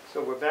 Yep,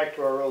 So we're back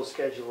to our old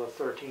schedule of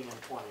 13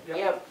 and 20.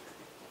 yep.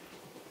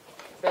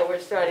 But we're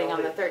starting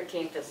on the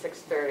 13th at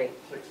 6:30.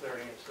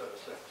 6:30 instead of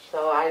 6.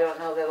 So I don't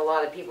know that a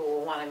lot of people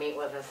will want to meet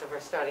with us if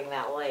we're starting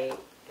that late,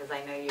 because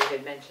I know you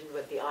had mentioned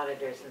with the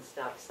auditors and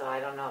stuff, so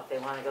I don't know if they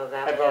want to go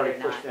that late I've or already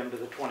not. pushed them to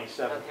the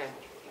 27th.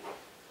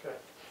 Okay.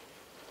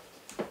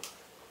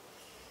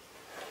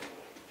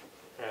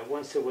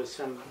 Once there was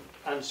some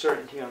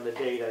uncertainty on the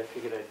date, I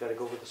figured I'd better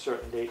go with a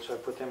certain date, so I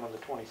put them on the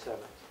 27th.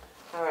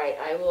 All right,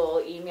 I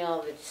will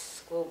email the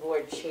school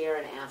board chair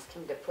and ask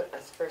him to put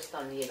us first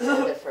on the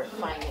agenda for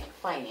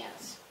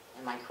finance.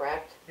 Am I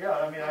correct? Yeah,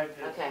 I mean, I'd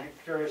Okay. be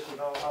curious to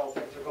know how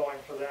things are going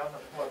for them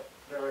and what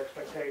their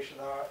expectation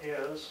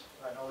is.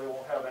 I know they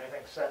won't have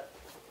anything set,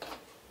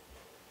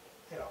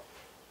 you know,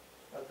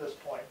 at this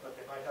point, but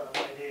they might have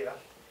an idea.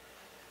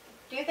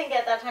 Do you think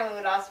at that time we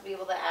would also be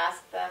able to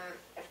ask them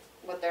if,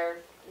 what they're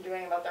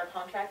doing about their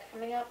contract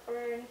coming up or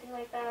anything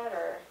like that,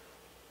 or?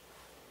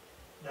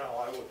 No,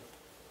 I wouldn't.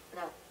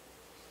 No.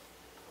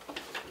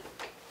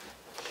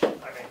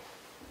 I mean,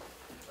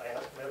 I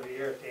ask them every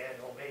year at the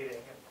annual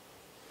meeting,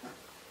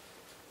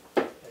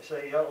 and they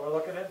say, yeah, we're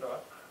looking into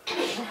it.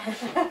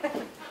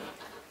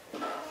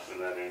 And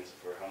that ends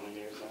for how many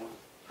years now?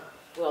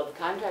 Well, the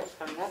contract's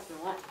coming up in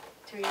what,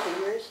 2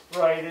 years?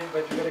 Right,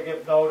 but you're gonna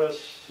give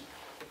notice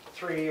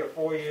 3 or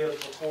 4 years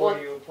before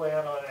Well- you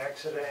plan on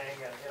exiting,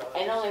 and, you know.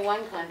 And only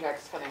one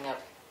contract's coming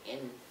up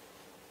in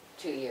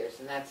 2 years,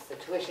 and that's the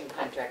tuition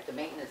contract, the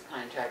maintenance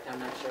contract. I'm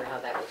not sure how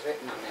that was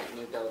written on that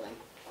new building.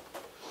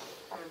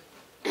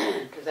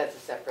 Because that's a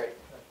separate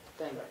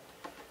thing.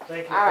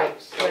 Thank you, All right,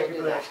 for- so thank we'll you do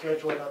for that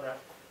scheduling on that.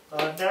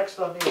 Next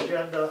on the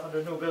agenda,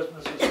 under new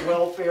business, is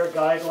welfare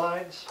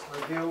guidelines,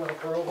 review and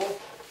approval.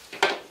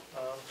 I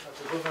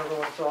presume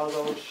everyone saw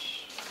those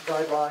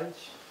guidelines.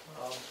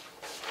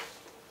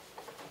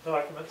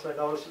 Documents, I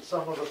noticed that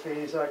some of the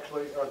fees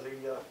actually, are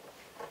the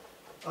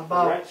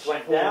amounts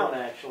Went down,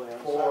 actually.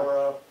 I'm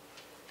sorry.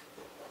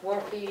 for,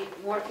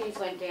 More fees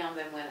went down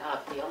than went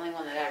up. The only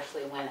one that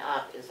actually went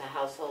up is the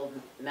household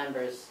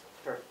members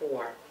for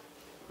 4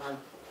 month,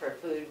 for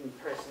food and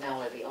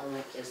personnel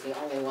is the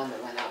only one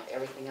that went up.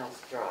 Everything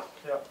else dropped.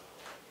 yeah,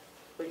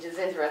 Which is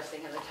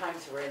interesting in the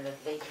times we're in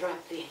that they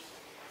dropped the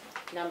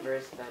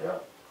numbers, but.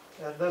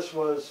 yeah. And this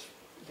was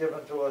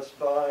given to us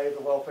by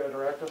the welfare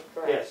director.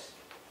 Correct. Yes.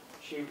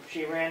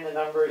 She ran the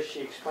numbers,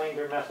 she explained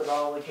her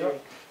methodology.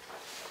 Yep.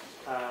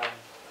 I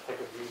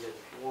could read it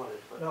if you wanted,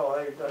 but. No,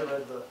 I read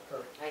her.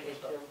 I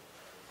did too.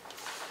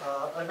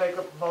 I make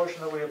a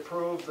motion that we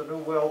approve the new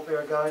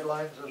welfare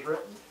guidelines as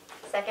written.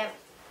 Second?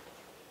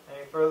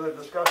 Any further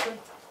discussion?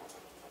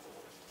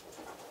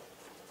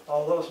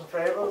 All those in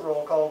favor,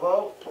 roll call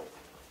vote.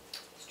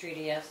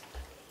 Streety, yes.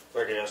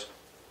 Burger, yes.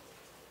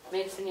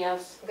 Mason,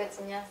 yes?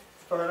 Goodson, yes?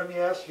 Furman,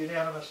 yes,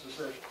 unanimous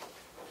decision.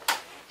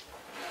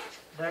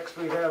 Next,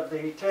 we have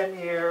the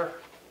 10-year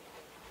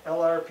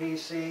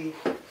LRPC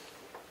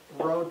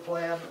road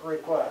plan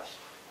request.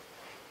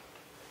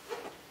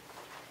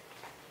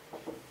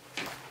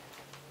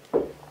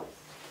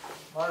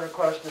 My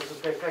request is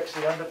that they fix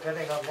the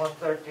underpinning on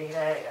 113A.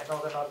 I know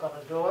they're not going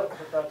to do it,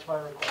 but that's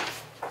my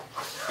request.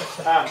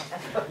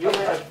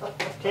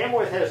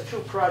 Tamworth has 2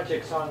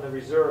 projects on the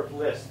reserve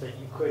list that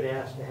you could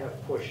ask to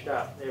have pushed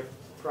up. They're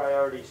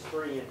priorities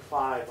 3 and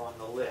 5 on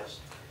the list.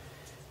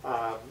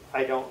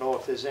 I don't know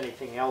if there's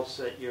anything else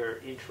that you're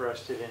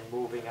interested in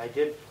moving. I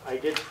did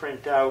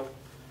print out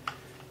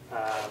here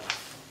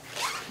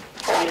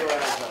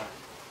are the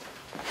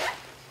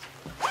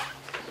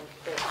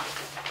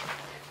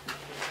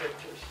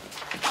pictures.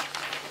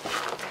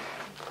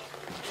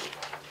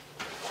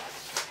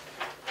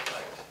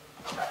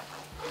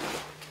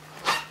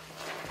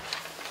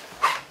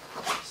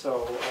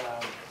 So,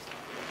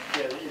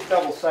 yeah, it's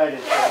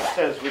double-sided, so it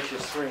says which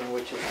is 3 and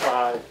which is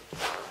 5.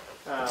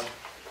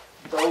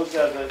 Those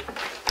are the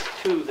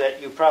 2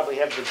 that you probably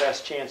have the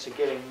best chance of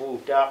getting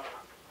moved up.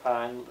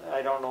 And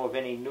I don't know of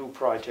any new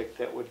project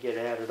that would get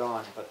added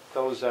on, but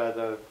those are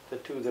the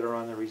 2 that are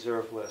on the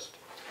reserve list.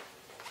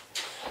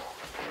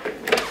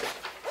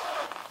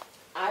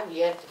 I've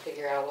yet to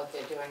figure out what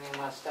they're doing in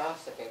West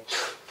Ossipee.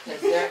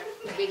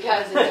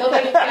 Because until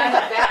they get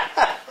back,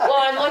 well,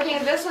 I'm looking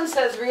at this one,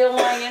 says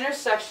realign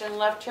intersection,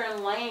 left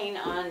turn lane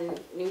on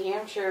New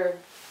Hampshire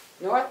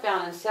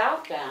northbound and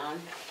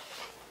southbound.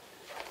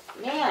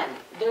 man,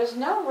 there's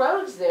no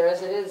roads there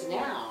as it is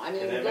now. I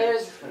mean, And then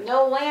there's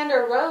no land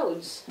or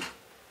roads.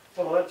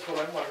 Well, that's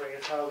what I'm wondering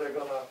is how they're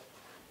gonna,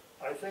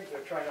 I think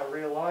they're trying to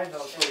realign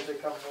those so that they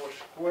become more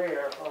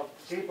square.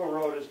 Depot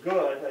Road is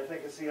good, I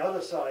think it's the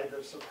other side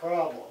that's the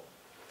problem.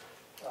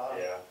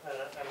 Yeah.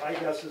 And my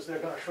guess is they're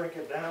gonna shrink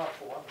it down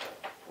for one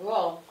thing.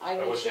 Well, I I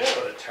would wish say. just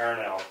put a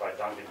turnout by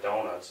Dunkin'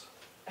 Donuts.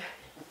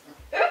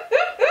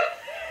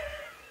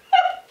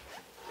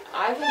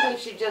 I think we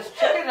should just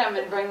trigger them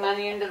and bring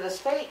money into the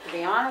state, to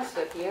be honest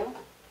with you.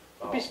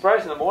 You'd be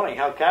surprised in the morning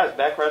how cars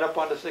back right up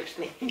onto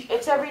 16.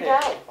 It's every day.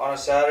 On a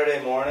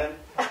Saturday morning,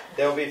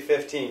 there'll be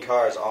 15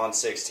 cars on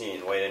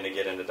 16 waiting to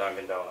get into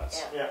Dunkin'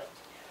 Donuts. Yeah.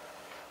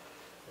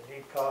 They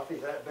need coffee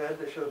that bad,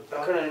 they should have done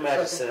I it. couldn't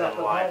imagine second sitting cup in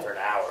at line home. for an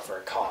hour for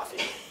a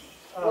coffee.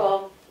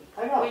 Well,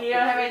 I know. when you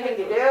don't have anything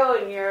to do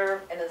and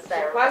you're In a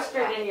styrofoam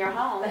sequestered cup. in your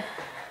home.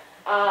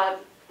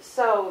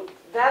 So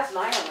that's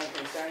my only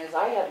concern is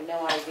I have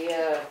no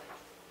idea.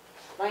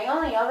 My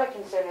only other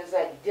concern is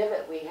that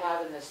divot we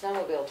have in the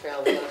snowmobile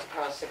trail that goes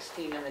across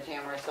 16 on the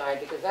Tamworth side,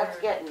 because that's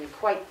getting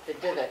quite the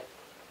divot.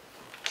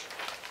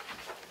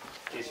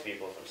 These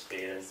people from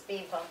speeding.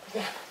 Speed bump,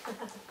 yeah.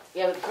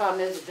 Yeah, but the problem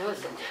is it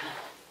doesn't.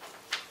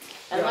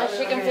 Yeah, Unless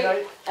you I can mean,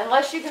 figure,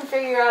 unless you can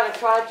figure out a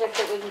project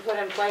that we can put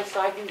in place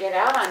so I can get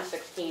out on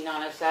 16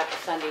 on a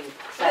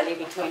Sunday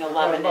between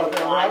 11 and 1. What about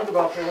that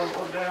roundabout they want to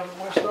put down in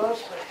West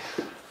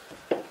Austin?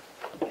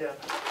 Yeah.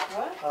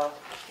 What?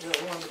 Yeah,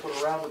 we wanted to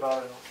put a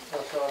roundabout in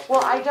West Austin.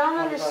 Well, I don't 25.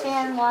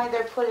 understand why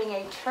they're putting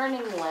a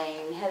turning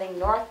lane heading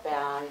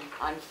northbound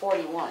on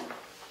 41.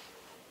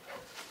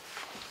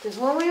 Because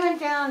when we went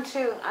down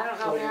to, I don't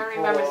know So if you Aaron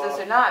pull remembers off,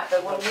 this or not,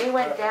 but when we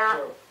went down,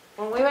 Road.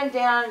 when we went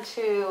down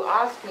to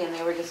Ospey and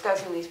they were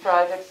discussing these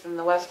projects from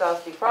the West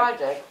Ospey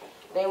project,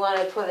 they want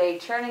to put a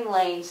turning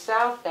lane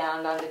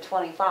southbound onto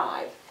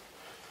 25.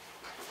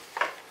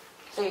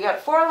 So you got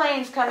 4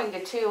 lanes coming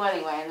to 2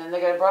 anyway, and then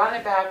they're going to broaden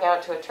it back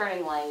out to a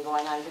turning lane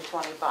going onto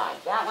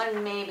 25. That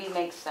one maybe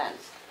makes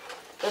sense.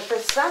 But for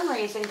some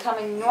reason,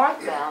 coming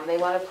northbound, they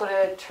want to put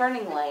a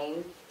turning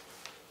lane,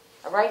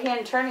 a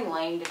right-hand turning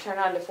lane to turn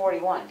onto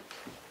 41.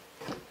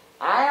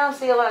 I don't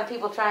see a lot of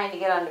people trying to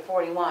get onto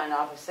 41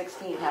 off of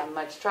 16 having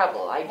much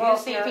trouble. I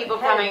do see people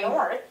coming.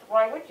 North,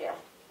 why would you?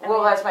 I Well,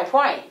 mean, that's my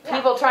point. Yeah.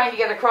 People trying to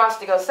get across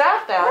to go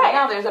southbound. Right.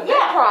 Now there's a big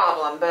Yeah.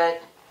 problem,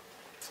 but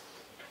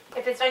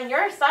if it's on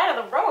your side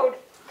of the road,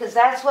 because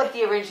that's what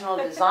the original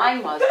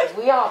design was. Because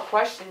we all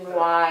questioned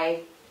why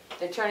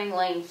the turning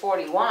lane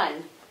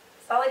 41.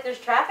 it's not like there's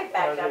traffic Are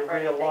backed they up or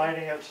anything.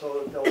 realigning it so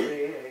that there'll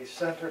be a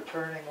center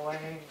turning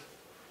lane?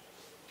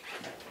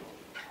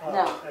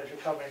 No. As you're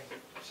coming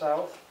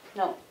south?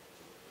 No,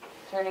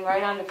 turning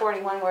right onto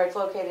 41 where it's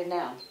located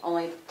now.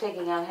 Only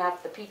taking out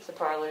half the pizza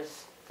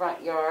parlor's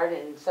front yard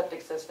and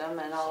septic system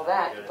and all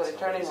that to put a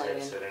turning lane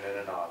in. Sitting in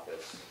an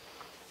office.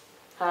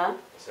 Huh?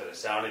 So it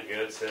sounded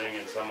good sitting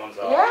in someone's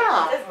office.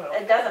 Yeah.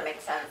 It doesn't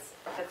make sense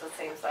if it's the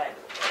same side.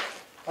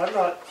 I'm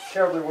not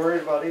terribly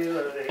worried about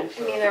either of these.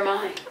 Neither am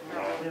I.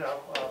 You know,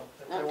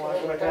 if they Not want to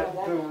till go they ahead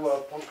go and do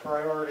that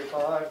priority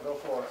 5, go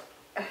for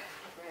it.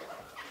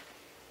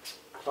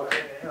 I mean,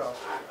 you know,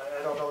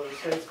 I don't know that the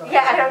state's going to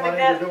Yeah, I have don't money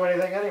think to do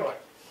anything anyway.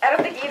 I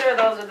don't think either of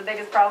those are the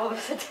biggest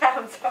problems in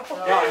town, so.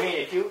 No, I mean,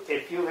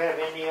 if you have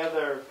any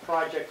other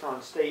projects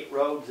on state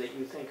roads that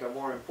you think are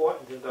more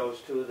important than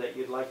those two that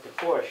you'd like to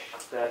push,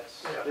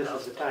 this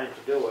is the time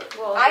to do it.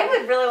 Well, I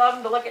would really love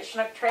them to look at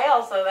Chinook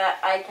Trail so that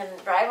I can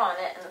drive on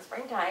it in the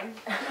springtime.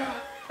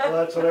 Well,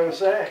 that's what I was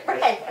saying.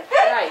 Right.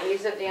 Right,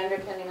 use it the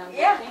underpinning on 15.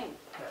 Yeah.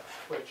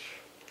 Which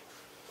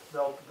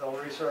they'll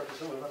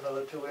resurface it with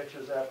another 2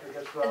 inches after it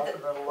gets rough,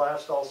 and it'll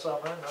last all summer,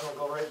 and then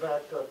it'll go right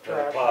back to The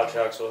trash. plow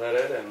trucks will hit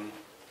it and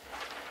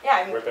Yeah,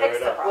 I mean, Rip it fix right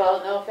the up. problem.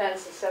 Well, no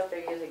offense, the stuff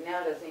they're using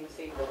now doesn't even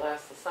seem to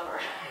last the summer.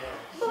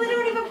 Well, they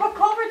don't even put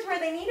culverts where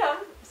they need them,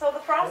 so the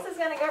frost is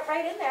gonna go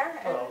right in there.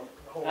 And Well,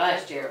 the whole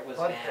Last year it was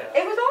mud bad.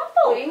 pit. it was Well,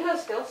 awful. you have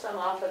still some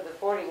off of the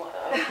 41,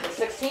 the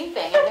 16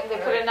 thing. I think they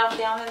put enough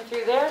down and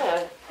through there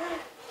to.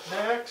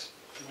 Next,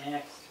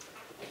 Next.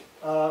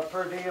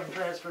 per diem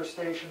transfer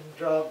station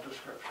job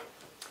description.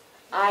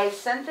 I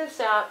sent this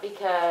out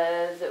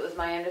because it was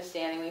my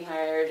understanding we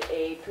hired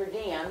a per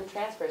diem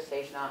transfer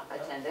station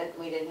attendant.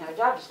 We didn't have a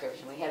job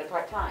description, we had a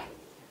part-time.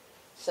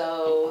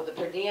 So the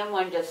per diem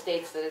one just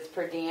states that it's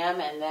per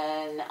diem, and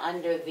then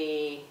under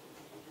the,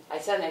 I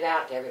sent it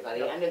out to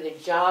everybody, under the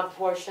job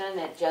portion,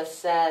 it just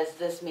says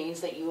this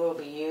means that you will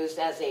be used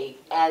as a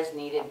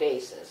as-needed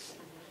basis.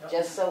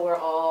 Just so we're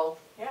all,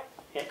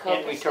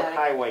 And we took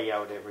highway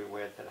out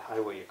everywhere that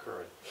highway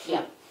occurred.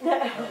 yeah.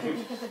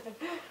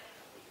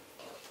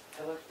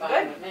 It looked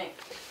fine with me.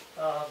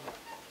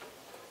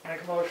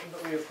 Make a motion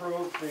that we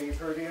approve the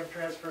per diem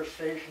transfer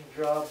station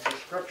job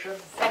description.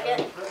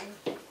 Second. as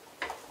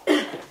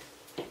written.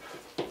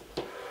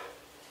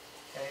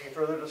 Any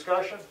further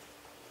discussion?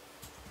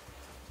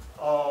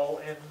 All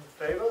in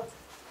favor?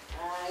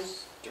 I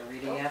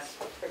Dorita, yes.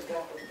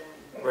 forgot what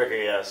that. Ricker,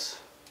 yes.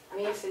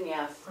 Mason,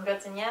 yes.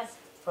 Goodson, yes.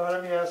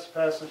 Bottom yes,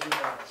 passes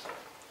unanimously.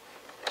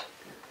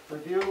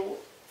 Review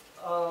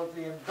of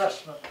the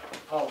investment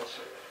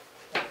policy.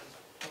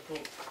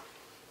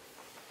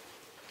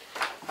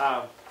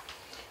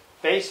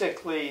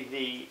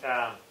 Basically,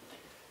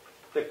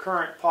 the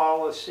current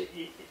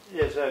policy,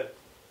 there's a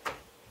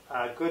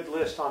good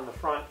list on the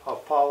front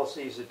of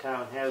policies the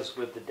town has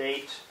with the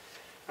dates.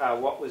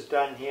 What was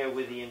done here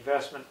with the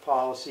investment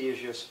policy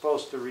is you're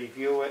supposed to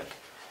review it.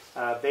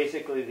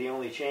 Basically, the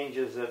only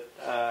changes that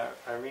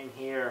are in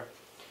here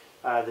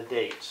are the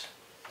dates.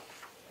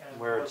 And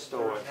Where it's was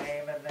there stored. a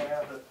name in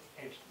there that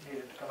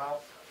needed to come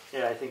out?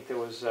 Yeah, I think there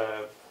was,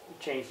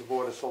 change the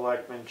Board of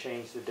Selectmen,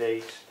 change the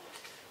dates.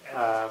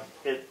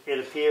 It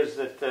appears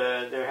that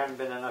there haven't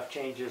been enough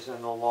changes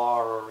in the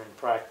law or in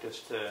practice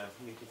to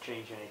need to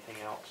change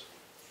anything else.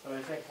 But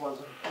I think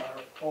wasn't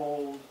our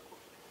old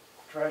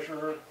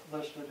treasurer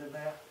listed in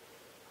there?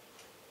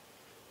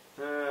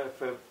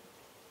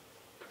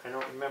 I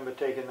don't remember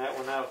taking that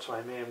one out, so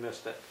I may have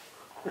missed it.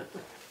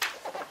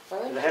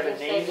 Well, Did it have a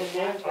name in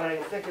there? I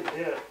think it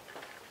did.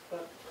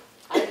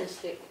 I didn't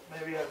see.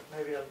 Maybe I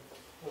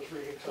was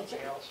reading something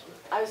else.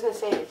 I was gonna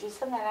say, did you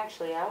send that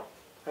actually out?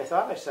 I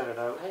thought I sent it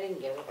out. I didn't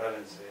get it. I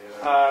didn't see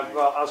it.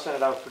 Well, I'll send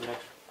it out for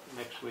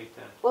next week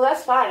then. Well,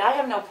 that's fine. I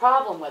have no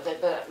problem with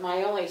it, but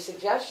my only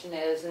suggestion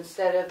is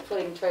instead of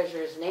putting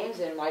treasurers' names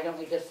in, why don't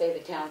we just say the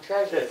town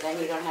treasurer?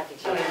 Then you don't have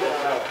to change it.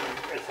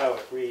 That's how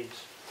it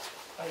reads.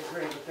 I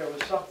agree, but there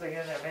was something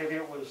in there, maybe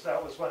that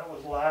was when it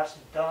was last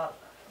done.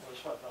 It was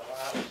what,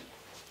 the last?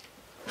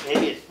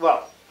 Maybe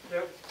well,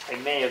 Yep. I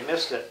may have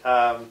missed it.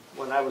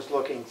 When I was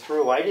looking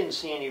through, I didn't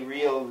see any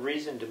real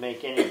reason to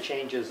make any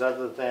changes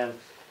other than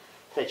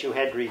that you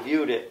had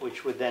reviewed it,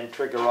 which would then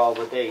trigger all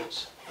the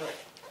dates. Right.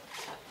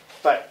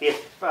 But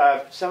if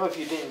some of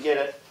you didn't get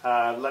it,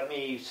 let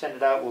me send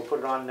it out. We'll put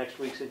it on next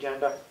week's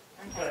agenda.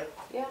 Okay,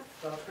 Yeah,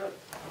 sounds good.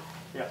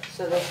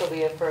 so this will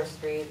be a first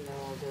read and then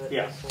we'll do it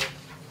Yeah. next week.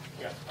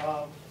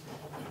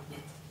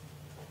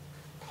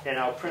 And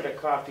I'll print a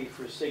copy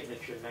for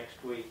signature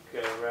next week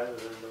rather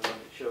than the one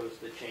that shows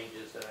the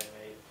changes that I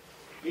made.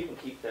 You can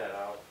keep that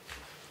out.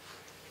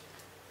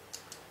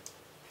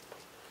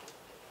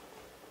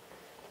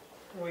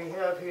 We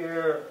have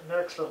here,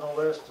 next on the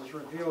list is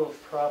review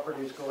of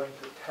properties going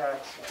to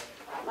tax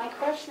lien. My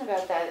question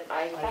about that,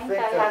 I think think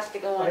that has to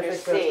go I under think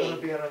that's going to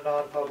C. be in a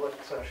non-public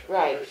session.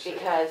 Right, Under C.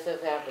 because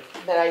of that,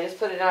 but I just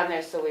put it on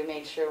there so we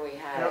made sure we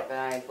had it, Yep. but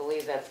I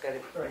believe that's gonna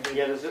Right. be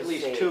Yeah, there's at to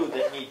least C. two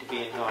that need to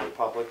be in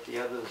non-public. The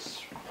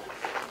others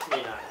may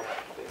not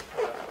have to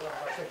be.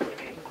 I think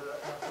we need to do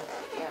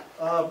that Yeah.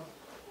 now.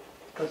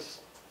 Because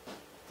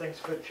things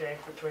could change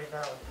between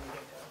now and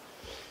meeting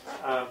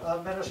time.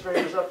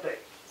 Administrator's update.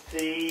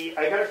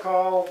 I got a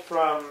call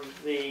from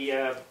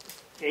the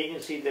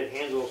agency that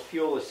handles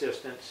fuel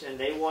assistance, and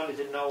they wanted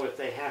to know if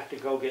they have to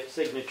go get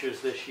signatures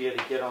this year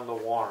to get on the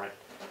warrant.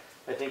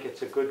 I think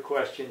it's a good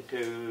question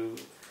to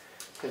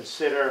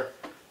consider.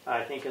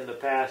 I think in the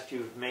past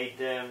you've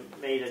made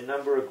a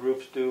number of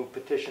groups do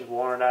petition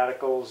warrant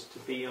articles to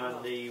be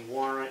on the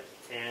warrant,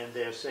 and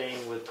they're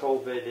saying with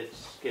COVID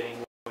it's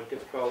getting more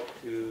difficult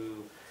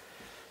to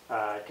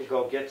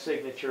go get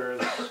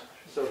signatures.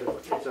 So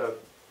that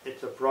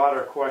it's a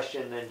broader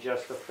question than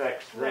just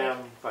affects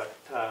them, but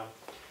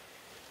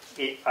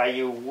are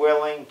you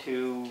willing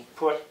to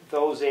put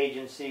those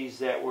agencies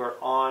that were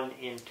on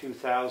in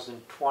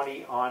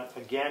 2020 on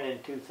again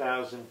in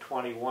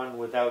 2021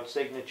 without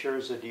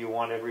signatures, or do you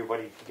want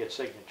everybody to get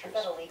signatures?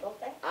 Is that a legal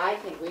thing? I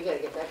think we gotta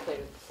get that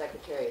cleared with the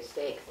Secretary of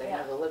State, 'cause I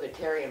know the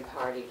Libertarian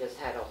Party just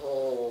had a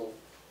whole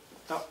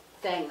Oh.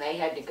 thing they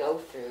had to go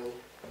through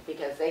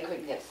because they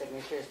couldn't get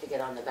signatures to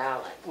get on the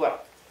ballot. Well,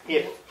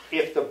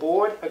 if the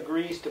board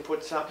agrees to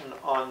put something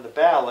on the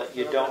ballot,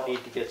 you don't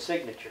need to get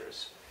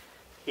signatures.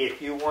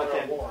 If you want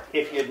them,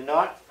 if you're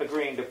not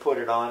agreeing to put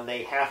it on,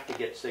 they have to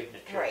get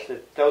signatures.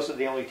 Right. Those are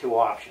the only two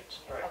options.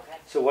 Right. Okay.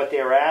 So what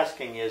they're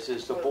asking is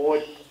the Would board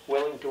we-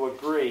 willing to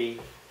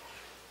agree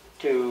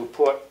to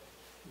put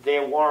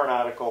their warrant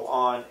article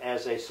on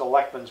as a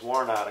selectman's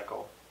warrant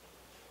article?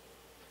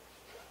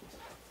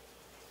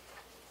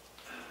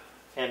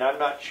 And I'm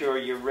not sure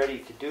you're ready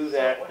to do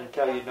that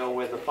until you know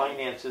where the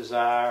finances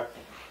are.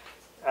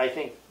 I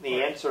think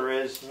the answer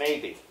is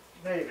maybe.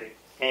 Maybe.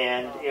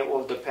 And it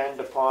will depend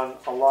upon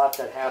a lot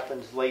that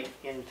happens late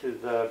into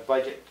the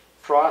budget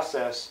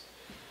process.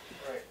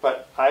 Right.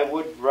 But I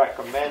would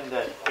recommend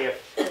that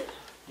if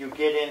you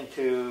get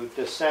into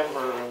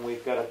December and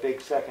we've got a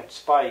big second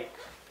spike,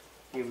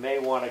 you may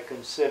want to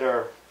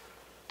consider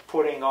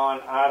putting on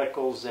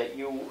articles that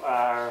you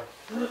are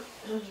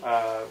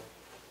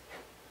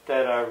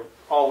that are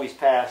always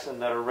pass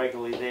and that are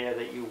regularly there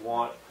that you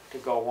want to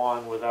go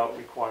on without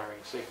requiring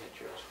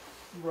signatures.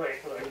 Right,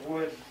 but I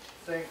would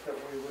think that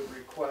we would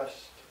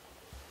request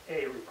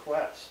a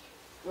request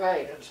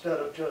Right. instead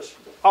of just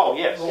Oh,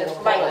 yes.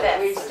 Just Like like this.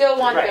 We still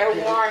want Right.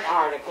 their warrant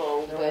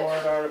article, the but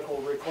warrant article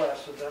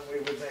request, and then we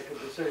would make a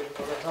decision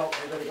whether or not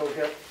we're going to go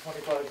get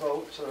 25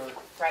 votes or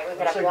Right, we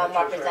could have one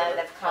signatures,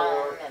 representative or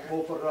come and.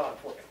 we'll put it on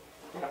for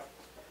you.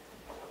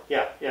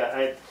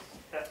 Yeah.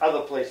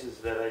 Other places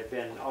that I've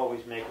been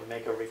always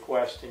make a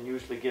request and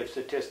usually give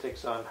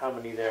statistics on how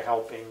many they're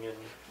helping and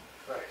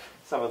Right.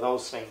 some of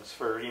those things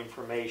for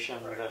information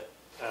that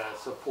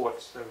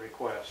supports the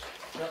request.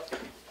 Yep.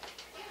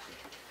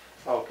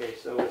 Okay,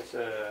 so it's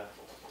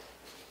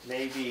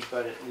maybe,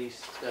 but at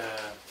least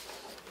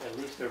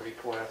a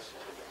request,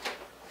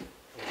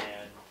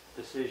 and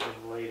decision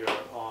later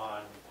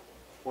on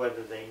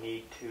whether they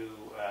need to,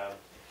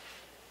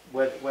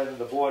 whether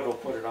the board will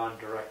put it on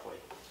directly.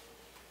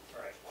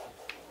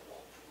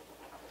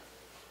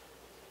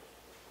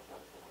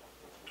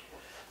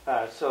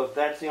 Right. So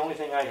that's the only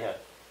thing I had.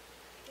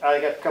 I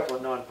got a couple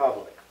of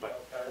non-public, but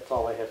Okay. that's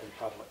all I have in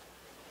public.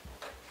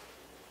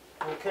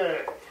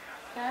 Okay.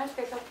 Can I ask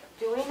a couple,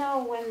 do we know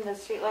when the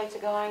streetlights are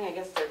going? I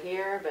guess they're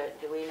here, but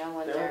do we know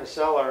when They're in they're? the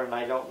cellar, and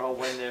I don't know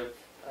when they're,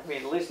 I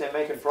mean, at least they're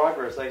making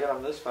progress. They got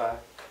them this far.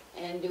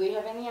 And do we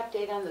have any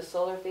update on the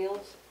solar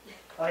fields?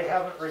 I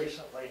haven't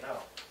recently, no.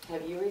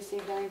 Have you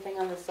received anything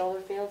on the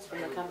solar fields from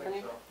I the don't think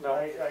company? so. No.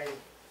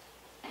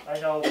 I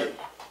know that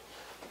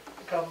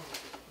come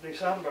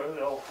December,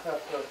 they'll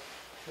have to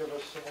give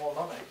us some more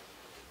money.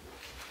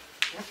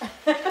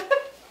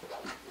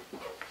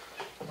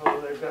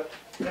 Whether they've got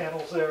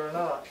panels there or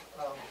not.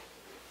 No,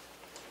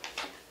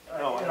 I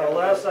You know, haven't.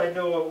 last I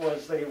knew it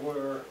was they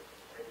were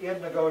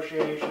in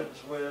negotiations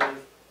with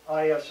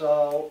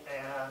ISO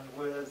and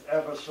with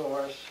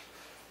Eversource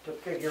to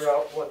figure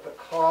out what the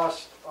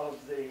cost of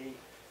the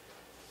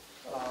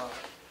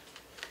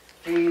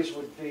fees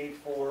would be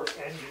for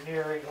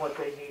engineering what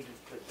they needed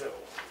to do.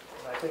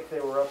 And I think they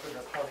were up in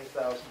the $20,000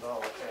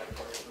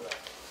 category for that.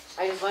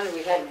 I just wondered,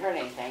 we hadn't heard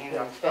anything. and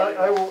Yeah, it's been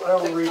I will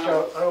 6 reach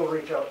months. out, I will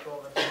reach out to them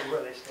and see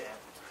where they stand.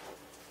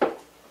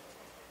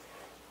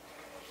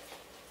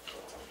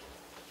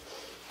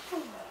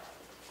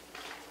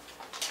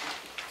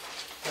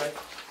 Okay.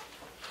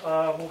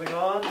 Moving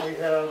on, we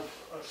have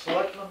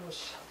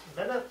Selectmen's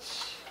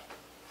minutes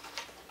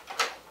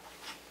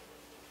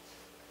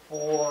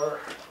for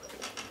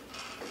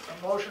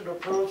a motion to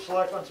approve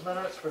Selectmen's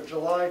minutes for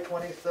July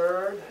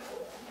 23rd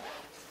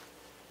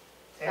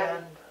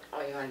and Oh,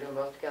 you want to do them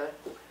both together?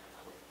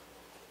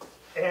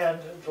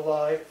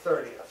 July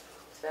 30th.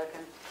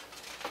 Second.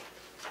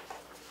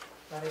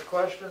 Any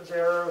questions,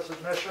 errors,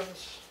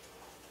 admissions?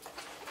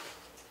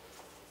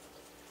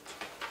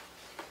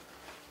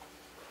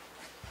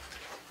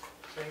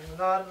 Seeing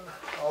none,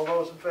 all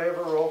those in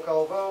favor, roll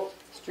call vote.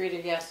 Streeter,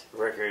 yes.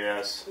 Ricker,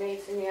 yes.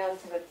 Mason, yes.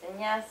 Goodson,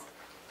 yes.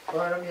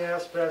 Burnham,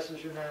 yes,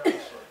 passes unanimously.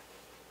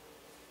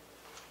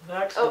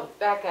 Next, Oh,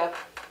 back up.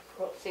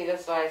 See,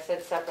 that's why I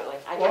said separately.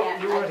 I Well,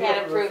 can't, you I weren't can't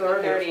here for the approve the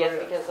 30th, 30th were you?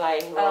 because I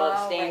will Oh,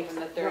 abstain right. from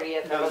the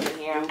 30th. I No, wasn't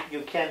here.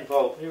 you can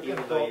vote, you can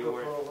even though vote you to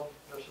weren't. approve them,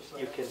 just a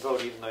You second. can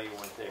vote even though you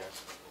weren't there.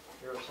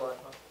 You're a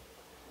selectman.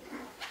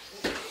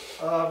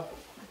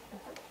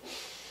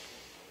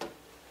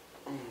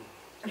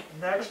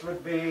 Next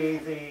would be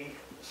the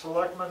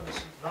selectmen's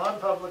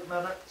non-public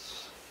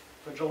minutes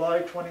for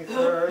July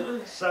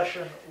 23rd,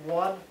 session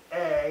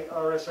 1A,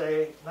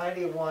 RSA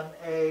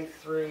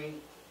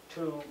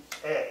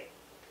 91A32A.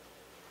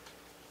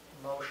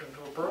 Motion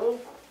to approve.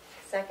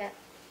 Second.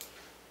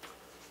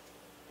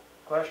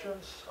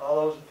 Questions?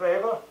 All those in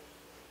favor?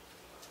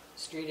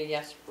 Streeter,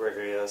 yes.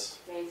 Ricker, yes.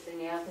 Mason,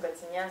 yes.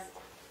 Goodson, yes.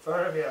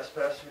 Burnham, yes,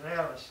 passed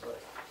unanimously.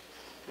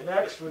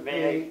 Next would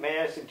May be,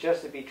 I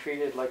suggest it be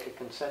treated like a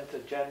consent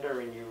agenda,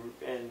 and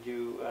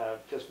you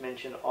just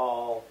mention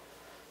all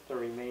the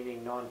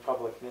remaining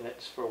non-public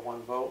minutes for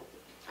one vote?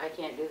 I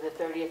can't do the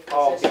 30th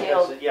Oh, because it's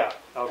because, sealed. yeah,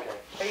 okay.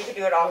 Or you could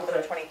do it all for the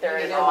Okay. 23rd You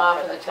and do them all off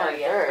for on the the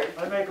 30th. 23rd.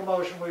 I make a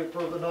motion, we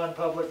approve the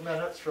non-public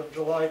minutes from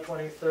July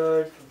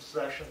 23rd from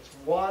sessions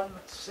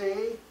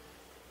 1C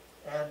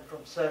and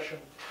from session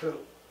 2.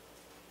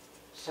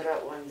 Shut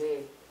out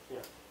 1B.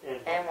 And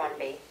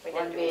 1B. We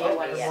didn't do 1B, Oh,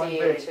 1B yet. 1C,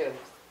 1B. and 2.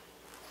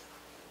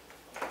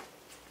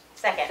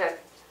 Second.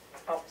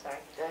 Oh, sorry.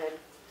 Go ahead.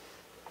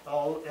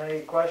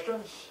 Any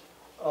questions?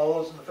 All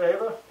those in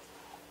favor?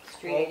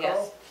 Streeter, Roll yes.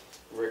 call.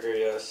 Ricker,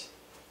 yes.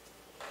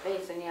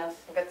 Mason, yes.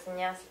 Goodson,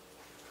 yes.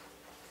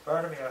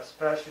 Burnham, yes,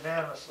 passed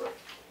unanimously.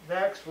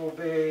 Next will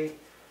be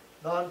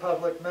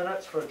non-public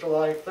minutes for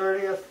July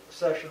 30th,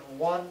 session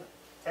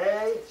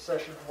 1A,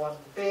 session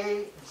 1B,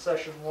 and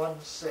session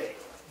 1C.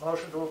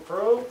 Motion to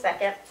approve.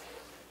 Second.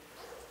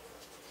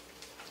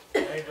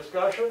 Any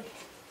discussion?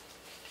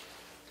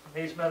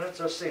 These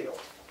minutes are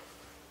sealed.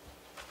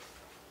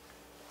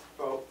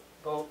 Vote.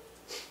 Vote.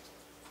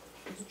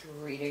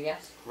 Streeter,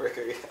 yes.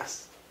 Ricker,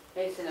 yes.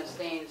 Mason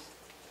abstains.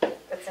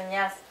 Goodson,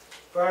 yes.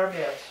 Burnham,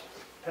 yes.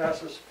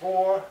 Passes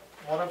 4,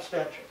 1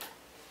 abstention.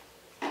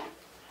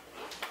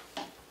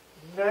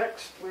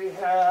 Next, we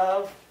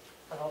have,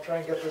 and I'll try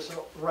and get this in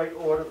the right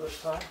order this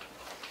time.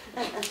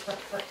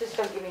 Just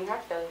don't give me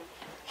heart failure.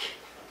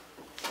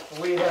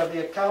 We have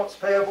the accounts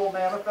payable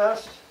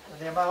manifest in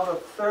the amount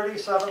of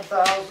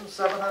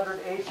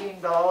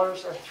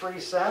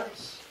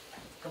 $37,718.03.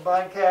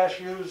 Combined cash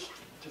used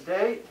to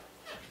date,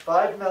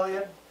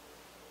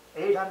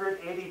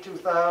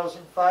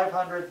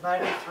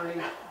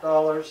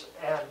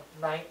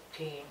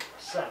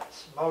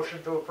 $5,802,593.19.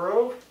 Motion to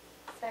approve.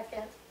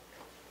 Second.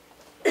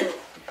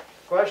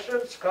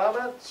 Questions,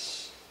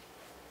 comments?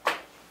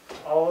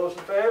 All those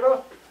in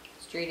favor?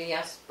 Streety,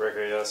 yes.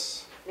 Bricker,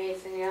 yes.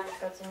 Mason, yes.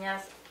 Goodson,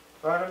 yes.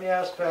 Barnum,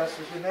 yes,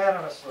 passes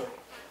unanimously.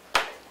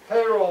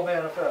 Payroll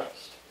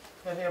manifest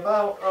in the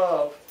amount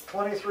of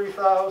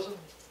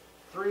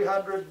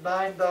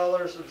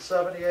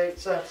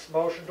 $23,309.78.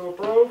 Motion to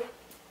approve.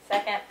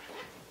 Second.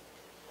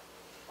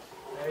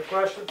 Any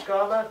questions,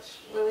 comments?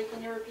 Louis,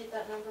 can you repeat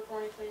that number for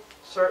me, please?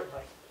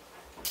 Certainly.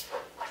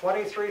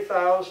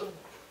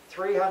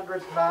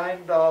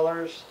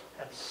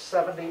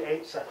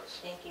 $23,309.78.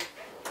 Thank you.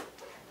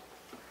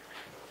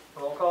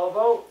 Roll call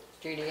vote.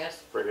 Streety,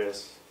 yes. Bricker,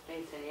 yes.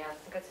 Mason, yes.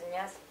 Goodson,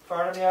 yes.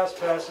 Farnum, yes,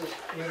 passes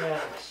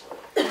unanimously.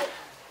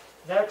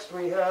 Next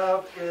we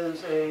have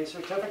is a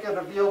certificate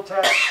of yield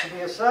tax to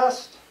be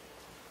assessed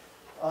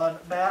on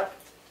map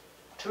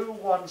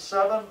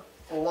 217,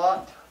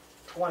 lot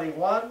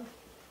 21,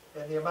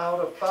 in the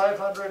amount of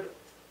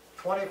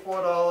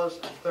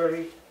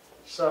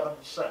 $524.37.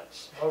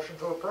 Motion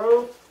to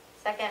approve.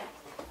 Second.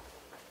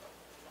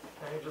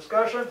 Any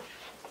discussion?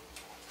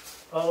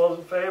 All those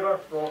in favor,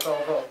 roll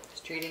call vote.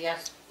 Streety,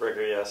 yes.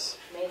 Bricker, yes.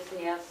 Mason,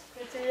 yes.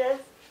 Goodson, yes.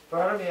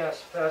 Farnum,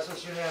 yes,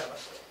 passes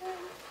unanimously.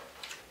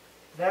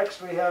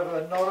 Next, we have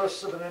a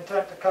notice of an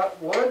intent to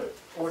cut wood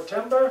or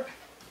timber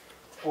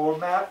for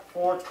map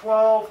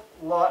 412,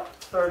 lot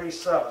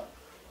 37.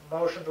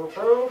 Motion to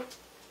approve.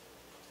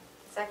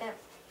 Second.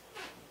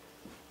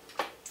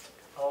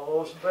 All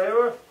those in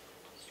favor?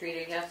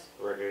 Streety, yes.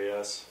 Bricker,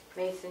 yes.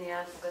 Mason,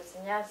 yes.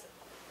 Goodson, yes.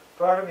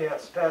 Farnum,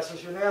 yes,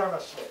 passes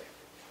unanimously.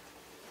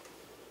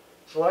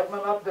 Selectmen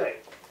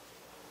update.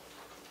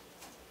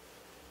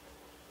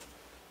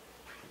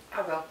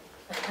 I'll go.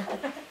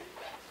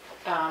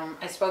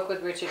 I spoke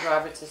with Richard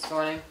Roberts this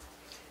morning.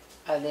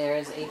 There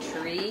is a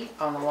tree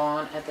on the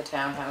lawn at the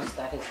townhouse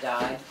that has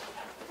died.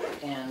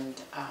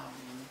 And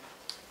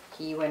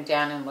he went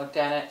down and looked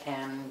at it,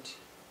 and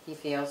he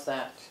feels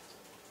that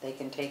they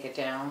can take it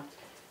down.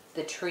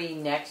 The tree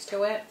next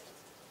to it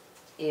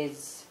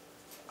is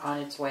on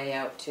its way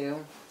out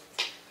too.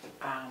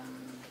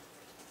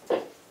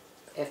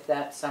 If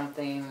that's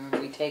something,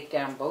 we take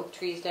down both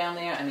trees down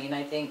there. I mean,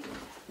 I think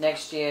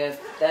next year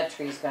that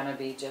tree's gonna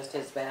be just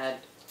as bad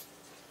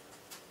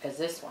as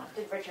this one.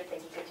 Did Richard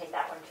think he could take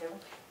that one too?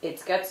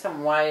 It's got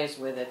some wires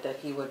with it that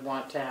he would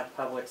want to have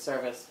public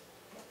service.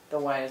 The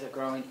wires are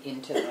growing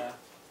into the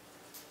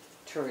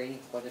tree,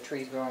 or the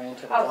tree's growing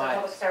into the Oh, so wires.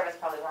 public service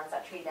probably wants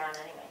that tree down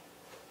anyway.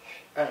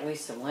 Or at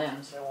least some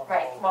limbs, They want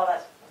Right, all of well, it.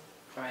 that's,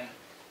 right?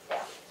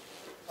 yeah.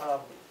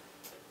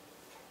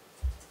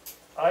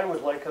 I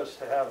would like us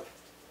to have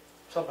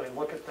somebody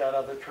look at that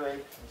other tree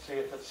and see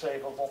if it's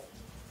savable.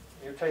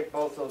 You take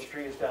both those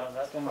trees down,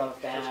 that's It's gonna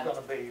look bad.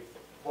 gonna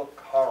look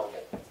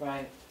horrible.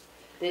 Right.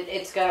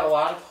 It's got a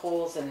lot of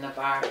holes in the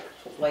bark,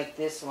 like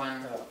this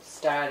one Yeah.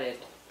 started,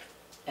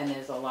 and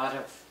there's a lot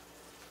of,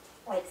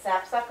 Like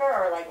sapsucker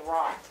or like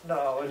rot?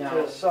 No, No.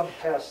 there's some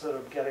pests that are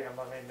getting them.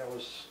 I mean,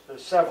 there's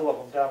several of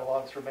them down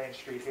along through Main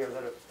Street here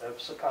that have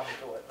succumbed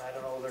to it. And I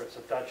don't know whether it's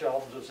a Dutch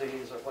elm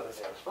disease or what it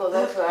is. Well,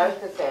 that's what I was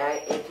gonna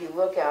say. If you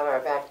look out our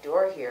back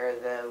door here,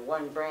 the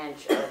one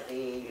branch of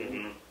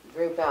the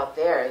group out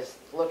there is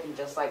looking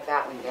just like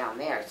that one down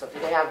there. So if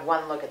you have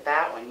one look at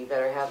that one, you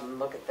better have them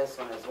look at this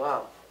one as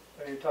well.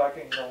 Are you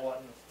talking the one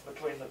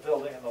between the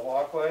building and the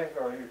walkway,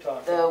 or are you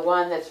talking? The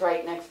one that's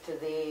right next to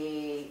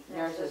the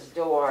nurse's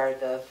door,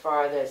 the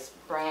farthest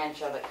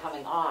branch of it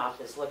coming off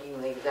is looking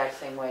the exact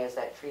same way as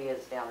that tree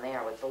is down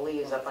there with the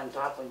leaves up on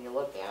top when you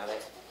look at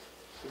it.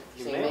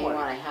 So you may want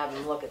to have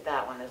them look at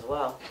that one as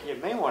well. You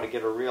may want to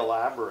get a real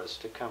arborist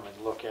to come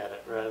and look at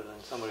it rather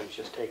than somebody who's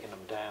just taking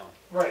them down.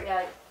 Right.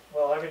 Yeah,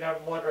 Well, I mean,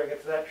 I'm wondering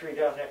if that tree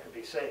down there could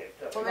be saved.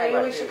 Well, Might maybe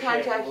we be a should shame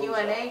to contact lose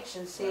that. UNH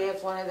and see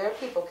if one of their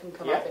people can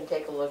come Yeah. up and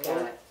take a look at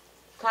it.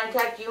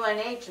 Contact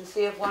UNH and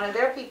see if one of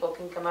their people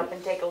can come up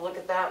and take a look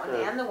at that one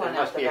and the one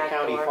There out must the be a back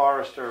county door.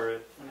 forester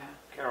at yeah.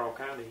 Carroll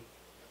County.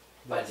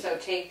 But so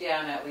take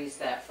down at least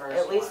that first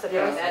At least the one.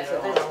 Yeah, first, that's yeah,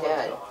 if it's that one's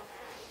dead, gone.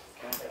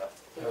 Yeah.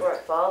 before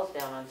it falls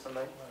down on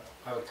somebody.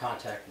 I would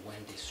contact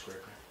Wendy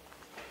Scribner.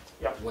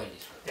 Yep. Wendy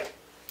Scribner. Yep.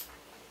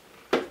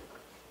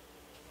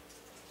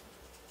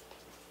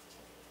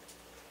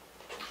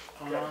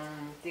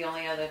 The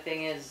only other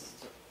thing is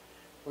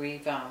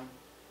we've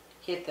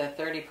hit the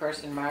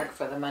 30-person mark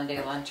for the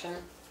Monday luncheon.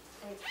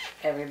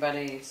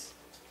 Everybody's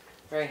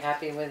very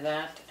happy with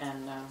that,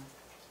 and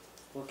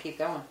we'll keep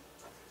going.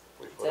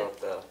 We put up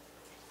the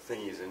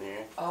thingies in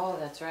here. Oh,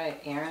 that's right.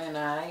 Aaron and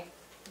I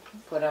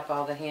put up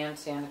all the hand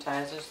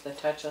sanitizers, the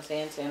touchless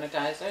hand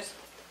sanitizers.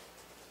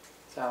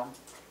 So,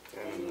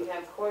 And you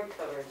have cord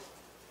covers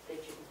that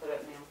you can put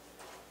up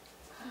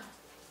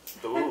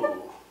now.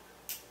 Ooh,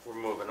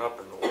 we're moving up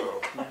in the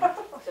world.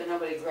 So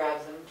nobody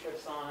grabs them,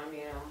 trips on them,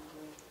 you know.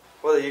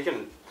 Well, you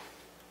can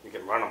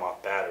run them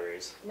off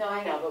batteries. No,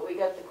 I know, but we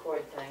got the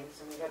cord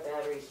things and we got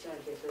batteries too. In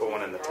case we Put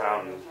one in the lose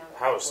power, town we have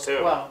house cord.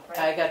 too. well,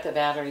 I got the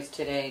batteries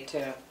today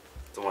to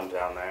The one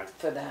down there.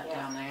 for that Yeah.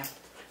 down there.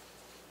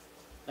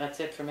 That's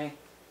it for me.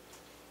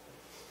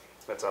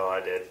 That's all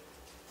I did.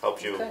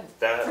 Helped you Okay. with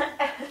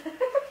that.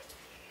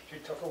 She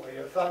took away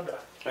your thunder.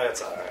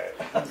 That's all right.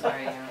 I'm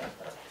sorry, Aaron.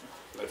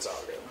 It's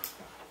all good.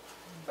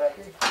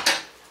 Becky?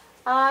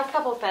 A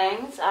couple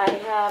things. I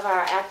have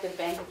our active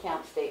bank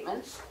account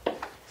statements.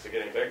 Is it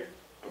getting bigger?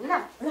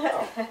 No.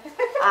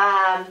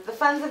 The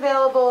funds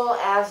available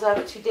as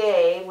of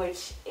today,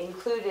 which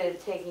included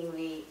taking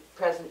the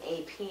present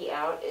AP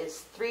out,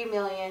 is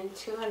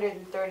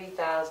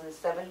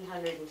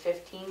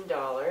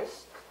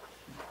 $3,230,715.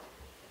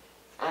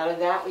 Out of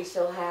that, we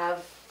still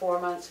have 4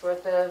 months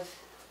worth of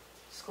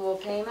school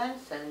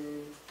payments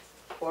and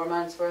 4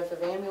 months worth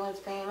of ambulance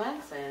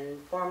payments and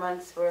 4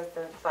 months worth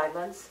of 5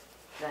 months.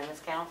 Did I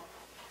miscount?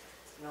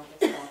 No,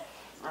 miscount.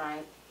 All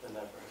right.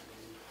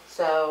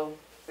 So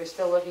we're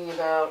still looking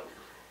about,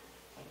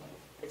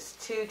 it's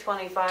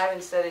 $225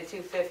 instead of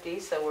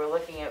 $250, so we're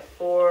looking at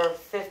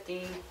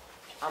 $450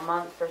 a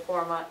month for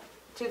 4 months,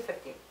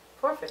 $450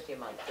 a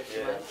month for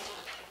 2 months,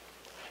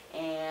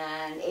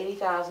 and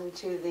 $80,000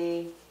 to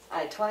the,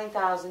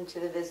 $20,000 to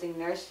the visiting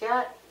nurse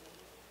yet,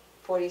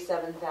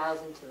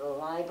 $47,000 to the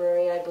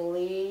library, I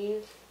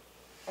believe.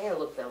 I gotta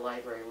look that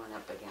library one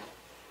up again,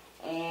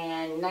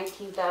 and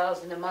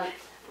 $19,000 a month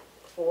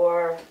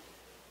for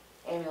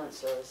ambulance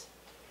service.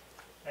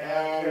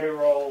 And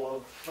payroll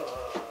of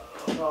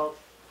about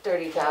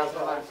 $30,000 a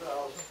month.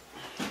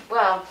 $5,000,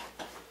 Well,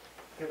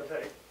 give or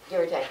take. give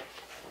or take.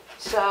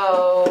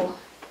 So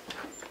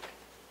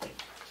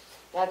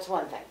that's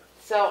one thing.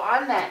 So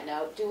on that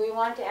note, do we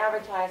want to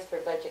advertise for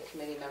budget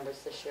committee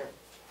members this year?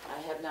 I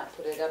have not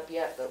put it up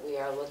yet, but we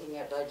are looking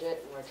at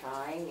budget and we're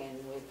trying,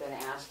 and we've been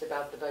asked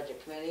about the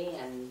budget committee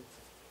and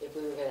if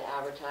we were going to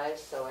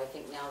advertise, so I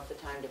think now's the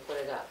time to put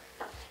it up.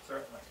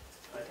 Certainly.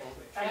 I think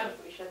we I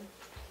think we should.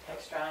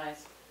 Extra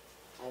eyes.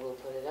 I will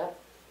put it up.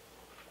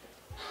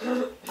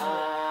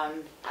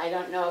 I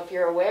don't know if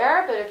you're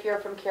aware, but if you're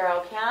from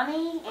Carroll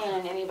County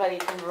and anybody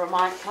from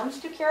Vermont comes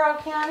to Carroll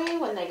County,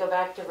 when they go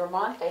back to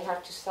Vermont, they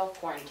have to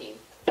self-quarantine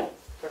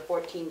for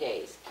 14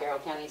 days. Carroll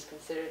County is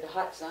considered a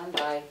hot zone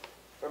by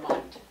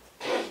Vermont,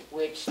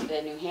 which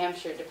the New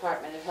Hampshire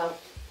Department of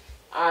Health,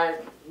 our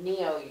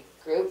NEO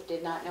group,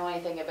 did not know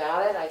anything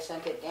about it. I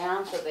sent it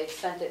down, so they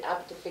sent it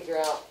up to figure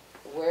out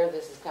where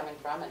this is coming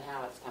from and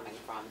how it's coming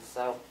from.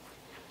 So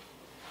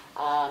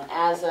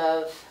as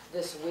of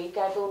this week,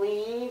 I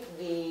believe,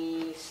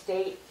 the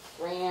state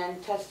ran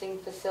testing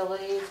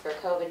facilities for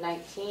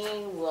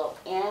COVID-19 will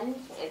end.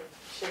 It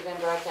should have been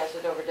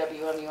broadcasted over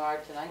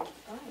WMUR tonight.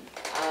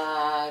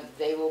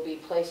 They will be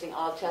placing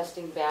all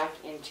testing back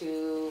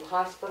into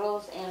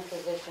hospitals and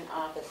physician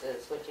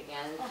offices, which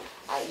again,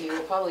 you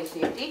will probably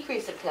see a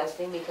decrease of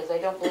testing because I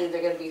don't believe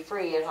they're going to be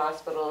free at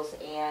hospitals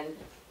and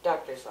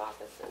doctor's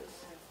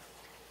offices.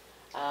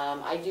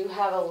 I do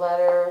have a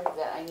letter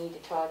that I need to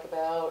talk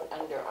about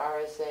under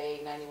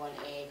RSA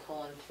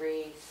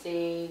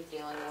 91A:3C,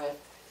 dealing with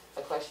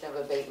a question of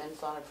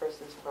abatements on a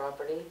person's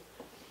property.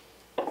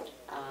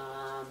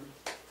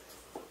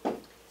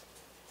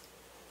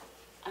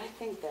 I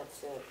think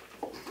that's it.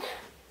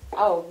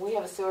 Oh, we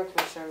have a sewer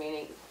commission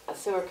meeting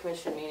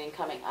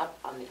coming up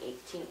on the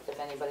 18th, if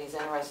anybody's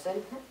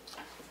interested.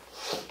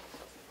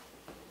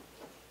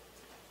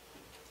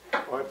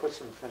 Well, I put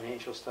some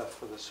financial stuff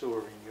for the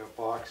sewer in your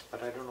box,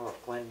 but I don't know if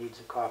Glenn needs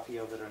a copy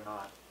of it or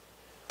not.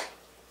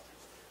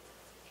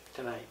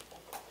 Tonight.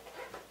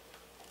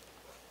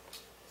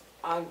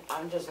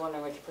 I'm just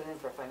wondering what you put in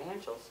for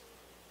financials,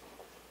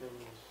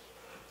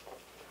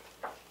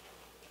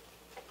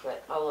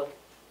 but I'll look.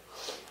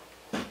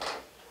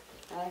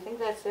 And I think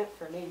that's it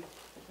for me.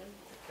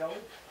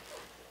 Kelly?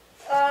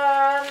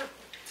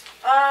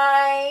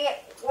 I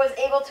was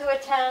able to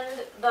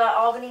attend the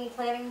Albany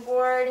Planning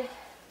Board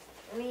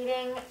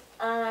meeting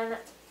on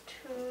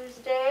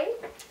Tuesday.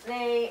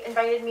 They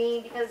invited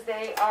me because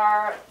they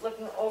are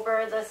looking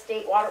over the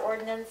state water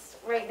ordinance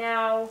right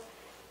now,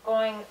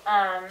 going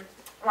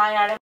line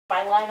item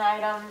by line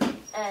item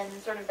and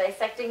sort of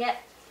dissecting it.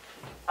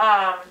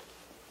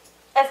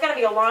 It's going to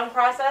be a long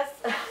process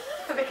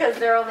because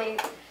they're only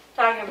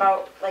talking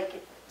about like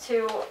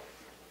 2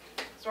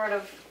 sort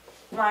of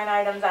line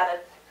items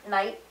at a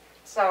night.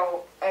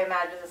 So I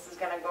imagine this is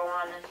going to go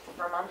on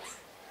for months.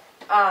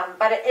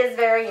 But it is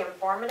very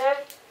informative.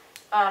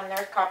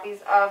 There's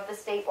copies of the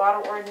state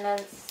water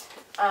ordinance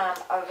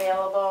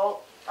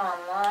available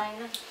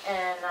online,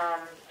 and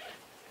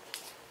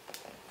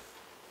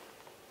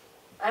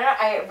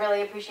I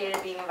really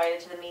appreciated being invited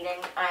to the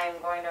meeting. I'm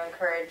going to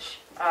encourage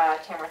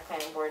Tamworth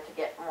Planning Board to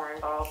get more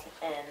involved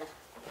in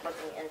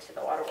looking into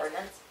the water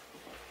ordinance.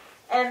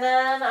 And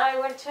then I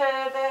went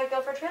to the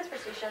Guilford transfer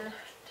station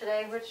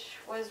today, which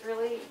was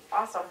really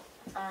awesome.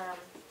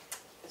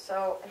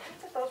 So I think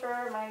that those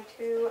were my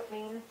 2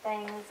 main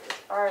things as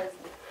far as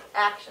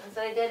actions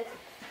that I did.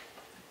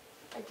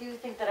 I do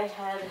think that I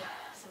had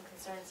some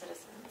concerned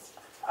citizens.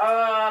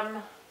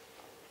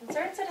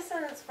 Concerned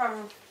citizens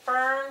from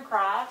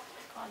Ferncroft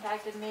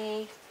contacted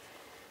me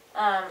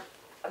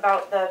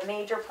about the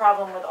major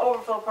problem with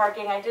overflow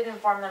parking. I did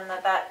inform them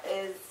that that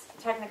is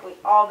technically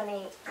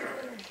Albany.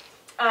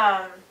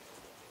 They're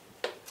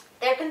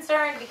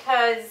concerned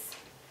because,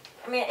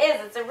 I mean,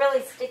 it's a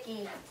really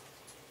sticky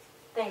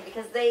thing,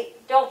 because they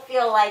don't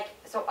feel like,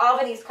 so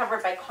Albany's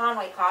covered by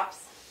Conway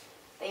cops.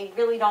 They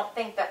really don't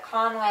think that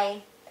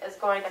Conway is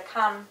going to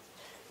come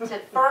to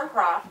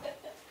Ferncroft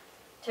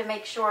to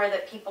make sure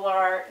that people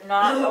are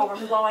not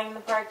overflowing the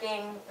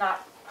parking,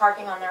 not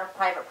parking on their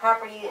private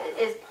property. It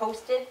is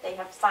posted. They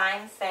have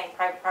signs saying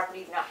private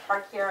property, do not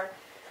park here.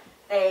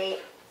 They're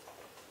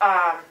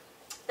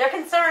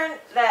concerned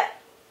that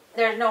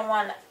there's no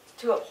one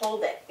to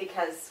uphold it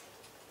because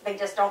they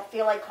just don't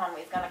feel like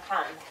Conway's going to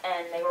come.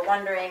 And they were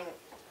wondering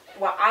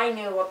what I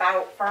knew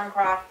about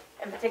Ferncroft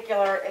in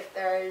particular, if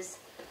there's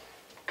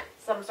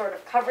some sort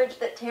of coverage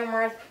that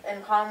Tamworth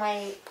and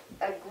Conway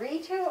agree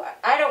to.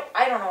 I don't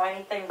know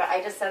anything, but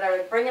I just said I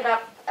would bring it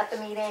up at the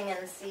meeting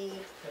and see.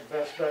 And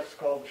best bet's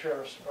called the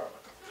Sheriff's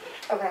Department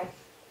Okay.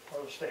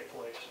 or the state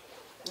police.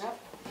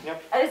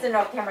 Yep. I just didn't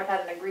know if Tamworth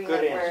had an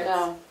agreement Good where answer. it's,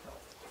 No.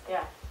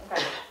 yeah,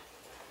 okay.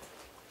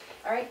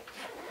 All right,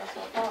 that's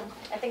no problem.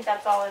 I think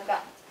that's all I've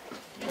got.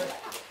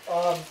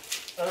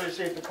 I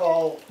received a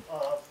call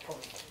from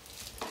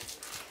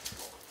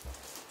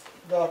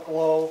Doc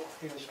Lowe.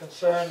 He was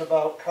concerned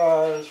about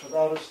cars with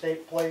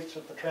out-of-state plates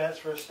at the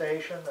transfer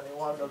station, and he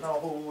wanted to know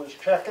who was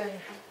checking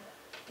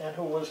and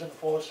who was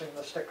enforcing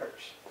the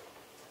stickers.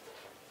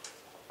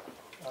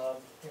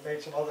 He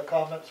made some other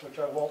comments, which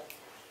I won't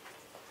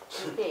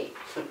Repeat.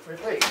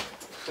 repeat.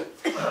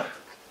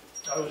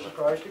 I was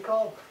surprised he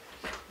called.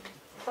 You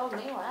told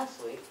me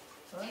last week.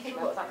 me.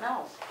 About something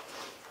else.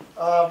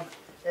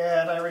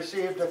 And I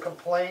received a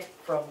complaint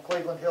from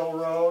Cleveland Hill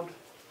Road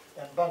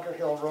and Bunker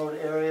Hill Road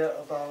area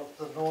about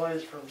the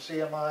noise from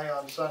CMI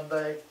on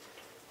Sunday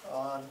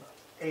on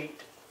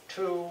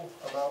 8/2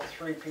 about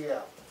 3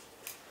 p.m.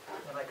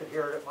 And I could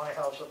hear it at my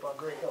house up on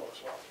Great Hill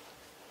as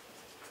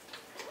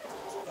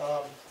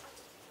well.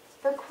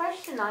 The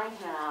question I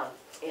have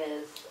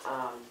is,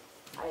 I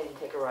didn't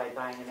take a ride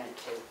by and I meant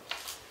to.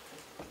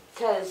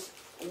 Because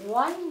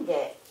one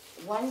day,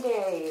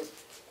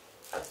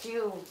 a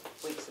few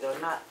weeks ago,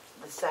 not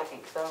the second,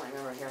 because I don't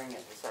remember hearing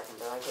it the second,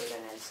 but I could have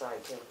been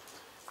inside too.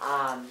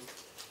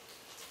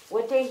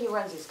 What day he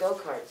runs his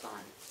go-karts on?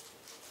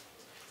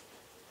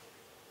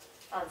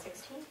 On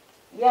 16?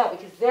 Yeah,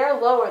 because they're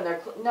lower and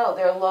they're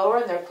lower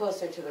and they're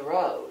closer to the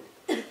road.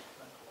 It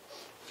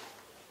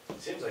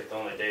seems like the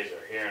only days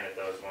we're hearing it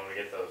though is when we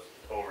get those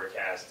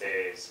overcast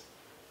days.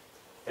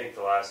 I think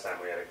the last time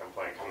we had a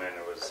complaint come in,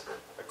 it was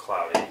a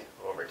cloudy,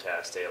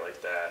 overcast day like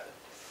that.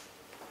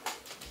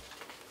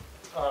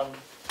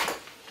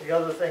 The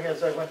other thing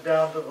is I went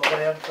down to the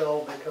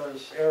landfill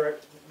because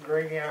Eric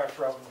Grenier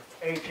from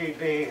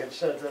HEB had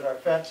said that our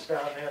fence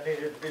down there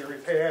needed to be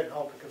repaired and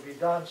hope it could be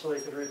done so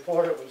he could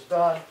report it was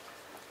done.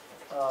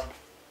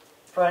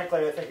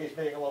 Frankly, I think he's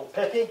being a little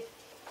picky.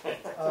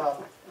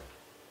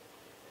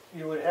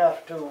 You would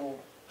have to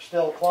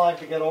still climb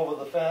to get over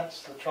the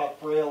fence. The truck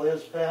rail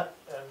is bent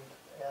and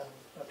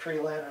a tree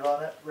landed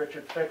on it.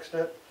 Richard fixed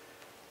it.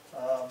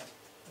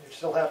 You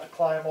still have to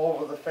climb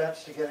over the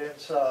fence to get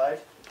inside.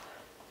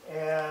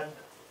 And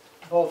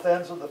both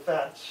ends of the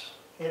fence,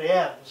 it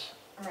ends.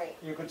 Right.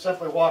 You could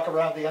simply walk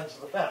around the ends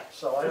of the fence.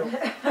 So I don't.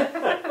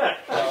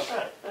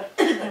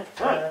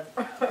 And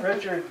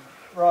Richard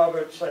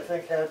Roberts, I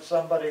think, had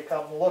somebody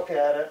come look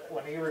at it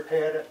when he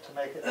repaired it to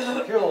make it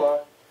secure,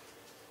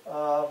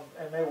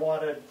 and they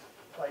wanted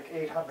like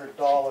 $800 Yeah, to I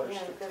was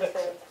gonna fix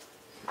say, it.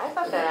 I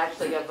thought that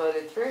actually got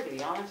voted through, to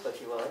be honest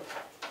with you, Willie.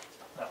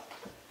 No.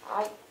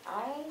 I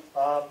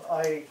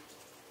I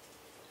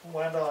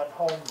went on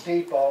Home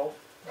Depot.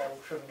 I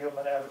shouldn't give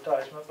them an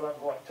advertisement, but I'm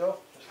going to,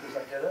 just because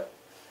I did it.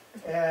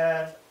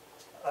 And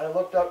I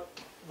looked up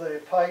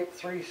the pipe,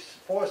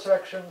 four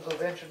sections of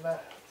 1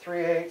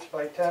 3/8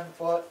 by 10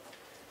 foot,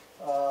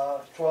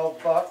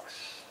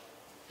 $12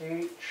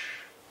 each.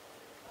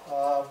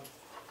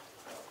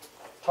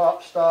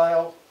 Top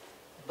style,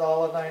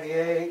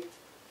 $1.98.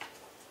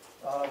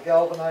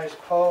 Galvanized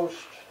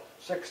post,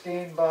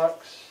 $16.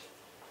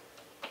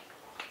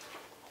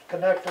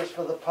 Connectors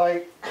for the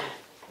pipe,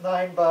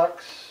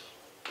 $9.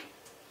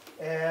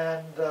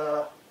 And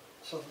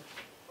some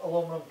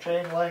aluminum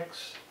chain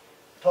links.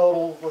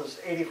 Total was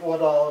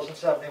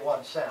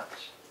 $84.71.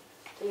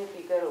 see if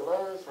you go to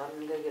Lowe's, I'm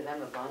gonna give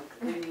them a bump.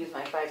 You can use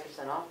my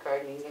 5% off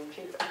card and you can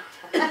get them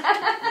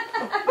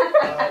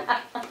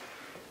cheaper.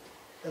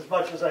 As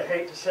much as I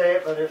hate to say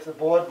it, but if the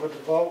board would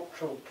vote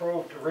to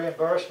approve to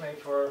reimburse me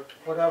for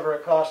whatever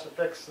it costs to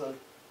fix the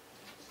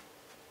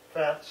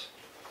fence,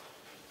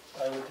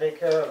 I would take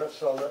care of it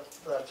so that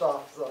that's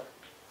off the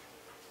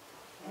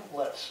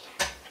list.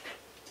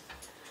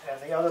 And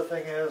the other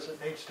thing is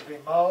it needs to be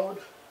mowed,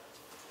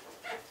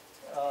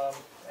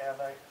 and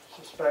I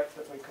suspect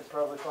that we could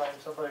probably find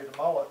somebody to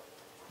mow it.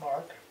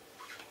 Mark,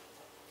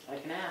 I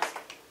can ask.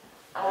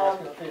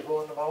 asking if he's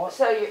willing to mow it.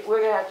 So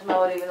we're gonna have to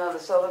mow it even though the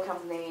solar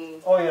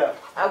company, Oh yeah,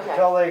 Okay.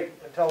 until they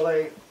until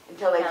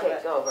they Have take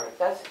it. over.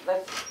 That's,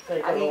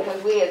 take I it mean, over.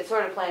 because we had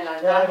sort of planned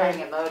on Yeah, not I mean,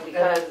 having it mowed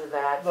because of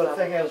that, The so.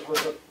 thing is,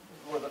 with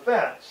the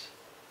fence,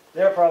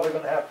 they're probably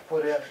gonna have to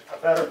put in a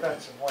better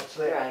fence than what's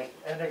there. Right.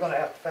 And they're gonna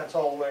have to fence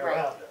all the way Right.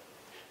 around it.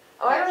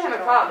 Oh, I don't have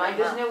a problem, I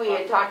just knew we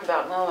had talked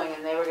about mowing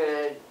and they were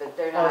gonna, but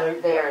they're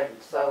not there,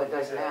 so it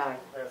doesn't matter.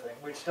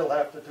 We'd still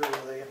have to do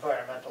the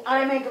environmental.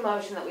 I make a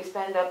motion that we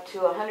spend up to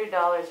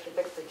 $100 to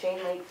fix the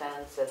chain link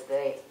fence at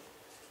the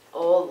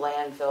old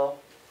landfill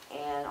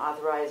and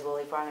authorize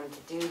Lily Farnham to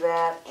do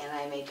that. And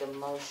I make a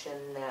motion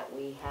that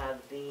we have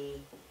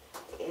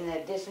in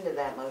addition to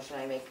that motion,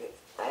 I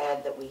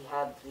add that we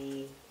have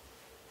the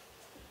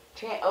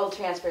old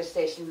transfer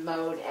station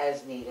mowed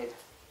as needed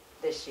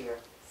this year.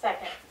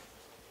 Second.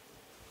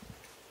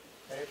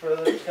 Any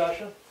further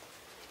discussion?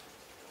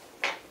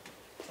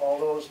 All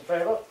those in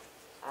favor?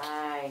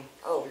 Aye.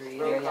 Oh,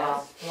 Roll yes.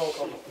 call. Roll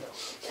call.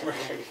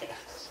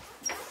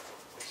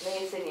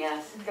 Mason,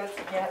 yes. Goes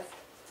yes.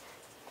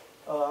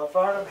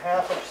 Farnham,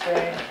 half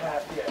abstain,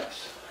 half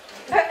yes.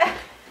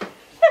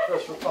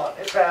 Just for fun,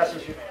 it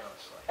passes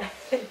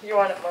unanimously. You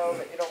want to mow,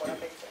 but you don't want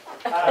to fix it.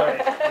 All right,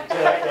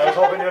 exactly. I was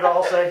hoping you'd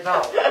all say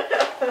no.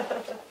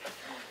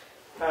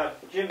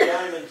 Jim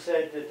Diamond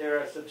said that there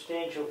are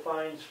substantial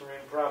fines for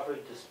improper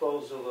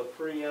disposal of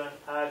Freon,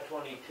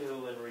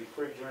 R22, and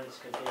refrigerants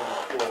containing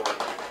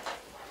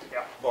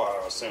fluoride. Well,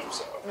 I assume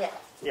so. Yeah.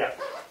 Yeah.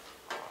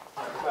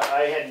 But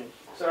I hadn't,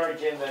 sorry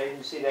Jim, I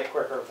didn't see that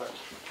quicker, but.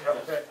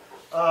 Okay.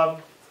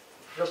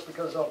 Just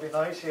because I'll be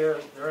nice here,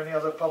 is there any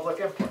other public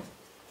input?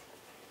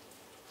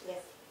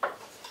 Yes.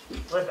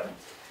 Linda?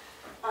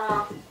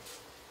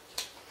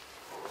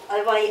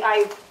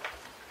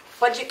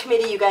 Budget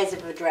committee you guys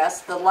have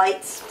addressed, the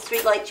lights,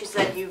 street lights you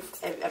said you've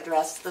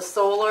addressed, the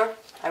solar,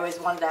 I always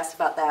wanted to ask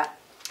about that.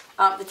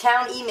 The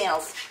town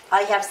emails,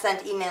 I have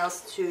sent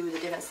emails to the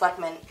different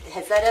selectmen,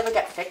 has that ever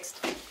got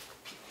fixed?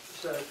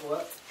 Said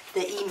what? The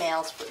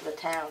emails for the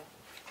town,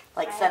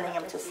 like I sending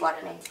haven't them to received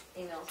selectmen?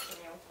 any emails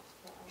from you.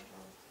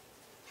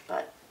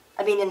 But,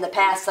 I mean, in the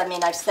past,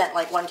 I've sent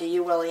like one to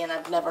you, Willie, and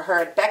I've never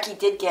heard. Becky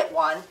did get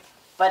one,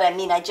 but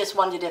I just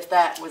wondered if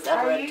that was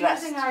ever Are you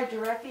addressed. using our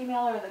direct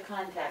email or the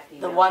contact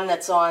email? The one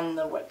that's on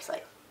the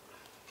website,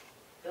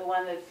 The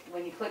one that,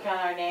 when you click on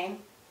our name,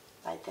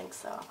 I think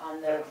so.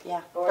 on the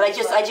Yeah, Board but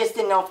of I just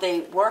didn't know if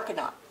they work or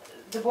not.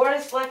 The Board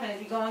of Selectmen,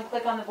 if you go and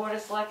click on the Board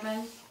of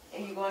Selectmen,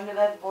 and you go into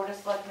that Board of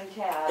Selectmen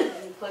tab,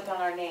 and you click on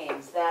our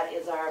names, that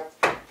is our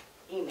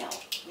email.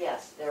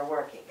 Yes, they're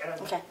working. And,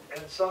 Okay.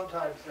 and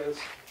sometimes there's,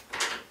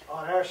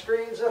 on our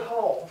screens at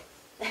home,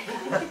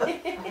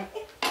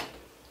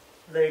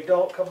 they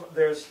don't come,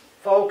 there's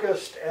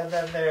focused and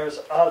then there's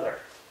other.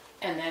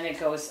 And then it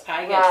goes,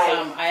 I get Right.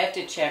 some, I have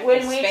to check the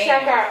When we spam.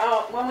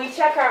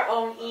 check our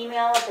own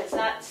email, if it's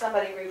not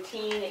somebody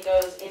routine, it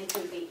goes into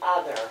the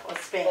other. Or But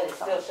spam. it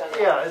still shows up.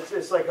 Yeah,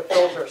 it's like a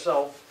filter,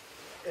 so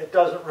it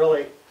doesn't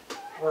really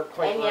work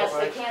quite And right. yes,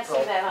 they can't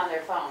see that on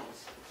their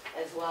phones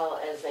as well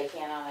as they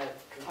can on a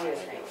computer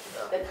screen.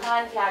 The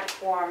contact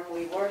form,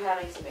 we were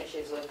having some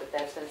issues with, but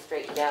that's been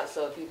straightened out.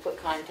 So if you put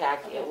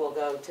contact, it will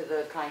go to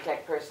the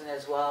contact person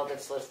as well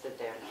that's listed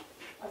there.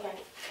 Okay.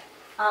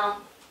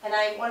 And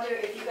I wonder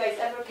if you guys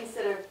ever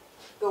consider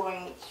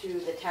going to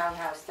the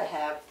townhouse to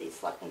have these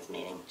selectmen's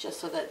meeting, just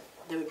so that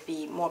there would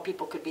be, more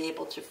people could be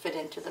able to fit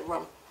into the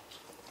room.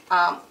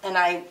 And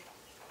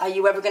are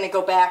you ever going to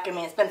go back?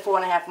 It's been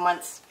 4.5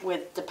 months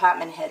with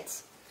department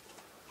heads.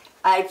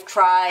 I've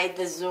tried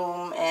the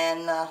Zoom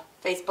and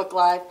Facebook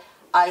Live.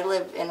 I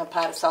live in a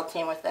part of South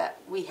Tamworth that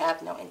we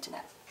have no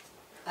internet.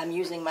 I'm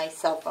using my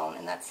cell phone,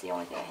 and that's the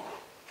only thing I have.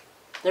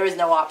 There is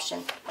no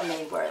option,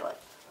 where I live.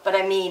 But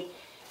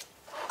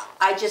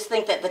I just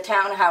think that the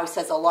townhouse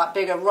has a lot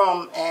bigger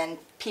room, and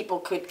people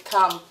could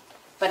come.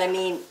 But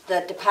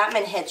the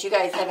department heads, you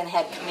guys haven't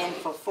had come in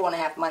for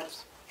 4.5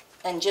 months.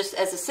 And just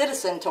as a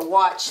citizen to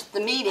watch the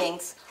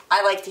meetings,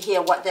 I like to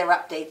hear what their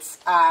updates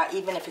are,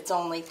 even if it's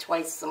only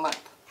twice a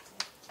month.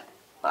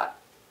 But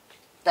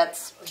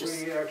that's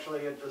just... We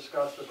actually had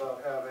discussed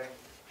about having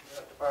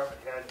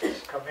department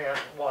heads come in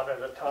one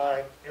at a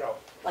time,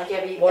 like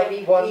every one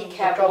week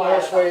have come one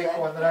this or week,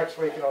 something. one the next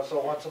week, so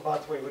once a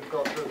month we would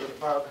go through the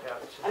department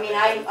heads.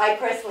 I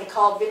personally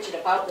called Richard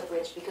about the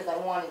bridge because I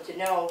wanted to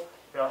know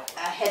Yeah. a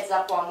heads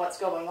up on what's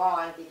going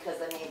on, because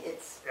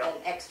it's Yeah. an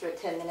extra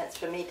 10 minutes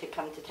for me to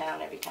come to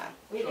town every time.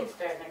 We can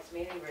start next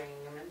meeting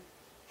bringing them in.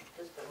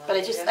 Just put one But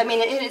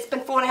it's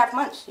been 4.5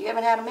 months. You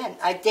haven't had them in.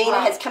 Dana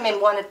Right. has come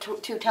in one or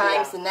two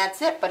times, Yeah. and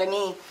that's it. But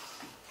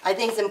I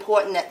think it's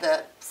important that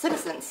the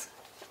citizens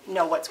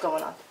know what's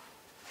going on.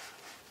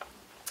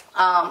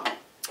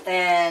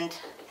 And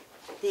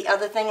the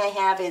other thing I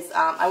have is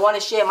I want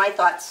to share my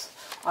thoughts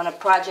on a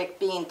project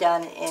being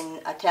done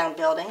in a town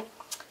building.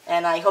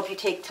 And I hope you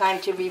take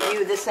time to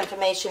review this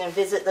information and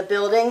visit the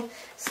building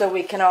so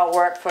we can all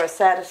work for a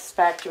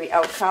satisfactory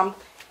outcome.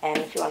 And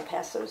if you want to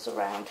pass those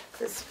around,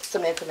 there's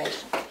some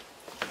information.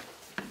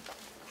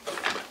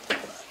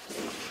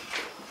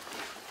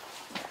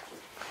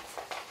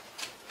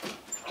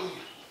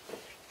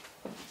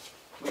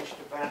 Which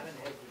department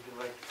head would you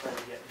like to try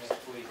to get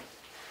next week?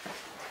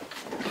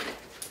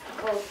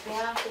 Well,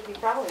 yeah, it should be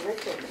probably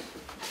Richard.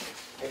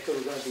 I so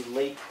we're gonna be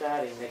late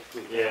starting next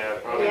week. Yeah,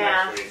 probably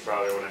Yeah. next week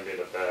probably wouldn't be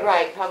the best.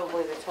 Right,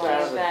 probably the Yeah,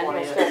 20th the then, we'll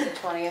 20th. start the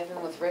 20th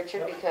and with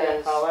Richard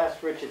because I'll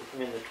ask Richard to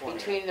come in the 20th.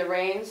 between the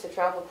rains, the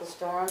tropical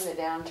storm, the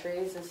downed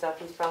trees and stuff,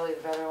 he's probably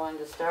the better one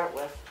to start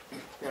with.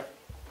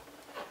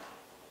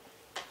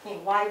 I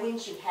mean, why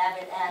wouldn't you have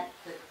it at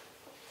the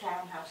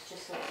townhouse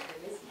just so that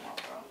there is more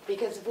room?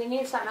 Because if we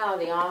need something out of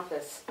the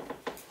office,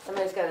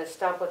 somebody's got to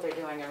stop what they're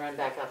doing and run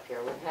back up here.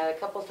 We've had a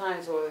couple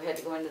times where we've had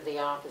to go into the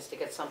office to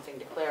get something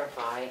to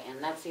clarify,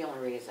 and that's the only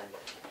reason.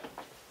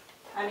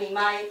 I mean,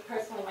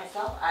 personally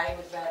myself, I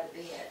would rather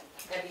be at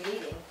every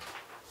meeting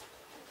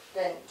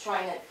than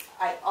trying to,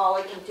 all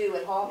I can do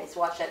at home is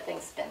watch that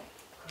thing spin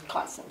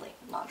constantly,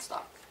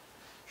 nonstop.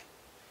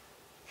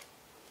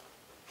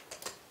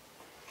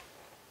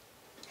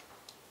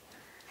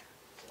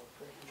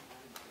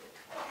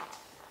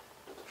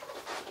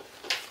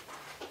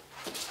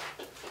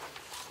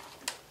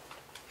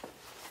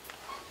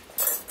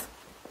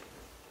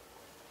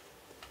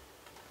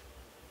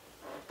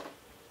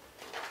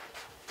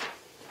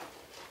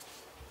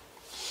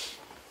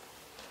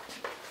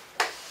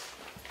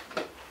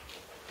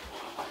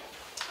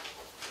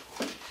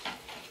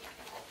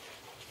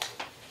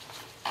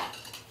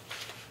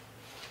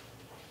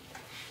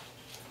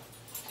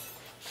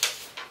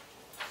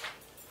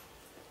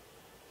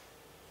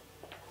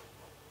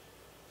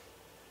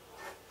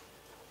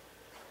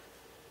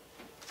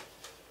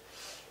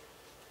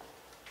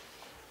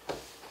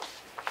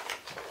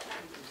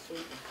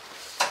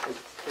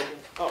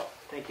 Oh,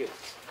 thank you.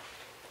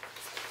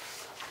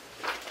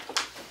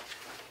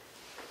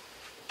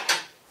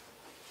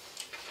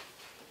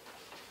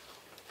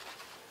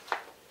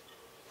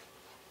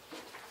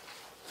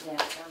 Yeah,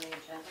 it's on the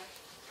agenda.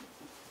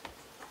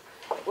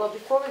 Well,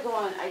 before we go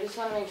on, I just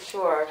want to make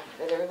sure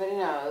that everybody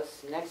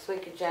knows, next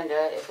week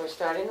agenda, if we're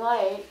starting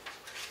late,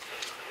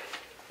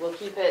 we'll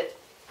keep it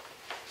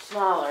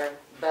smaller,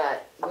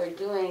 but we're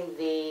doing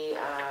the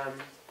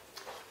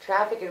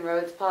traffic and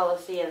roads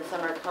policy and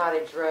summer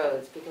cottage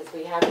roads because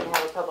we have to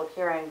have a public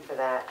hearing for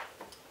that.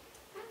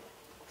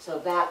 So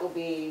that will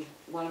be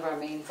one of our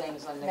main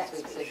things on next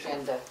week's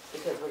agenda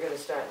because we're going to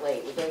start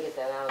late. We've got to get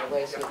that out of the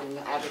way so we can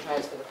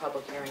advertise for the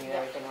public hearing and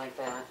everything like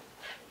that.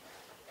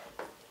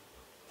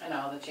 And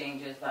all the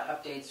changes, the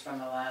updates from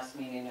the last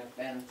meeting have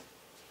been,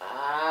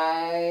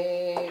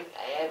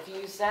 If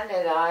you send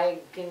it, I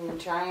can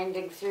try and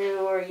dig through,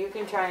 or you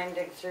can try and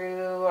dig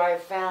through. I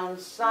found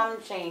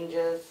some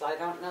changes. I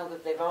don't know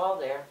that they've all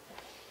there.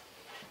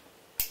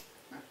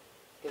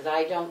 Because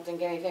I don't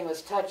think anything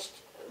was touched.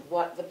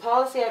 What the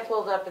policy I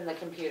pulled up in the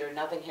computer,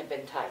 nothing had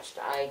been touched.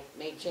 I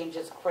made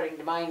changes according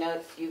to my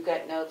notes. You've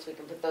got notes. We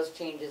can put those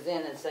changes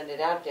in and send it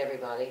out to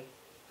everybody.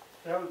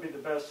 That would be the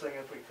best thing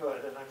if we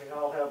could, and I mean,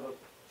 I'll have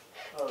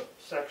a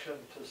section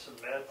to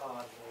submit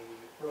on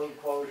the road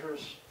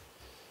closures.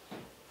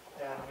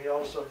 And we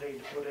also need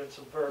to put in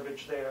some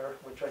verbiage there,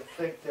 which I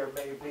think there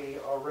may be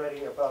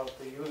already about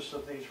the use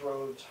of these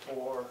roads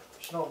for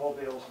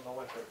snowmobiles in the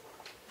winter.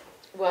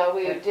 Well,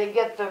 we did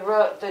get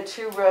the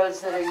two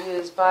roads that are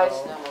used by No.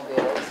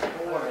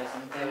 snowmobiles. or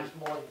isn't there? There's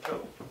more than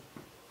two.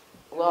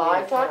 Well,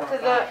 I talked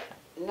to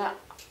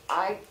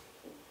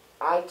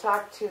I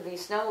talked to the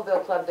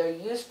snowmobile club. There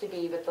used to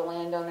be, but the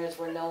landowners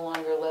were no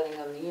longer letting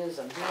them use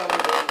them. He only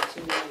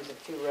gave me 2 names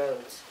of 2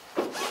 roads.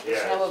 The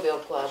Yeah.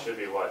 snowmobile club. Should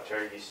be what,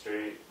 Turkey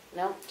Street?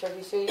 No,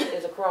 Turkey Street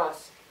is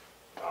across.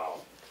 Oh,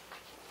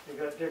 You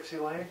got Dixie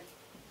Lane,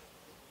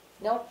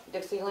 Nope,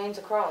 Dixie Lane's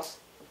across.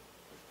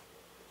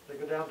 they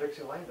go down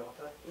Dixie Lane, don't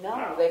they? No,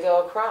 No. they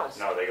go across.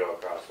 no, they go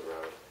across the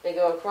road. They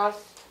go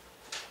across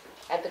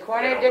at the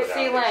corner They of don't go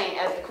Dixie down Lane. Dixie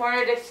At the Lane.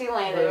 corner of Dixie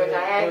Lane, they Where go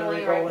diagonally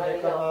they go right when by they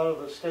the come hill. out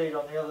of the state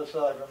on the other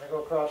side, when they go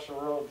across the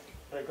road,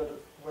 they go to,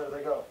 where do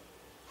they go?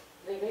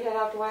 They head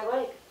out to White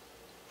Lake.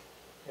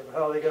 Yeah, but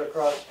how do they get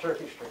across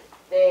Turkey Street?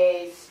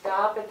 They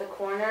stop at the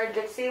corner of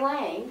Dixie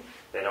Lane,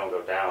 They don't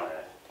go down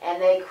it.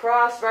 and they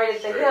cross right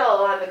at the Straight.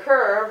 hill on the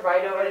curve,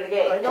 right over to the I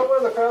gate. know where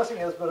the crossing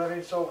is, but I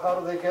mean, so how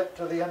do they get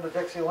to the end of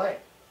Dixie Lane?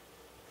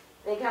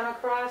 They come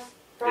across Yeah,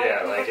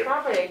 private like people's if-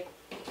 property.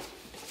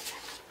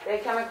 They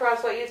come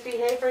across what used to be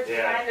Hayford's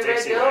Yeah, behind the red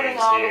Dixie building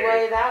Lane's all the here.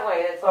 way that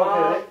way. It's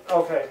all.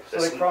 Okay, so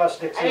This- they cross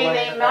Dixie I Lane. mean,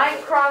 they and might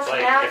that's it. cross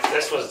Like, Mass. if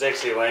this was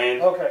Dixie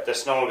Lane, Okay. the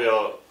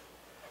snowmobile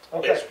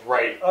Okay, is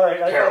right all right. I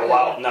thought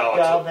parallel. they No, were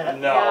down it's, that.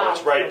 No.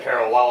 it's right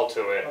parallel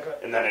to it, Okay.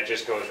 and then it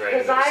just goes right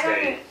Because into the I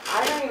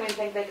state. don't even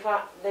think they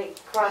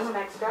cross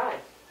Max Drive.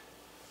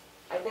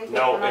 I think they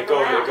No, come it up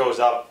goes around. it goes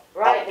up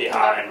Right, up they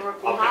behind come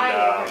up behind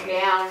and come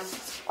down.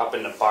 up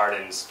in the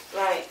Barden's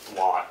Right.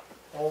 lot.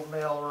 Old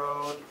Mill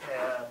Road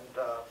and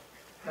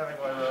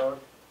Hemingway Road.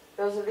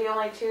 Those are the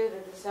only 2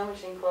 that the Snow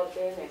Machine Club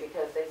gave me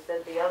because they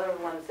said the other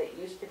ones that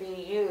used to be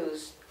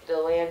used, the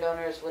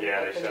landowners wouldn't Yeah,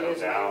 let they them shut them use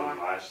them down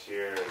anymore. last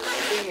year.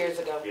 2 years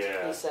ago,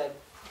 Yeah. he said.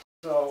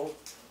 So,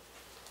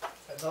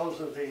 and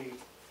those are the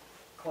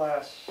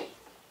Class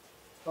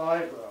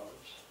 5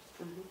 roads.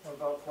 Mhm. What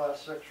about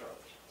Class 6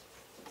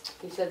 roads?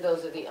 He said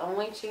those are the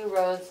only 2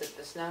 roads that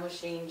the snow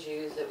machines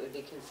use that would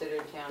be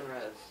considered town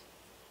roads.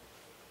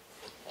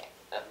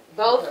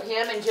 Both Okay.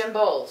 him and Jim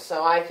Bowles.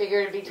 So I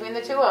figured between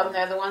the two of them,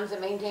 they're the ones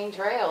that maintain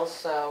trails.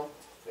 So,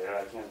 Yeah,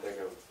 I can't think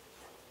of.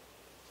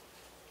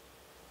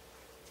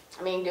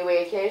 I mean, do we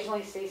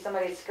occasionally see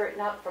somebody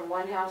skirting up from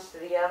one house to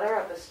the other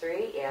up the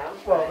street? Yeah.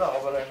 Well, no,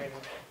 but I mean,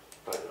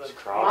 But it's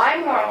My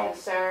crossing more now.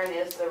 concern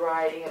is the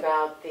writing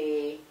about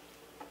the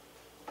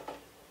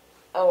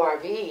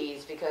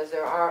ORVs, because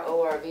there are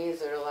ORVs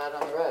that are allowed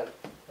on the road.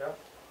 Yeah.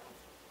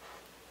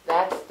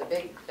 That's the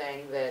big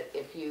thing, that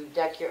if you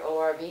deck your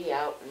ORV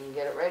out and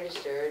get it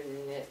registered,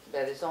 and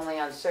that it's only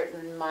on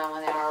certain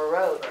mile-an-hour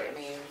roads, I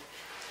mean,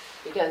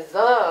 because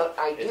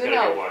I It's do gonna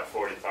know. be what,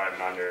 45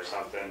 and under or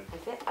something.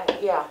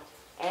 Yeah,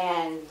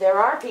 and there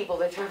are people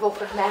that travel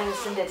from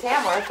Madison to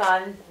Tamworth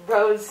on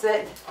roads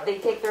that they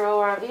take their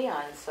ORV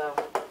on, so.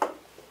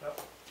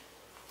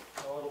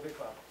 oh, it'll be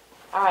fun.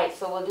 All right,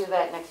 so we'll do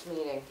that next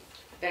meeting.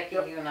 Becky,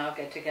 Yep. you and I'll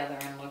get together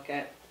and look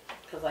at,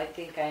 because I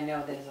think I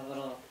know there's a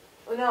little,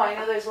 Well, no, I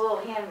know there's a little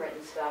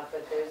handwritten stuff,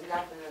 but there's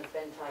nothing that's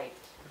been typed.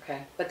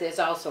 okay, but there's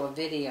also a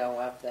video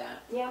of that,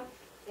 Yeah.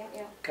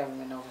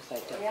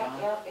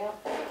 GovernmentOversite.com,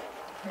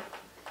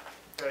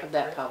 Okay, of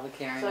that public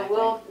hearing, I So think.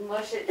 we'll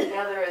mush it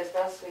together as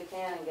best we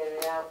can and get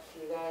it out to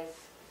you guys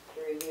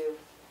to review.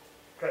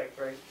 Okay,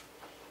 great.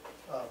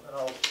 And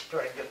I'll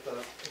try and get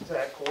the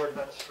exact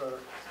coordinates for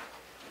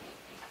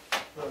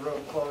the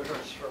road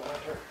closures for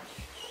winter.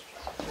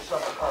 The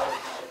summer cottage.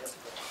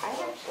 I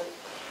actually,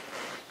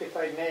 If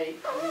I may,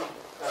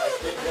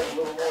 did have a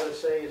little more to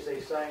say as they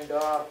signed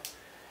off.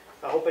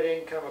 I hope I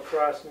didn't come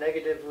across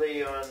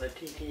negatively on the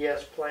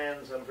TTS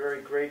plans. I'm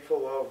very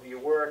grateful of your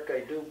work.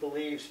 I do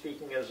believe,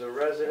 speaking as a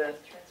resident,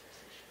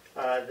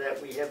 that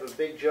we have a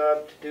big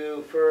job to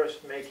do.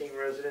 First, making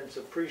residents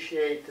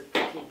appreciate that the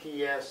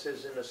TTS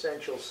is an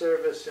essential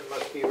service and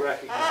must be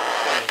recognized.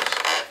 Thanks.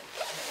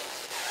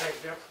 Thank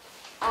you.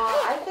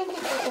 I think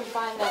if we can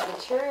find that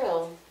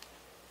material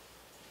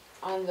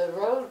on the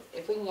road,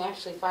 if we can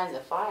actually find the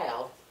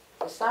file,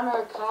 the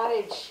summer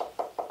cottage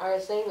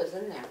RSA was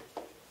in there.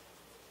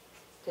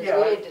 Because Yeah,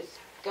 we had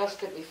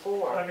discussed it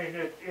before. I mean,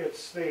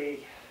 it's the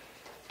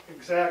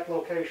exact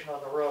location on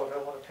the road. I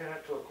want to pin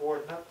it to a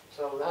coordinate,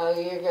 so that, Oh,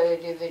 you're gonna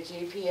do the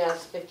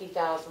GPS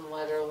 50,000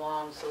 letter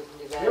long, so we can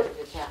do that Yep. at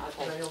the town,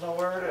 then okay. you'll know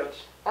where it is.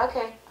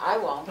 Okay, I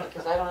won't,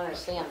 because I don't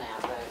understand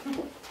that,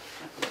 but,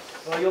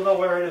 Well, you'll know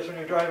where it is when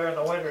you drive there in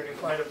the winter and you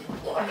find it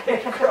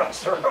walking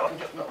across the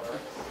road.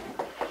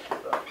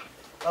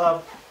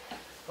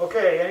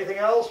 Okay, anything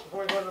else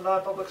before we go into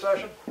non-public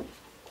session?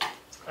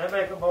 I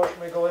make a motion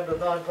we go into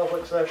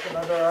non-public session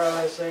under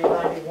RSA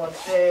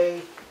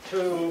 91A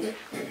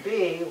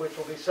 2B, which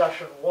will be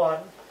session 1,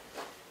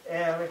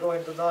 and we go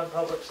into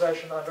non-public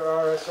session under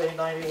RSA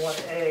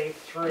 91A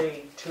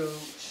 3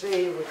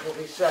 2C, which will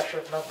be session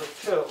number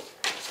 2.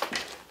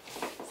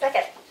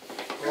 Second.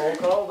 Roll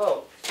call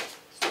vote.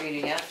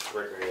 Streeter, yes?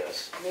 Ricker,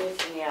 yes.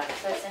 Mason, yeah.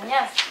 Listen,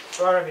 yes.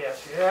 Farnham,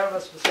 yes.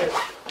 Unanimous decision.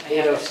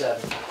 8:07.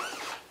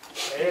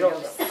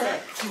 8:07.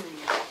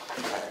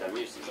 I'm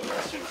used to the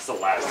restroom. It's the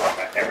last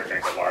time I ever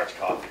drink a large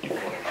coffee.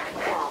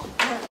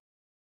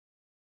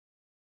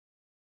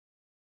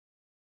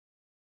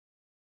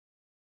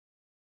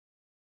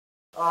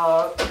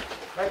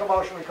 Make a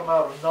motion we come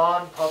out of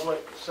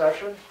non-public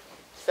session.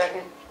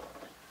 Second.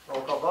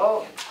 Roll call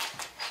vote.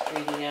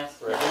 Streeter,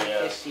 yes? Ricker,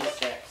 yes.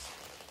 56.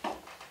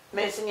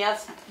 Mason,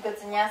 yes.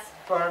 Goodson, yes.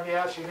 Farnham,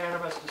 yes.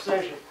 Unanimous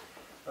decision.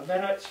 The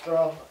minutes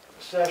from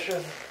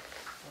session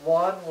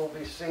 1 will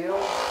be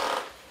sealed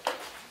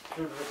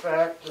due to the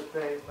fact that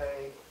they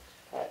may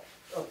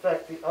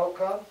affect the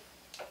outcome,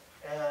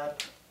 and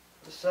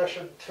the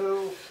session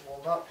 2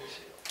 will not be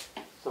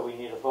sealed. So we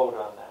need a vote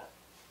on that.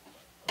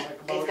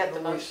 Make a He's got the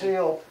motion that we motion.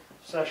 seal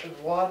session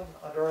 1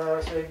 under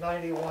RSA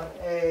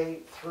 91A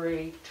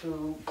 3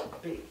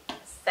 2B.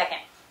 Second.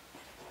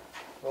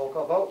 Roll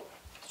call vote.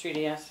 Streeter,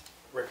 yes?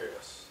 Ricker,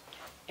 yes.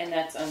 And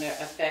that's under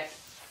affect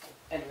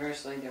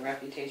adversely the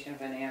reputation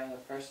of any other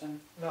person?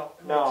 No,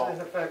 No. it's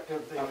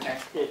ineffective. The- Okay,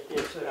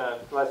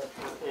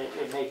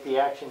 It make the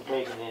action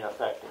taken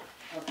ineffective.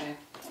 okay.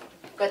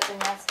 Goodson,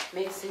 yes.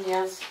 Mason,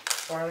 yes.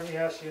 Farnham,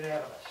 yes,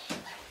 unanimous.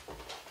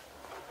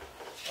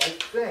 I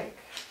think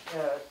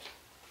at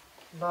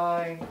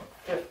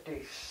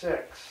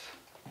 9:56,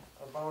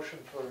 a motion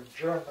for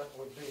adjournment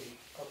would be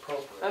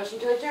appropriate. Motion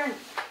to adjourn.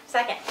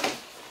 Second.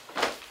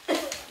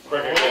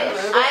 Ricker,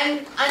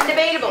 yes.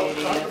 Undebatable.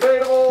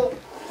 Undebatable.